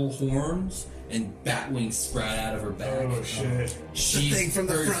tall horns, and bat wings sprout out of her back. Oh shit! She's, thing from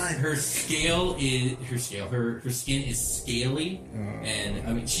the front. Her skin is scaly, and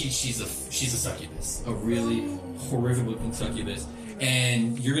I mean she's a succubus, a really horrific looking succubus.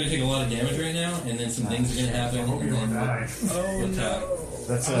 And you're gonna take a lot of damage right now, and then some things are gonna happen. And then Oh no!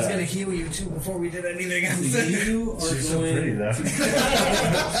 That's I was gonna heal you too before we did anything else. You are She's so going. pretty though.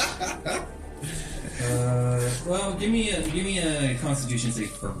 Well, give me a Constitution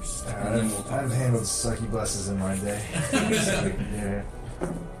save first, and then we'll talk. I've handled succubuses in my day. Yeah.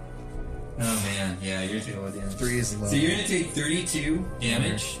 Oh man, yeah, you're gonna take a lot of damage. 3 is low. So you're gonna take 32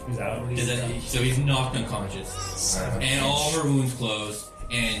 damage. He's out. So he's knocked unconscious, and all her wounds close.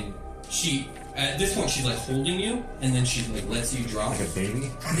 And she, at this point, she's like holding you, and then she like lets you drop. Like a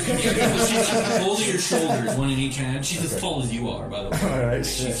baby? Yeah, she's like holding your shoulders, one in each hand. She's as tall as you are, by the way. Alright,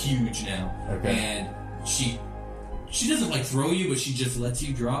 She's shit. huge now, Okay. and she doesn't like throw you, but she just lets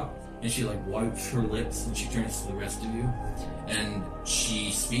you drop, and she like wipes her lips, and she turns to the rest of you, and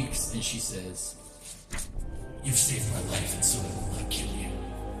she speaks, and she says, "You've saved my life, and so I will not kill you.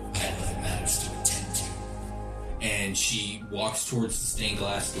 I have other matters to attend to." And she walks towards the stained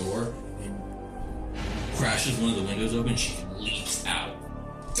glass door and crashes one of the windows open. She leaps out,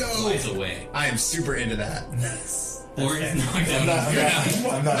 flies away. I am super into that. Or is knocked out.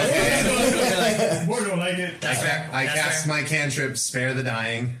 I'm not. More don't like it. I cast my cantrip, Spare the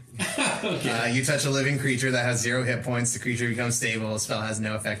Dying. Okay. You touch a living creature that has 0 hit points. The creature becomes stable. The spell has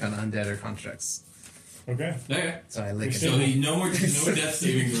no effect on undead or constructs. Okay. Okay. So I lick it. So no more death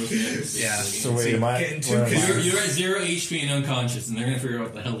saving throws. Yeah. So wait, am I? You're at 0 HP and unconscious, and they're gonna figure out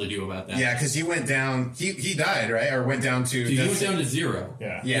what the hell to do about that. Yeah, because he went down. He died, right? Or went down to. So you went down to 0.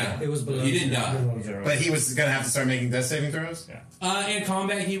 Yeah. Yeah. It was below. He didn't die. Zero. But he was gonna have to start making death saving throws. Yeah. In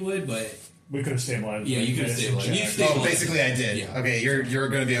combat, he would, but We could have stabilized. yeah, you could have stabilized. You stabilized. Oh, basically I did. Yeah. Okay, you're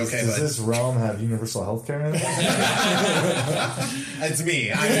gonna be okay, Does but this realm have universal healthcare in it? it's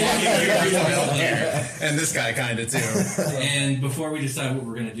me. I'm walking universal healthcare, and this guy kinda too. And before we decide what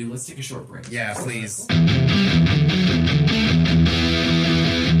we're gonna do, let's take a short break. Yeah, please.